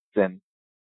stinks. And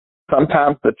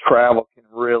sometimes the travel can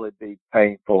really be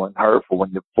painful and hurtful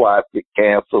when the flights get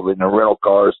canceled and the rental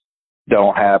cars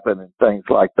don't happen and things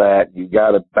like that. You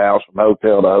got to bounce from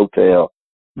hotel to hotel.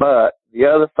 But the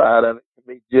other side of it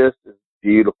can be just as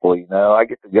beautiful. I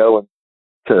get to go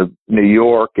to New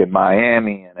York and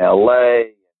Miami and LA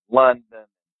and London,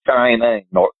 China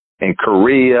and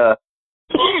Korea.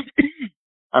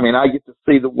 I mean, I get to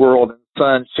see the world in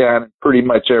the sunshine pretty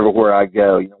much everywhere I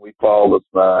go. We follow the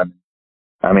sun.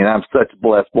 I mean, I'm such a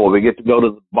blessed boy. We get to go to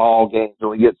the ball games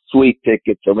and we get sweet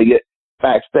tickets and we get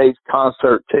backstage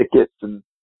concert tickets and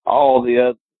all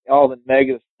the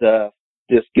negative stuff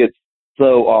just gets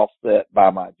so offset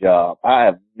by my job. I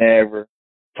have never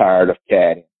tired of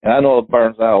caddying. And I know it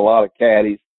burns out a lot of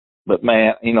caddies, but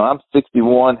man, I'm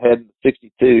 61 heading to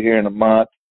 62 here in a month,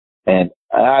 and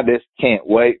I just can't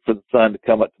wait for the sun to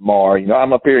come up tomorrow.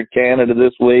 I'm up here in Canada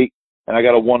this week, and I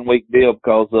got a 1-week deal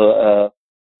because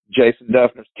Jason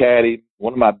Duffner's caddy,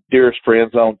 one of my dearest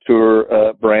friends on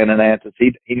tour, Brandon Antis,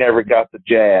 he never got the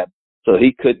jab, so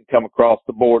he couldn't come across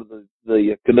the border.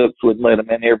 The Canucks wouldn't let him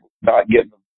in here not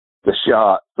getting the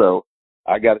shot. So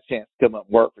I got a chance to come up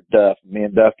and work for Duff. Me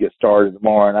and Duff get started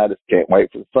tomorrow, and I just can't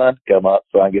wait for the sun to come up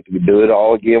so I get to do it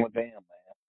all again with him, man.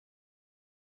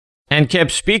 And Kip,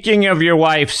 speaking of your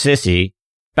wife, Sissy,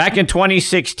 back in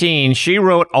 2016, she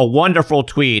wrote a wonderful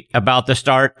tweet about the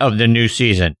start of the new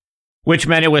season, which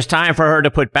meant it was time for her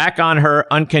to put back on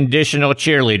her unconditional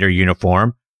cheerleader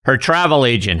uniform, her travel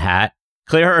agent hat,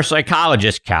 clear her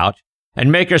psychologist couch,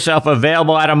 and make herself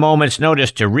available at a moment's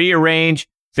notice to rearrange,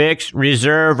 fix,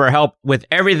 reserve, or help with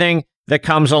everything that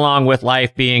comes along with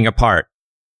life being a part.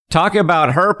 Talk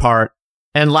about her part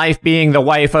and life being the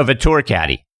wife of a tour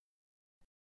caddy.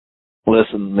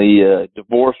 Listen, the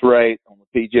divorce rate on the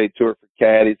PGA Tour for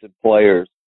caddies and players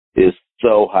is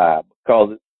so high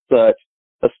because it's such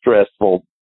a stressful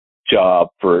job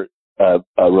for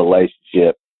a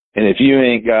relationship. And if you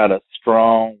ain't got a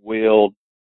strong-willed,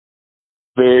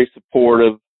 very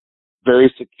supportive,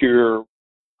 very secure,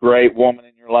 great woman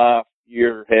in your life,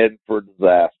 you're heading for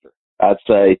disaster. I'd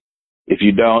say if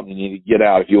you don't, you need to get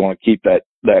out if you want to keep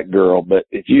that girl. But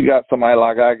if you got somebody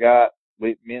like I got,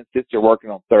 me and Sissy are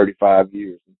working on 35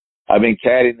 years. I've been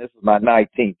caddying. This is my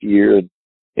 19th year, and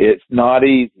it's not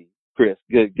easy, Chris.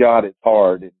 Good God, it's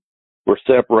hard. And we're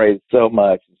separated so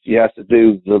much. And she has to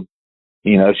do the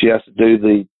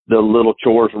little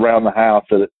chores around the house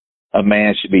that a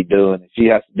man should be doing. And she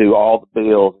has to do all the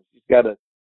bills. And she's got to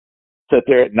sit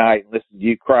there at night and listen to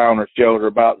you cry on her shoulder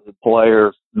about the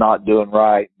players not doing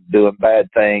right, doing bad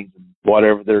things, and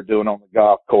whatever they're doing on the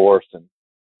golf course. And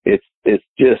it's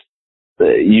just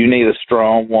you need a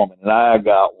strong woman, and I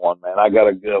got one, man. I got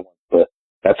a good one, but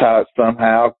that's how it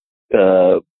somehow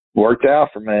worked out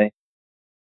for me.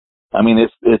 I mean,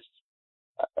 it's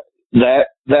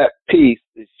that piece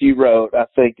that she wrote. I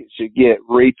think it should get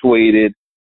retweeted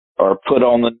or put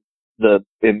on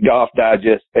in Golf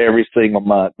Digest every single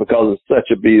month, because it's such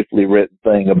a beautifully written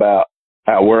thing about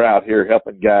how we're out here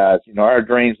helping guys. You know, our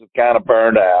dreams have kind of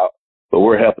burned out, but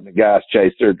we're helping the guys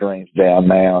chase their dreams down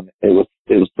now. And it was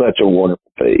such a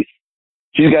wonderful piece.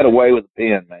 She's got away with a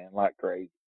pen, man, like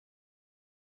crazy.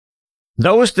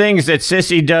 Those things that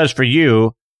Sissy does for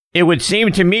you, it would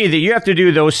seem to me that you have to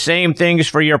do those same things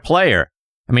for your player.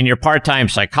 I mean, your part-time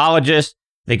psychologist,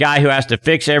 the guy who has to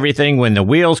fix everything when the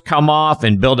wheels come off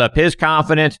and build up his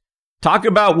confidence. Talk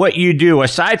about what you do,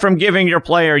 aside from giving your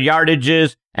player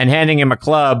yardages and handing him a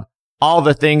club, all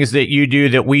the things that you do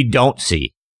that we don't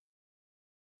see.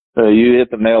 You hit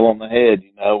the nail on the head.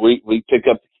 You know, we pick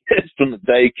up the kids from the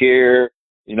daycare.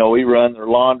 You know, we run their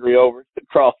laundry over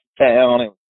across the town,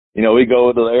 and you know, we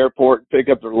go to the airport and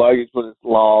pick up their luggage when it's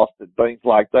lost and things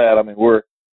like that. I mean,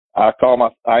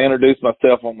 I introduce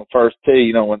myself on the first tee,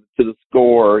 you know, to the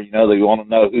scorer, you know, they want to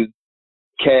know who's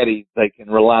caddy they can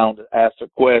rely on to ask a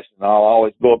question. I'll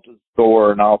always go up to the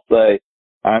scorer and I'll say,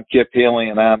 I'm Kip Henley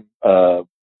and I'm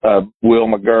Will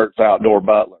McGirt's outdoor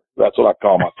butler. That's what I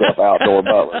call myself, outdoor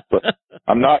butler. But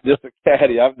I'm not just a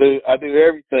caddy. I do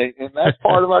everything, and that's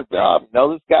part of our job. You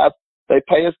know, these guys, they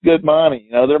pay us good money.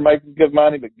 You know, they're making good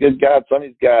money, but good guys, some of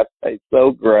these guys pay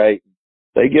so great.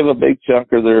 They give a big chunk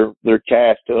of their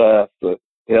cash to us to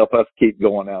help us keep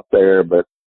going out there. But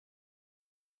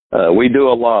we do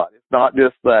a lot. It's not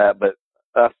just that, but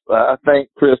I think,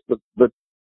 Chris, the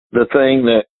thing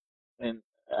that, and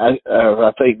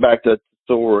I think back to the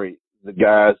story, the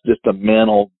guy's just a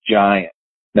mental giant.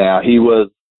 Now, he was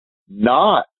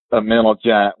not a mental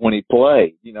giant when he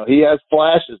played. You know, he has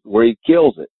flashes where he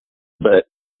kills it, but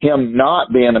him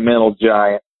not being a mental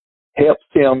giant helps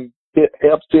him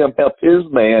help his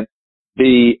man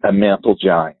be a mental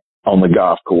giant on the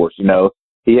golf course. You know,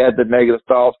 he had the negative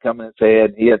thoughts come in his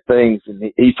head, and he had things, and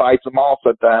he fights them all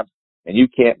sometimes, and you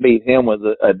can't beat him with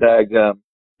a daggum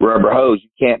rubber hose. You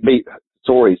can't beat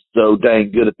Tesori's so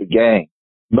dang good at the game.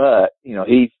 But, you know,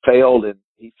 he failed in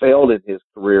his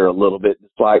career a little bit,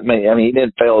 just like me. I mean, he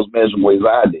didn't fail as miserably as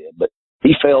I did, but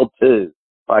he failed too.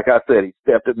 Like I said, he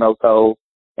stepped in those holes,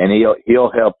 and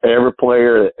he'll help every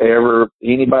player that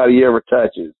anybody ever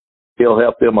touches. He'll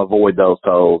help them avoid those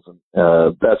holes,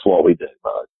 and that's what we do,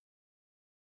 bud.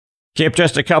 Kip,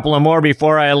 just a couple of more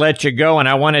before I let you go, and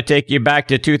I want to take you back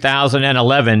to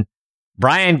 2011.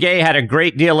 Brian Gay had a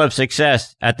great deal of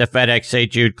success at the FedEx St.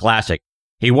 Jude Classic.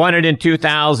 He won it in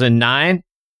 2009.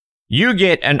 You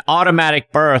get an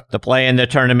automatic berth to play in the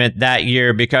tournament that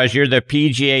year because you're the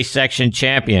PGA section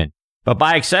champion. But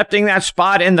by accepting that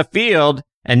spot in the field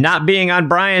and not being on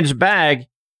Brian's bag,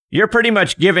 you're pretty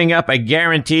much giving up a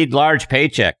guaranteed large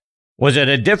paycheck. Was it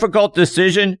a difficult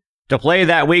decision to play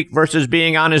that week versus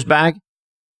being on his bag?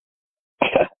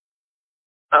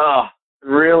 Oh,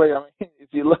 really? I mean, if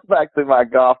you look back through my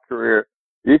golf career,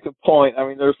 you can point. I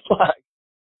mean, there's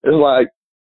like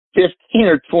 15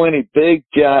 or 20 big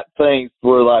giant things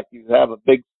where like you have a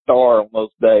big star on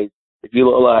those days. If you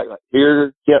look like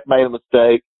here, Kip made a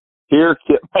mistake. Here,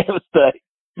 Kip made a mistake.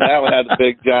 Now it had a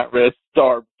big giant red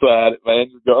star beside it, man.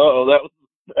 You go, oh, that was a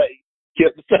mistake.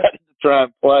 Kip decided to try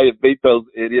and play and beat those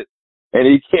idiots, and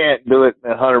he can't do it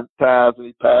 100 times, and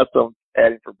he passed on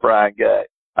at him for Brian Gay.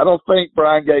 I don't think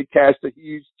Brian Gay cashed a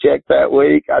huge check that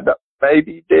week.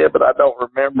 Maybe he did, but I don't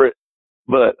remember it.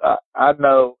 But I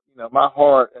know, you know, my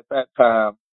heart at that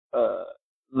time,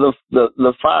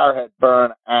 the fire had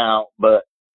burned out, but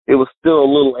it was still a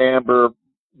little amber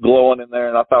glowing in there,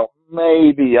 and I thought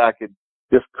maybe I could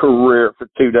just career for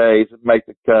 2 days and make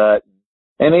the cut.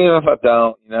 And even if I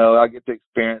don't, you know, I get to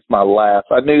experience my last.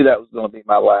 I knew that was going to be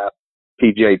my last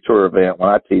PGA Tour event when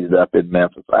I teed it up in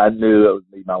Memphis. I knew it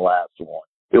would be my last one.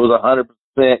 It was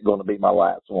 100% going to be my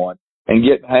last one. And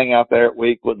getting to hang out there at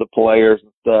week with the players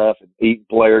and stuff and eating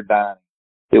player dining,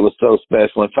 it was so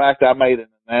special. In fact, I made an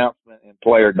announcement in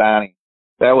player dining.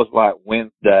 That was like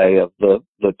Wednesday of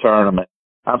the tournament.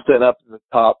 I'm sitting up in the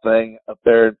top thing up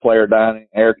there in player dining,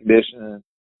 air conditioning, and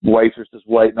waitress is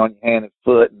waiting on your hand and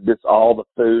foot, and just all the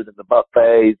food and the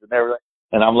buffets and everything.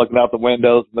 And I'm looking out the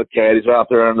windows, and the caddies are out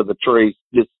there under the trees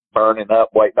just burning up,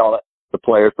 waiting on the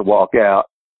players to walk out.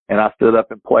 And I stood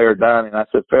up in player dining, and I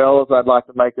said, fellas, I'd like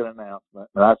to make an announcement.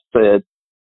 And I said,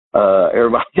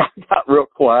 everybody got real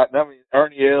quiet. And I mean,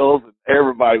 Ernie Els and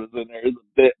everybody was in there. It was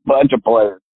a bunch of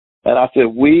players. And I said,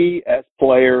 we as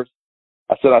players,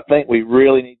 I said, I think we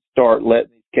really need to start letting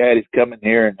these caddies come in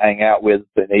here and hang out with us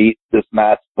and eat this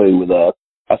nice food with us.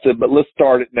 I said, but let's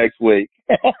start it next week.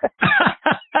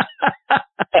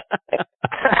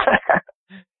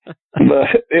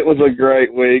 But it was a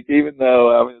great week, even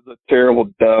though, I mean, it was a terrible,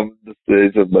 dumb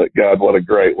decision, but God, what a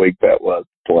great week that was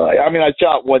to play. I mean, I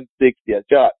shot 160, I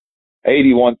shot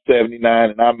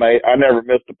 81-79, and I never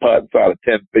missed a putt inside of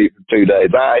 10 feet for 2 days.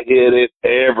 I hit it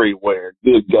everywhere.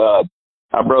 Good God.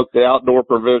 I broke the outdoor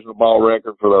provisional ball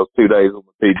record for those 2 days on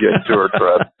the PGA Tour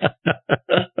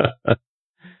trip.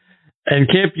 And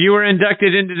Kip, you were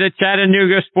inducted into the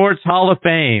Chattanooga Sports Hall of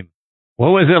Fame.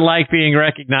 What was it like being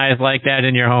recognized like that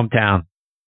in your hometown?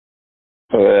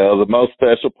 Well, the most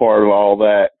special part of all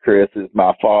that, Chris, is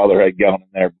my father had gone in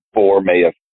there before me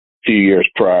a few years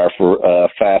prior for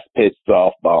fast pitch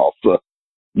softball. So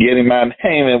getting my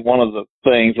name in one of the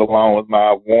things along with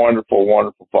my wonderful,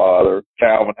 wonderful father,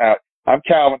 Calvin Howard. I'm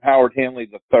Calvin Howard Henley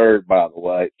III, by the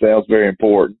way. It sounds very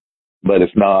important, but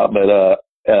it's not. But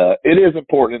it is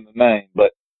important in the name.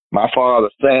 But my father,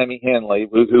 Sammy Henley,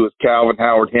 who was Calvin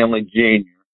Howard Henley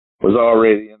Jr., was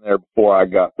already in there before I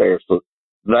got there. So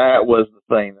that was the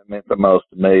thing that meant the most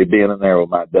to me, being in there with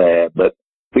my dad. But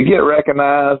to get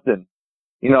recognized, and,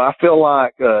 you know, I feel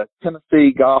like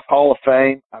Tennessee Golf Hall of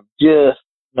Fame, I'm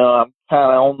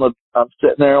I'm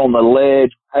sitting there on the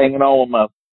ledge, hanging on with my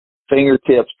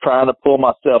fingertips, trying to pull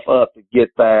myself up to get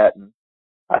that. And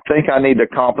I think I need to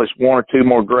accomplish one or two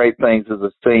more great things as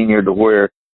a senior to where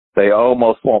they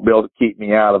almost won't be able to keep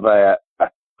me out of that, I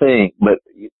think. But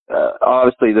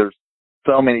obviously there's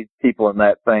so many people in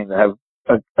that thing that have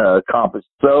accomplished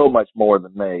so much more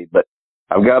than me. But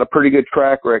I've got a pretty good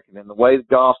track record. And the way the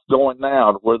golf's going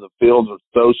now, to where the fields are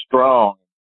so strong,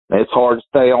 it's hard to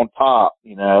stay on top,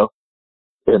 you know,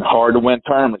 and hard to win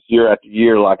tournaments year after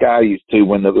year like I used to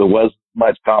when there wasn't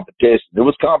much competition. There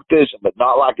was competition, but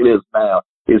not like it is now.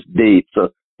 It's deep. So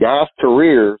guys'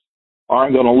 careers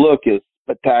aren't going to look as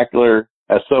spectacular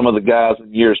as some of the guys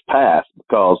in years past,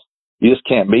 because you just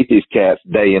can't beat these cats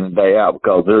day in and day out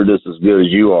because they're just as good as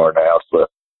you are now. So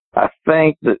I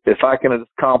think that if I can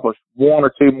accomplish one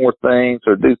or two more things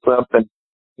or do something,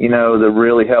 you know, that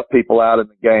really help people out in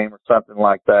the game or something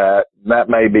like that, that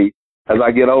may be, as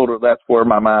I get older, that's where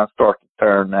my mind starts to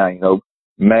turn now. You know,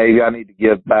 maybe I need to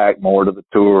give back more to the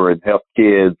tour and help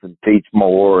kids and teach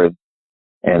more,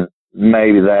 and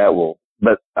maybe that will.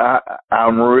 But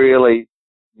I'm really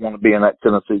want to be in that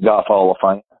Tennessee Golf Hall of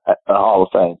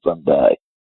Fame someday.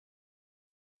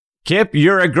 Kip,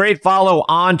 you're a great follow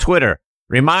on Twitter.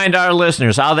 Remind our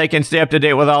listeners how they can stay up to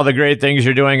date with all the great things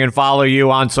you're doing and follow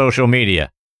you on social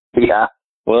media. Yeah,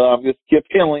 well, I'm just Kip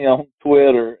Henley on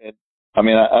Twitter, and I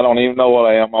mean, I don't even know what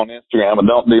I am on Instagram. I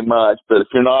don't do much, but if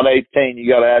you're not 18,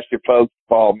 you got to ask your folks to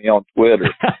follow me on Twitter.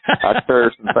 I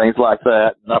curse and things like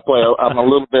that, and I'm a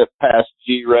little bit past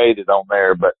G-rated on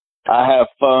there, but I have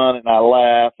fun and I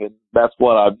laugh, and that's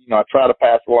what I try to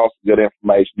pass along some good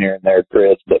information here and there,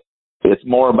 Chris. But it's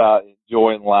more about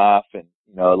enjoying life and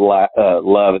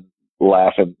loving,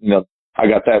 laughing. You know, I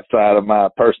got that side of my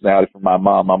personality from my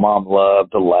mom. My mom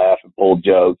loved to laugh and pull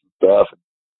jokes and stuff, and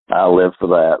I live for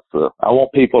that. So I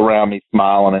want people around me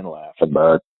smiling and laughing,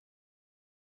 bud.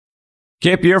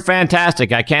 Kip, you're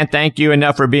fantastic. I can't thank you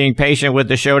enough for being patient with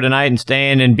the show tonight and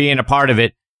staying and being a part of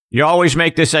it. You always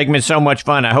make this segment so much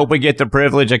fun. I hope we get the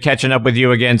privilege of catching up with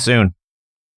you again soon.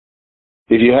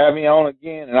 If you have me on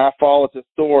again and I fall at the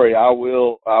story, I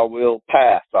will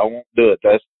pass. I won't do it.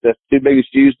 That's too big a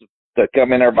shoes to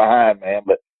come in there behind, man.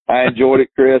 But I enjoyed it,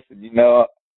 Chris, and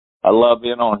I love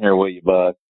being on here with you,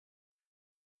 bud.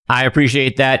 I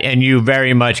appreciate that, and you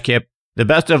very much, Kip. The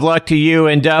best of luck to you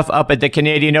and Duff up at the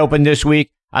Canadian Open this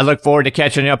week. I look forward to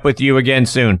catching up with you again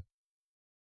soon.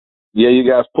 Yeah, you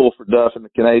guys pull for Duff in the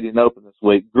Canadian Open this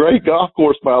week. Great golf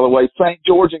course, by the way. St.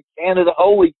 George in Canada.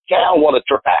 Holy cow, what a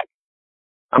track.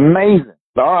 Amazing.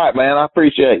 All right, man. I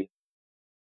appreciate you.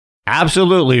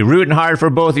 Absolutely. Rooting hard for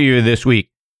both of you this week.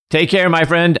 Take care, my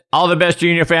friend. All the best to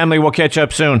you and your family. We'll catch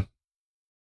up soon.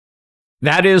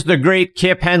 That is the great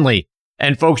Kip Henley.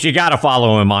 And folks, you got to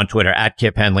follow him on Twitter at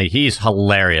Kip Henley. He's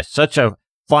hilarious. Such a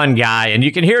fun guy. And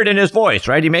you can hear it in his voice,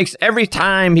 right? Every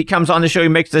time he comes on the show, he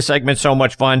makes this segment so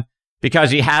much fun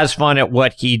because he has fun at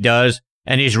what he does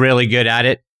and he's really good at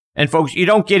it. And folks, you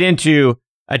don't get into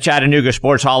a Chattanooga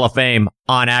Sports Hall of Fame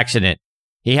on accident.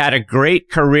 He had a great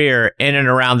career in and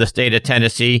around the state of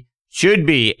Tennessee, should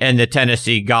be in the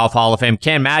Tennessee Golf Hall of Fame.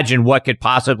 Can't imagine what could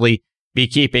possibly be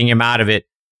keeping him out of it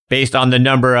based on the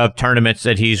number of tournaments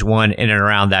that he's won in and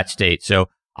around that state. So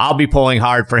I'll be pulling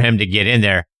hard for him to get in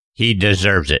there. He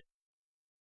deserves it.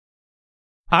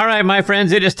 All right, my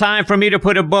friends, it is time for me to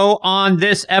put a bow on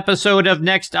this episode of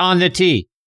Next on the Tee.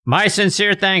 My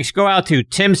sincere thanks go out to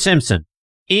Tim Simpson,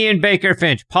 Ian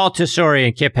Baker-Finch, Paul Tesori,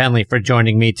 and Kip Henley for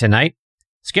joining me tonight.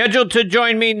 Scheduled to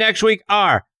join me next week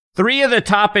are 3 of the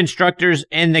top instructors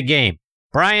in the game,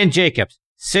 Brian Jacobs,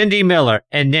 Cindy Miller,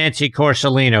 and Nancy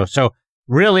Corsolino. So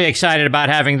really excited about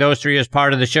having those 3 as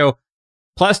part of the show.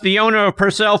 Plus the owner of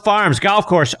Purcell Farms Golf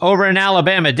Course over in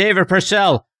Alabama, David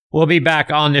Purcell, will be back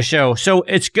on the show. So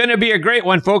it's going to be a great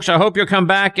one, folks. I hope you'll come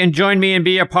back and join me and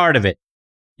be a part of it.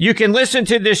 You can listen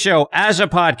to this show as a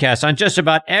podcast on just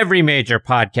about every major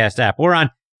podcast app. We're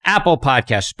on Apple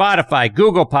Podcasts, Spotify,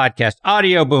 Google Podcasts,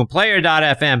 Audio Boom,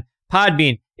 Player.fm,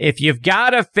 Podbean. If you've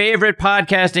got a favorite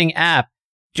podcasting app,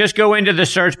 just go into the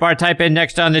search bar, type in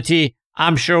Next on the Tee.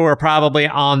 I'm sure we're probably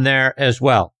on there as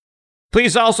well.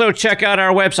 Please also check out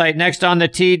our website,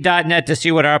 nextonthetee.net, to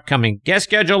see what our upcoming guest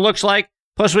schedule looks like.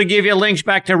 Plus, we give you links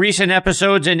back to recent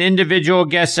episodes and individual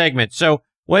guest segments. So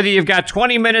whether you've got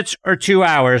 20 minutes or 2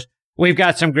 hours, we've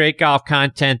got some great golf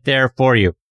content there for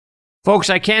you. Folks,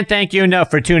 I can't thank you enough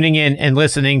for tuning in and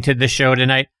listening to the show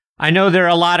tonight. I know there are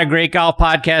a lot of great golf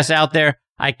podcasts out there.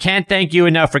 I can't thank you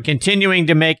enough for continuing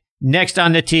to make Next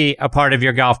on the Tee a part of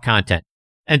your golf content.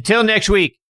 Until next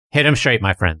week, hit 'em straight,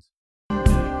 my friends.